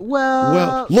president?"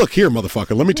 Well, look here,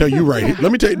 motherfucker. Let me tell you right here.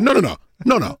 Let me tell you.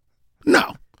 No.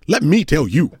 Let me tell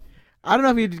you. I don't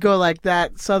know if you'd go like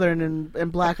that Southern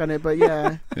and black on it, but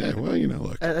yeah. Yeah, well,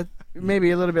 look. Maybe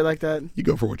a little bit like that. You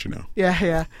go for what you know.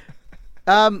 Yeah.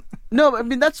 No, I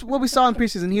mean that's what we saw in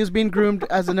preseason. He was being groomed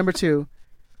as a number 2.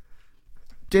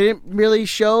 Didn't really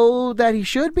show that he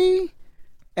should be.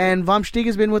 And Vom Stieg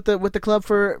has been with the club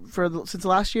for since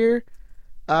last year.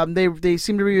 They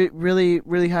seem to be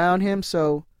really high on him.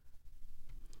 So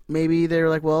maybe they're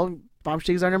like, well, Vom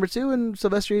Stieg's our number 2, and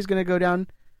Silvestri is going to go down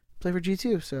play for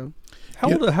G2. So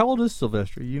how old is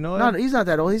Silvestri? You know, no, he's not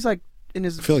that old. He's like in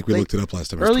his. I feel like we looked it up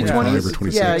last time. Early 25 20s or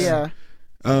 26. Yeah.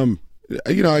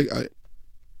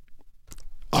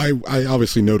 I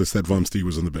obviously noticed that Vom Stieg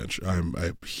was on the bench. I'm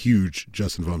a huge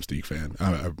Justin Vom Stieg fan.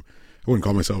 I wouldn't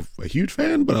call myself a huge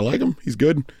fan, but I like him. He's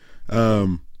good.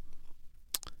 I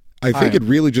think it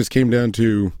really just came down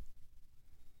to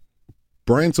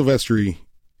Brian Silvestri.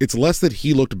 It's less that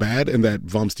he looked bad and that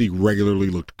Vom Stieg regularly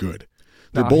looked good.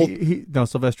 They're both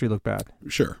Silvestri looked bad.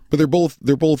 Sure, but they're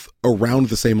both around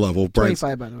the same level.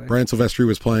 25, by the way. Brian Silvestri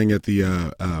was playing at the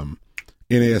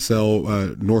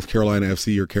NASL North Carolina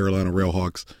FC or Carolina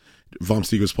Railhawks. Vom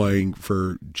Stieg was playing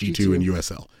for G2 and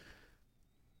USL.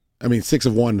 I mean, 6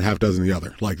 of one, half dozen the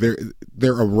other. Like they're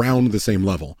around the same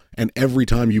level. And every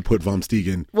time you put Vom Steeg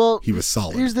in, he was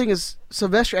solid. Here's the thing: is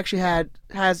Silvestri actually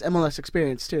has MLS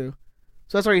experience too,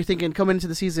 so that's why you're thinking coming into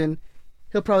the season,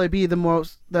 he'll probably be the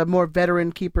more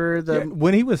veteran keeper.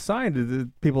 When he was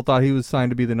signed, people thought he was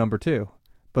signed to be the number 2.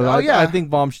 But I think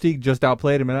Vom Steeg just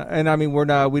outplayed him, and I mean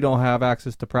we don't have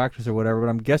access to practice or whatever. But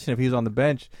I'm guessing if he was on the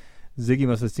bench, Ziggy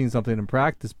must have seen something in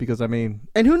practice because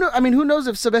and who knows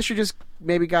if Silvestri just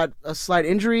maybe got a slight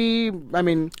injury. I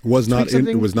mean, it was not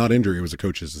injury. It was a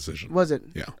coach's decision. Was it?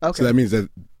 Yeah. Okay. So that means that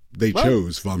they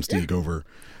chose Vom Steeg over.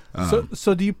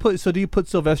 So do you put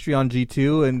Silvestri on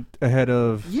G2 and ahead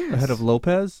of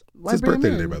Lopez? It's his birthday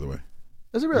today, by the way.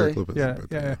 Is it really?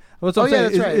 Yeah. What's I'm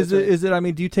saying, that's right. Is it? I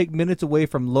mean, do you take minutes away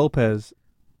from Lopez?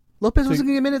 Lopez wasn't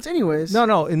going to get minutes anyways.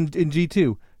 No, in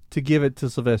G2 to give it to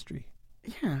Silvestri.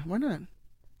 Yeah, why not?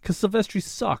 Because Silvestri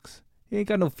sucks. He ain't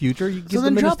got no future. You give the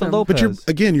then minutes drop to him. Lopez.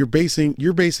 But you're basing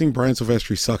Brian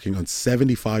Silvestri sucking on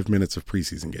 75 minutes of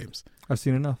preseason games. I've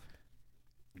seen enough.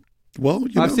 Well,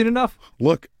 I've seen enough.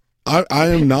 Look, I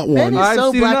am not one. Ben is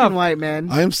so black and white, man.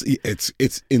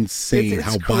 It's insane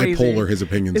how crazy. bipolar his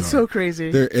opinions are. It's so crazy.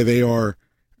 They are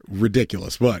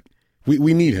ridiculous, but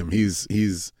we need him. He's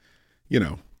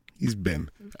been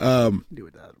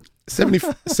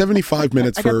 75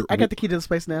 minutes I got the key to this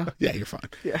place now. Yeah, you're fine.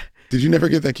 Yeah. Did you never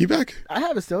get that key back? I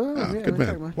have it still. Good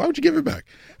man. Why would you give it back?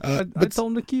 I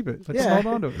told him to keep it. Hold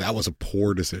on to it. That was a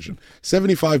poor decision.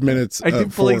 75 minutes. I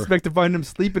did fully expect to find him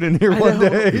sleeping in here one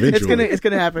day. Eventually. It's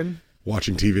gonna happen.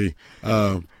 Watching TV.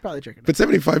 Probably drinking. But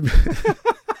 75.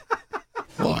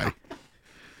 Why?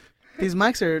 These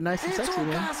mics are nice and sexy,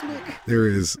 man. There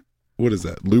is, what is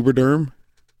that? Lubriderm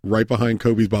right behind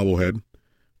Kobe's bobblehead,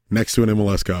 next to an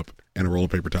MLS cup, and a roll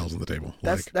of paper towels on the table.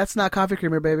 That's not coffee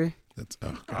creamer, baby. That's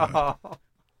God.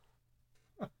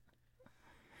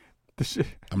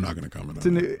 I'm not going to comment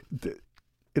on that.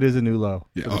 It is a new low.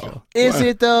 Yeah. Is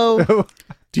it though?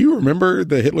 Do you remember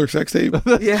the Hitler sex tape?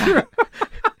 Yeah.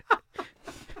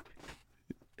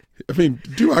 I mean,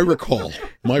 do I recall,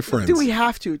 my friends? Do we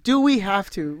have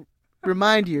to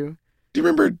remind you? Do you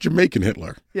remember Jamaican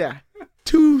Hitler? Yeah.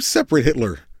 2 separate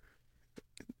Hitler.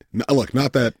 Look,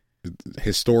 not that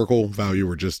historical value,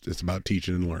 or just it's about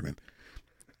teaching and learning.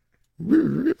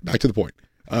 Back to the point.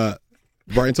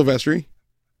 Brian Silvestri,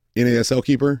 NASL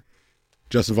keeper.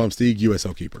 Justin Vom Steeg,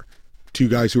 USL keeper. 2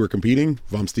 guys who are competing.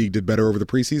 Vom Steeg did better over the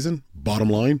preseason. Bottom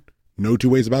line, no 2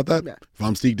 ways about that. Yeah.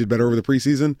 Vom Steeg did better over the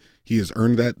preseason. He has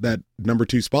earned that number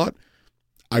 2 spot.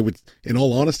 In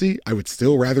all honesty, I would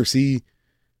still rather see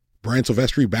Brian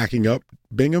Silvestri backing up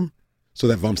Bingham so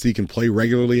that Vom Steeg can play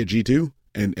regularly at G2,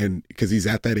 and because he's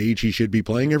at that age, he should be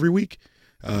playing every week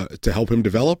to help him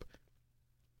develop.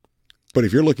 But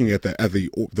if you're looking at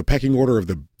the pecking order of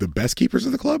the best keepers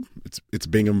of the club, it's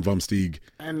Bingham, Vom Steeg,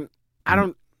 and I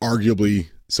don't arguably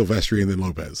Silvestri, and then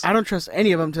Lopez. I don't trust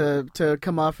any of them to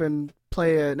come off and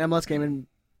play an MLS game, and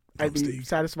I'd be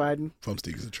satisfied. Vom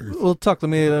Steeg is the truth. Well, Tuck, let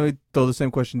me throw the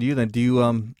same question to you then. Do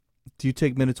you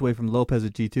take minutes away from Lopez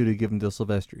at G2 to give him to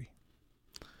Silvestri?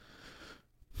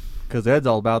 Because Ed's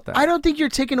all about that. I don't think you're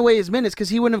taking away his minutes because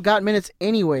he wouldn't have got minutes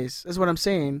anyways. Is what I'm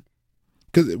saying.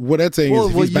 Because what Ed's saying is,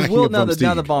 if he's backing up Vom Steeg.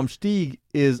 Now that Vom Steeg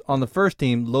is on the first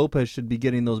team, Lopez should be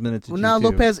getting those minutes at G2. Now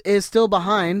Lopez is still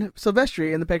behind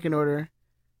Silvestri in the pecking order.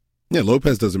 Yeah,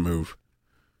 Lopez doesn't move.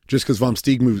 Just because Vom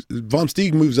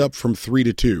Steeg moves up from 3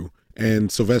 to 2, and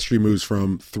Silvestri moves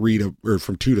from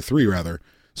 2 to 3 rather.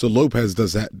 So Lopez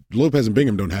does that. Lopez and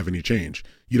Bingham don't have any change.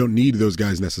 You don't need those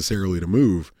guys necessarily to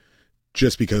move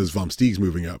just because Vom Steeg's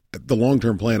moving up. The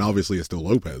long-term plan obviously is still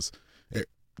Lopez.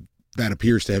 That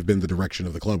appears to have been the direction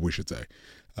of the club, we should say.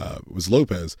 Was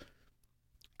Lopez.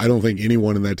 I don't think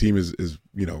anyone in that team is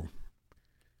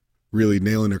really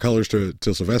nailing their colors to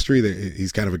Silvestri.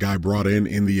 He's kind of a guy brought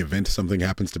in the event something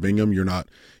happens to Bingham. You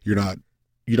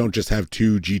don't just have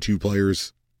 2 G2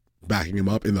 players backing him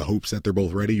up in the hopes that they're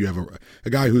both ready. You have a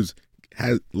guy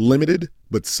has limited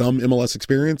but some MLS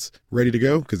experience ready to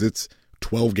go, because it's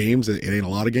 12 games. It ain't a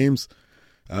lot of games,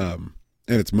 and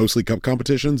it's mostly cup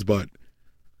competitions. But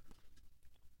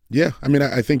yeah, I mean,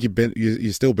 I think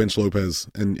you still bench Lopez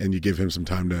and you give him some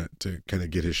time to kind of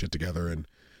get his shit together. And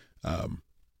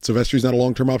Silvestri's not a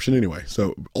long-term option anyway,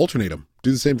 so alternate him.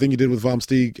 Do the same thing you did with Vom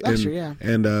Steeg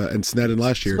and Sneddon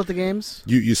last year. Split the games.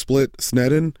 You split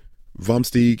Sneddon, Vom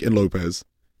Steeg, and Lopez.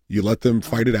 You let them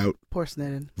fight it out. Poor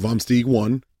Sneddon. Vom Steeg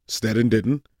won. Sneddon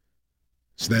didn't.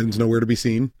 Sneddon's nowhere to be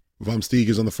seen. Vom Steeg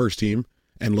is on the first team,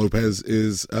 and Lopez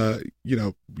is,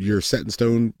 your set in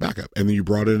stone backup. And then you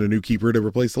brought in a new keeper to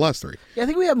replace the last 3. Yeah, I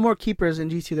think we have more keepers in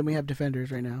G2 than we have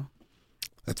defenders right now.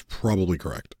 That's probably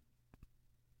correct.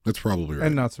 That's probably right.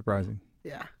 And not surprising.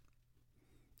 Yeah.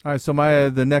 All right, so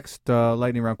the next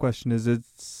lightning round question is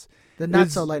the not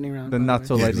so lightning round. The not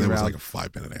so lightning round. That was like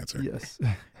a 5-minute answer. Yes.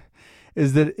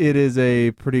 Is that it is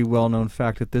a pretty well-known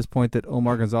fact at this point that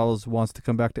Omar Gonzalez wants to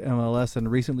come back to MLS,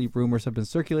 and recently rumors have been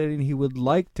circulating he would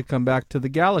like to come back to the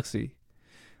Galaxy.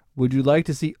 Would you like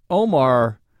to see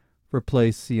Omar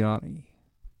replace Siani?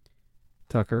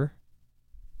 Tucker?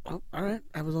 Oh, all right.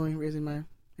 I was only raising my hand.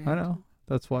 I know.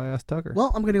 That's why I asked Tucker.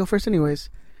 Well, I'm going to go first anyways.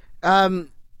 I've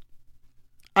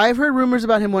heard rumors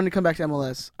about him wanting to come back to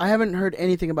MLS. I haven't heard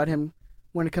anything about him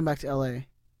wanting to come back to LA.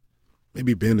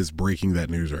 Maybe Ben is breaking that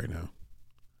news right now.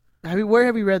 Where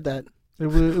have you read that? It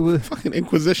was fucking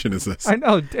Inquisition is this? I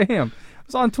know, damn. It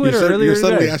was on Twitter earlier You're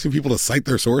suddenly today. asking people to cite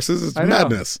their sources? It's I know.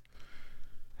 madness.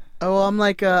 Oh, well, I'm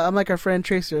like our friend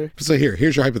Tracer. So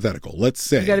here's your hypothetical. Let's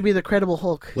say You got to be the credible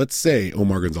Hulk. Let's say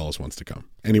Omar Gonzalez wants to come,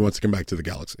 and he wants to come back to the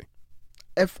Galaxy.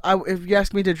 If you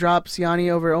ask me to drop Siani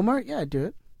over Omar, yeah, I'd do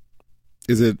it.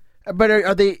 Is it? But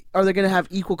are they going to have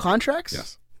equal contracts?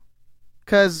 Yes.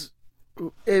 Because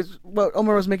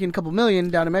Omar was making a couple million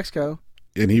down in Mexico.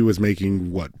 And he was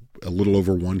making what, a little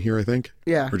over $1 here, I think.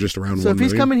 Yeah. Or just around $1 So if he's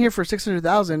million? coming here for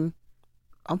 $600,000,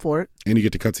 I'm for it. And you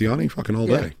get to cut Siani fucking all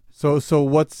Yeah. day. So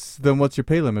what's your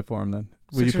pay limit for him then?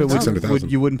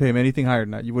 $600,000. You wouldn't pay him anything higher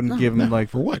than that. You wouldn't give him like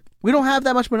for what? We don't have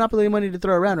that much Monopoly money to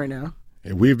throw around right now.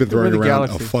 And we've been throwing the around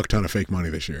Galaxy. a fuck ton of fake money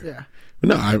this year. Yeah. But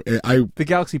no, I the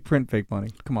Galaxy print fake money.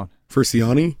 Come on. For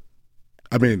Siani,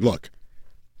 I mean, look,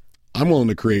 I'm willing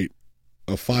to create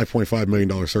a $5.5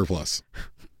 million surplus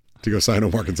to go sign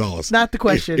Omar Gonzalez. Not the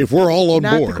question. If we're all on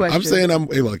Not the board, question. I'm saying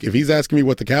hey, look, if he's asking me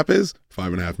what the cap is,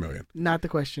 $5.5 million. Not the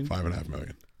question. $5.5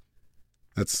 million.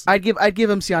 That's I'd give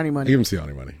him Siani money. give him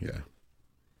Siani money. Yeah.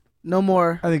 No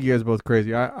more. I think you guys are both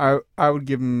crazy. I would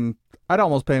give him. I'd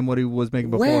almost pay him what he was making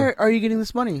before. Where are you getting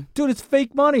this money? Dude, it's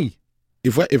fake money.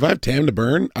 If I have TAM to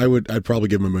burn, I'd probably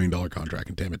give him $1 million contract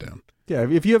and tam it down. Yeah,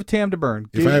 if you have TAM to burn.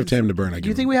 If I have TAM to burn, Do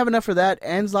you think we have enough for that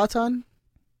and Zlatan?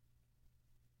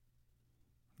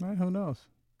 Who knows?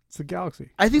 It's the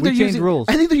Galaxy. I think we they're changed using rules.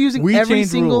 I think they're using We every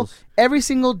changed single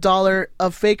rules. dollar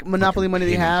of fake Monopoly money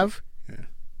they penny. have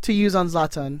to use on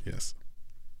Zlatan. Yes.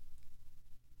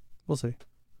 We'll see.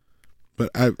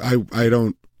 But I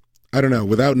don't know.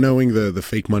 Without knowing the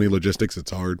fake money logistics,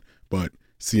 it's hard. But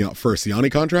for a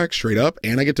Siani contract, straight up,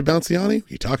 and I get to bounce Siani, what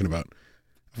are you talking about?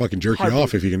 I'll fucking jerk you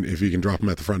off if you can drop him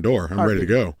at the front door. I'm ready to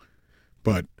go.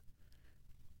 But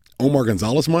Omar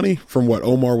Gonzalez money from what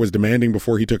Omar was demanding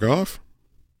before he took off?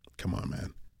 Come on,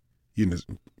 man.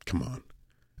 Come on.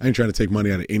 I ain't trying to take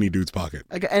money out of any dude's pocket.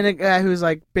 And a guy who's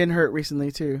like been hurt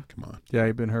recently too. Come on. Yeah,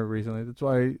 he's been hurt recently. That's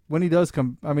why when he does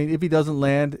come, I mean, if he doesn't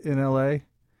land in L.A.,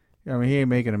 I mean, he ain't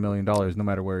making $1 million no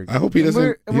matter where he goes. I hope he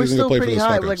doesn't. We're still play pretty for the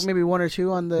high, Fuck like Ups. maybe 1 or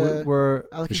 2 on the. We're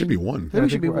It should be 1. I think I we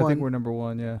should be 1. I think we're number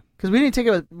 1. Yeah. Because we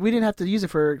didn't we didn't have to use it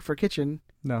for kitchen.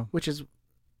 No. Which is,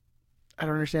 I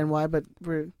don't understand why, but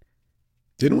we're.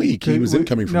 Didn't we? He was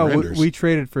incoming from Renders. we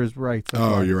traded for his rights. That's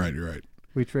Oh, why. you're right.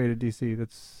 We traded DC.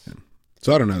 That's. Yeah.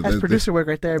 So I don't know. That's producer work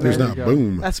right there, man. There's not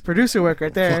boom. That's producer work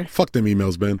right there. Fuck them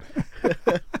emails, Ben.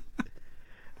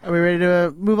 Are we ready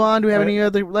to move on? Do we have any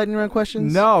other lightning round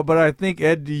questions? No, but I think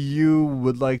Ed, you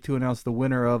would like to announce the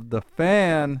winner of the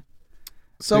fan.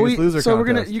 So Biggest Loser we're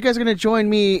contest. you guys are gonna join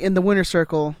me in the winner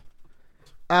circle.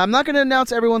 I'm not gonna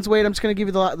announce everyone's weight. I'm just gonna give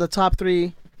you the top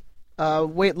 3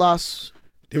 weight loss.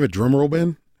 Do you have a drum roll,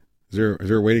 Ben? Is there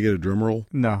a way to get a drum roll?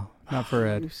 No, not for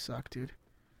Ed. You suck, dude.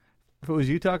 If it was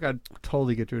you, Tuck, I'd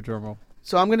totally get you a drum roll.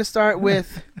 So I'm gonna start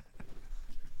with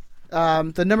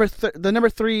the number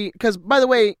 3. Because by the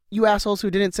way, you assholes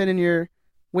who didn't send in your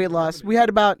weight loss, we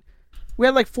had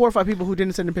like 4 or 5 people who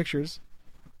didn't send in pictures.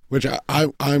 Which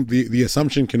I'm the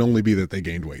assumption can only be that they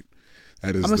gained weight.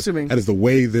 I'm assuming. That is the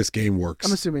way this game works.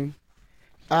 I'm assuming.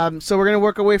 So we're gonna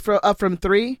work our way up from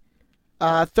 3.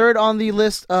 Third on the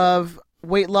list of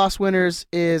weight loss winners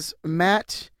is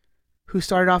Matt, who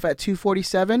started off at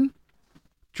 247,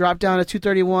 dropped down to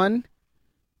 231,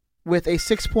 with a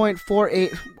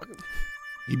 6.48.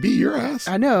 He beat your ass.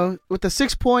 I know, with a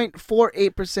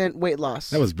 6.48% weight loss.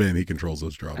 That was Ben. He controls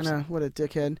those drops. I know, what a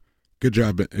dickhead. Good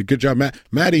job, Ben. Good job, Matt.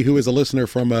 Maddie, who is a listener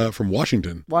from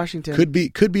Washington. Could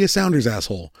be a Sounders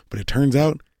asshole, but it turns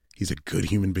out he's a good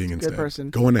human being instead. Good person.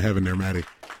 Going to heaven there, Maddie.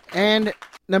 And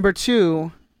number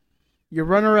 2, your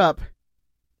runner-up,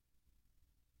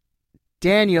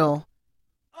 Daniel,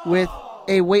 with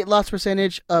a weight loss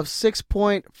percentage of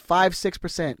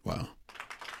 6.56%. Wow.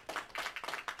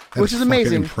 Which is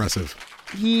amazing. Impressive.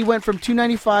 He went from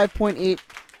 295.8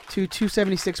 to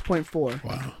 276.4.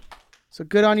 Wow. So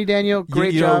good on you, Daniel.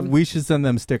 Great You know, job. we should send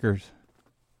them stickers.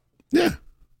 Yeah.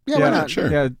 Yeah, why not? Sure.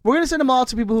 Yeah, We're gonna send them all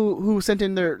to people who sent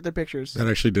in their pictures. That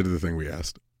actually did the thing we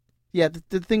asked. Yeah,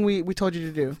 the thing we told you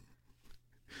to do.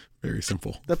 Very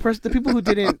simple. The people who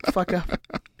didn't fuck up.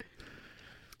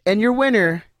 And your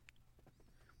winner,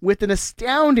 with an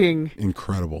astounding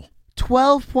Incredible.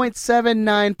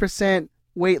 12.79%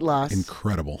 weight loss.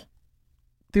 Incredible.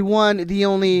 The one, the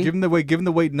only. give him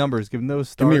the weight numbers. Give him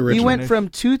those Give me a stars. rich He one. went from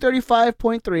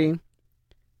 235.3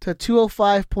 to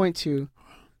 205.2,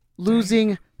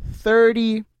 losing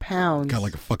 30 pounds. Got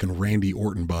like a fucking Randy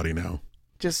Orton body now.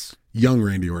 Just Young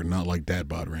Randy Orton, not like dad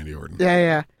bod Randy Orton.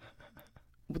 yeah.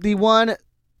 The one,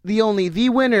 the only, the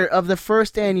winner of the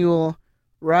first annual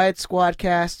Riot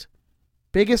Squadcast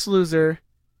Biggest Loser,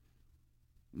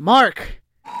 Mark,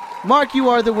 you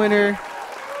are the winner.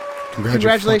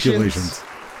 Congratulations.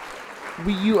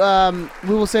 We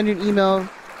will send you an email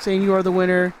saying you are the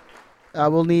winner.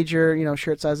 We'll need your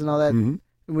shirt size and all that. Mm-hmm.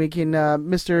 And we can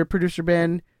Mr. Producer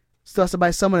Ben still has to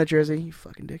buy someone a jersey. You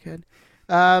fucking dickhead.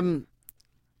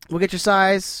 We'll get your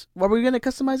size. Are we gonna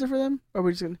customize it for them? Or are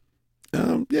we just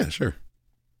gonna? Yeah, sure.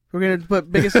 We're gonna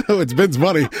put biggest. It's Ben's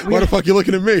money. Why the fuck you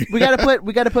looking at me? we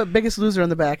gotta put biggest loser on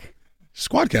the back.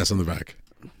 Squadcast on the back.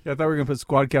 Yeah, I thought we were gonna put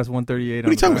Squadcast 138. What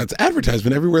are you talking about? It's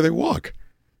advertisement everywhere they walk.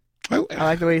 I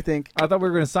like the way you think. I thought we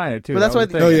were gonna sign it too. But that's That was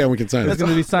why- the thing. Oh yeah, we can sign It's it.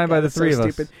 gonna be signed by the That's three so of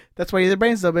us. stupid. That's why you're the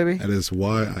brains, though, baby. That is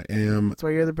why I am That's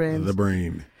why you're the brains. the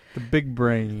brain. The big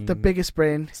brain. The biggest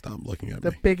brain. Stop looking at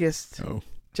The me. biggest. Oh,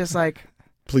 Just like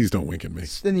please don't wink at me.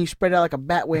 then you spread it out like a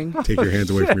bat wing. Take your hands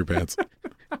away from your pants.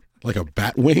 Like a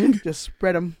bat wing? Just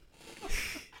spread them.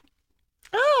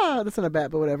 That's not a bat,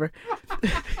 but whatever.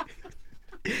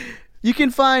 You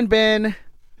can find Ben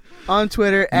on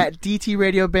Twitter at DT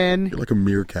Radio Ben. You're like a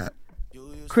meerkat.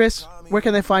 Chris, where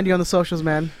can they find you on the socials,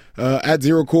 man? At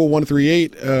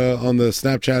ZeroCool138 on the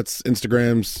Snapchats,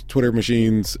 Instagrams, Twitter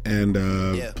machines, and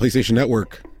PlayStation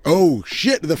Network. Oh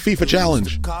shit! The FIFA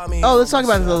challenge. Oh, let's talk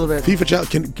about it a little bit. FIFA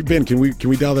challenge. Ben, can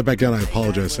we dial that back down? I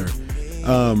apologize, sir.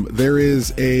 There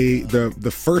is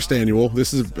the first annual.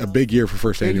 This is a big year for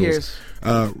first Big annuals.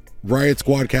 Riot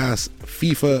Squadcast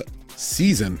FIFA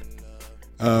season.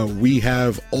 We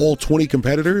have all 20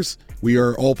 competitors. We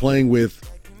are all playing with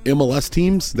MLS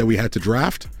teams that we had to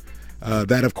draft.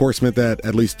 That, of course, meant that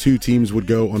at least 2 teams would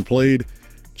go unplayed.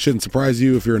 Shouldn't surprise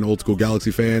you if you're an old school Galaxy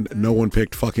fan. No one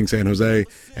picked fucking San Jose,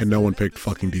 and no one picked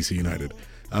fucking DC United.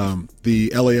 The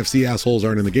LAFC assholes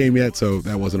aren't in the game yet, so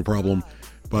that wasn't a problem.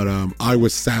 But I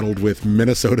was saddled with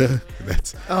Minnesota.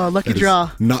 Lucky that is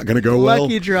draw. Not going to go well.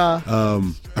 Lucky draw.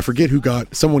 I forget who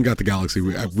someone got the Galaxy.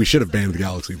 We should have banned the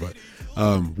Galaxy, but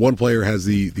one player has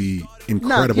the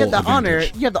incredible you have the advantage. honor.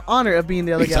 You have the honor of being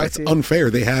the other It's Galaxy. unfair.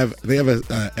 They have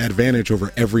an advantage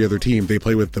over every other team. They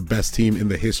play with the best team in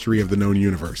the history of the known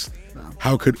universe.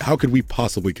 How could we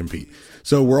possibly compete?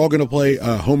 So we're all going to play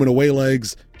home and away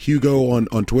legs. Hugo on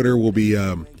Twitter will be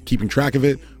keeping track of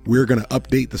it. We're going to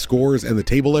update the scores and the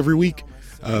table every week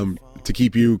to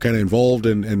keep you kind of involved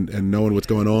and knowing what's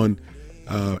going on.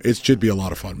 It should be a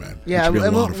lot of fun, man. Yeah, and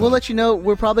we'll let you know.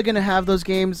 We're probably going to have those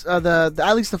games, the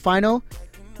at least the final.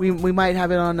 We might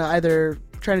have it on either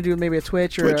trying to do maybe a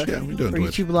Twitch or Twitch, yeah, we're doing or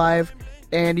Twitch. YouTube Live.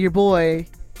 And your boy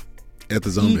at the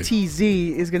Zombie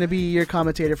ETZ is going to be your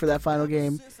commentator for that final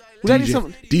game. We got to do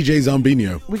some. DJ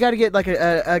Zombino. We got to get like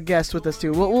a guest with us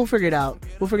too. We'll figure it out.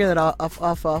 We'll figure that out off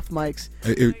mics.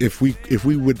 If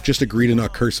we would just agree to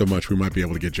not curse so much, we might be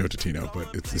able to get Joe Tatino,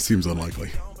 but it seems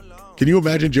unlikely. Can you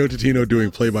imagine Joe Tatino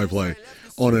doing play-by-play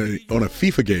on a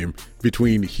FIFA game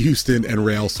between Houston and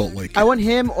Real Salt Lake? I want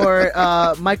him or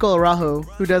Michael Araujo,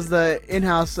 who does the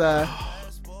in-house the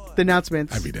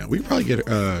announcements. I'd be down. We could probably get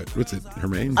what's it?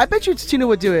 Hermaine. I bet you Tatino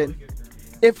would do it.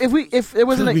 If it wasn't I feel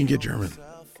like like we can get German.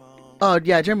 Oh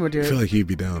yeah, Jeremy would do I it. feel like he'd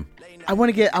be down. I want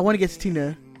to get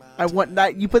Tatina. I want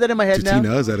that. You put that in my head Tatina,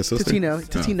 now. is that a sister? Tatina. Oh,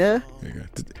 Tatina. there you go.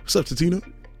 What's up, Tatina?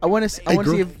 I want to. I want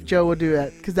to see if Joe will do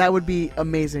that because that would be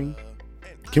amazing.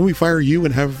 Can we fire you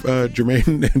and have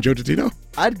Jermaine and Joe Tatino?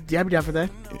 I'd be down for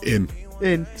that. In.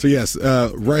 So yes,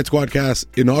 Riot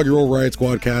Squadcast, inaugural Riot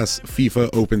Squadcast FIFA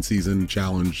Open Season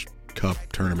Challenge Cup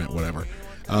Tournament, whatever.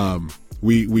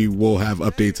 We will have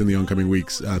updates in the oncoming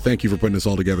weeks. Thank you for putting this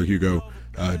all together, Hugo.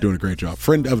 Doing a great job.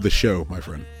 Friend of the show, my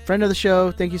friend. Friend of the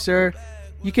show. Thank you, sir.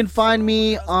 You can find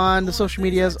me on the social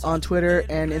medias on Twitter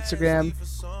and Instagram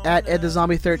at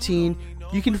EdTheZombie13.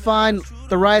 You can find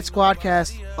the Riot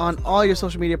Squadcast on all your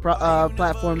social media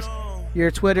platforms. Your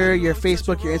Twitter, your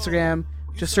Facebook, your Instagram.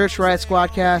 Just search Riot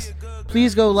Squadcast.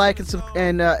 Please go like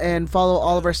and follow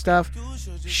all of our stuff.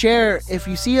 Share. If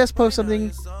you see us post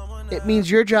something, it means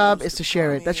your job is to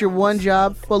share it. That's your one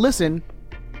job. Well, listen.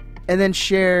 and then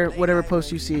share whatever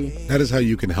post you see. That is how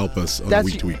you can help us on a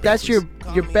week-to-week That's basis.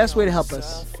 your best way to help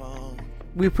us.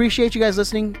 We appreciate you guys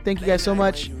listening. Thank you guys so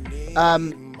much.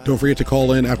 Don't forget to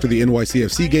call in after the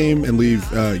NYCFC game and leave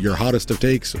your hottest of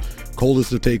takes,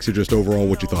 coldest of takes, or just overall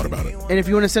what you thought about it. And if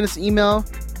you want to send us an email,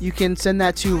 you can send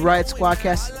that to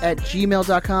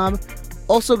riotsquadcast@gmail.com.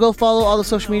 Also, go follow all the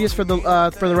social medias for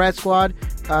the Riot Squad.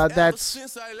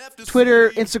 That's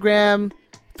Twitter, Instagram,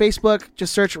 Facebook.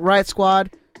 Just search Riot Squad.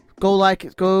 Go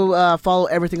follow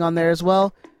everything on there as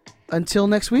well. Until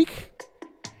next week.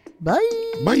 Bye.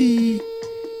 Bye.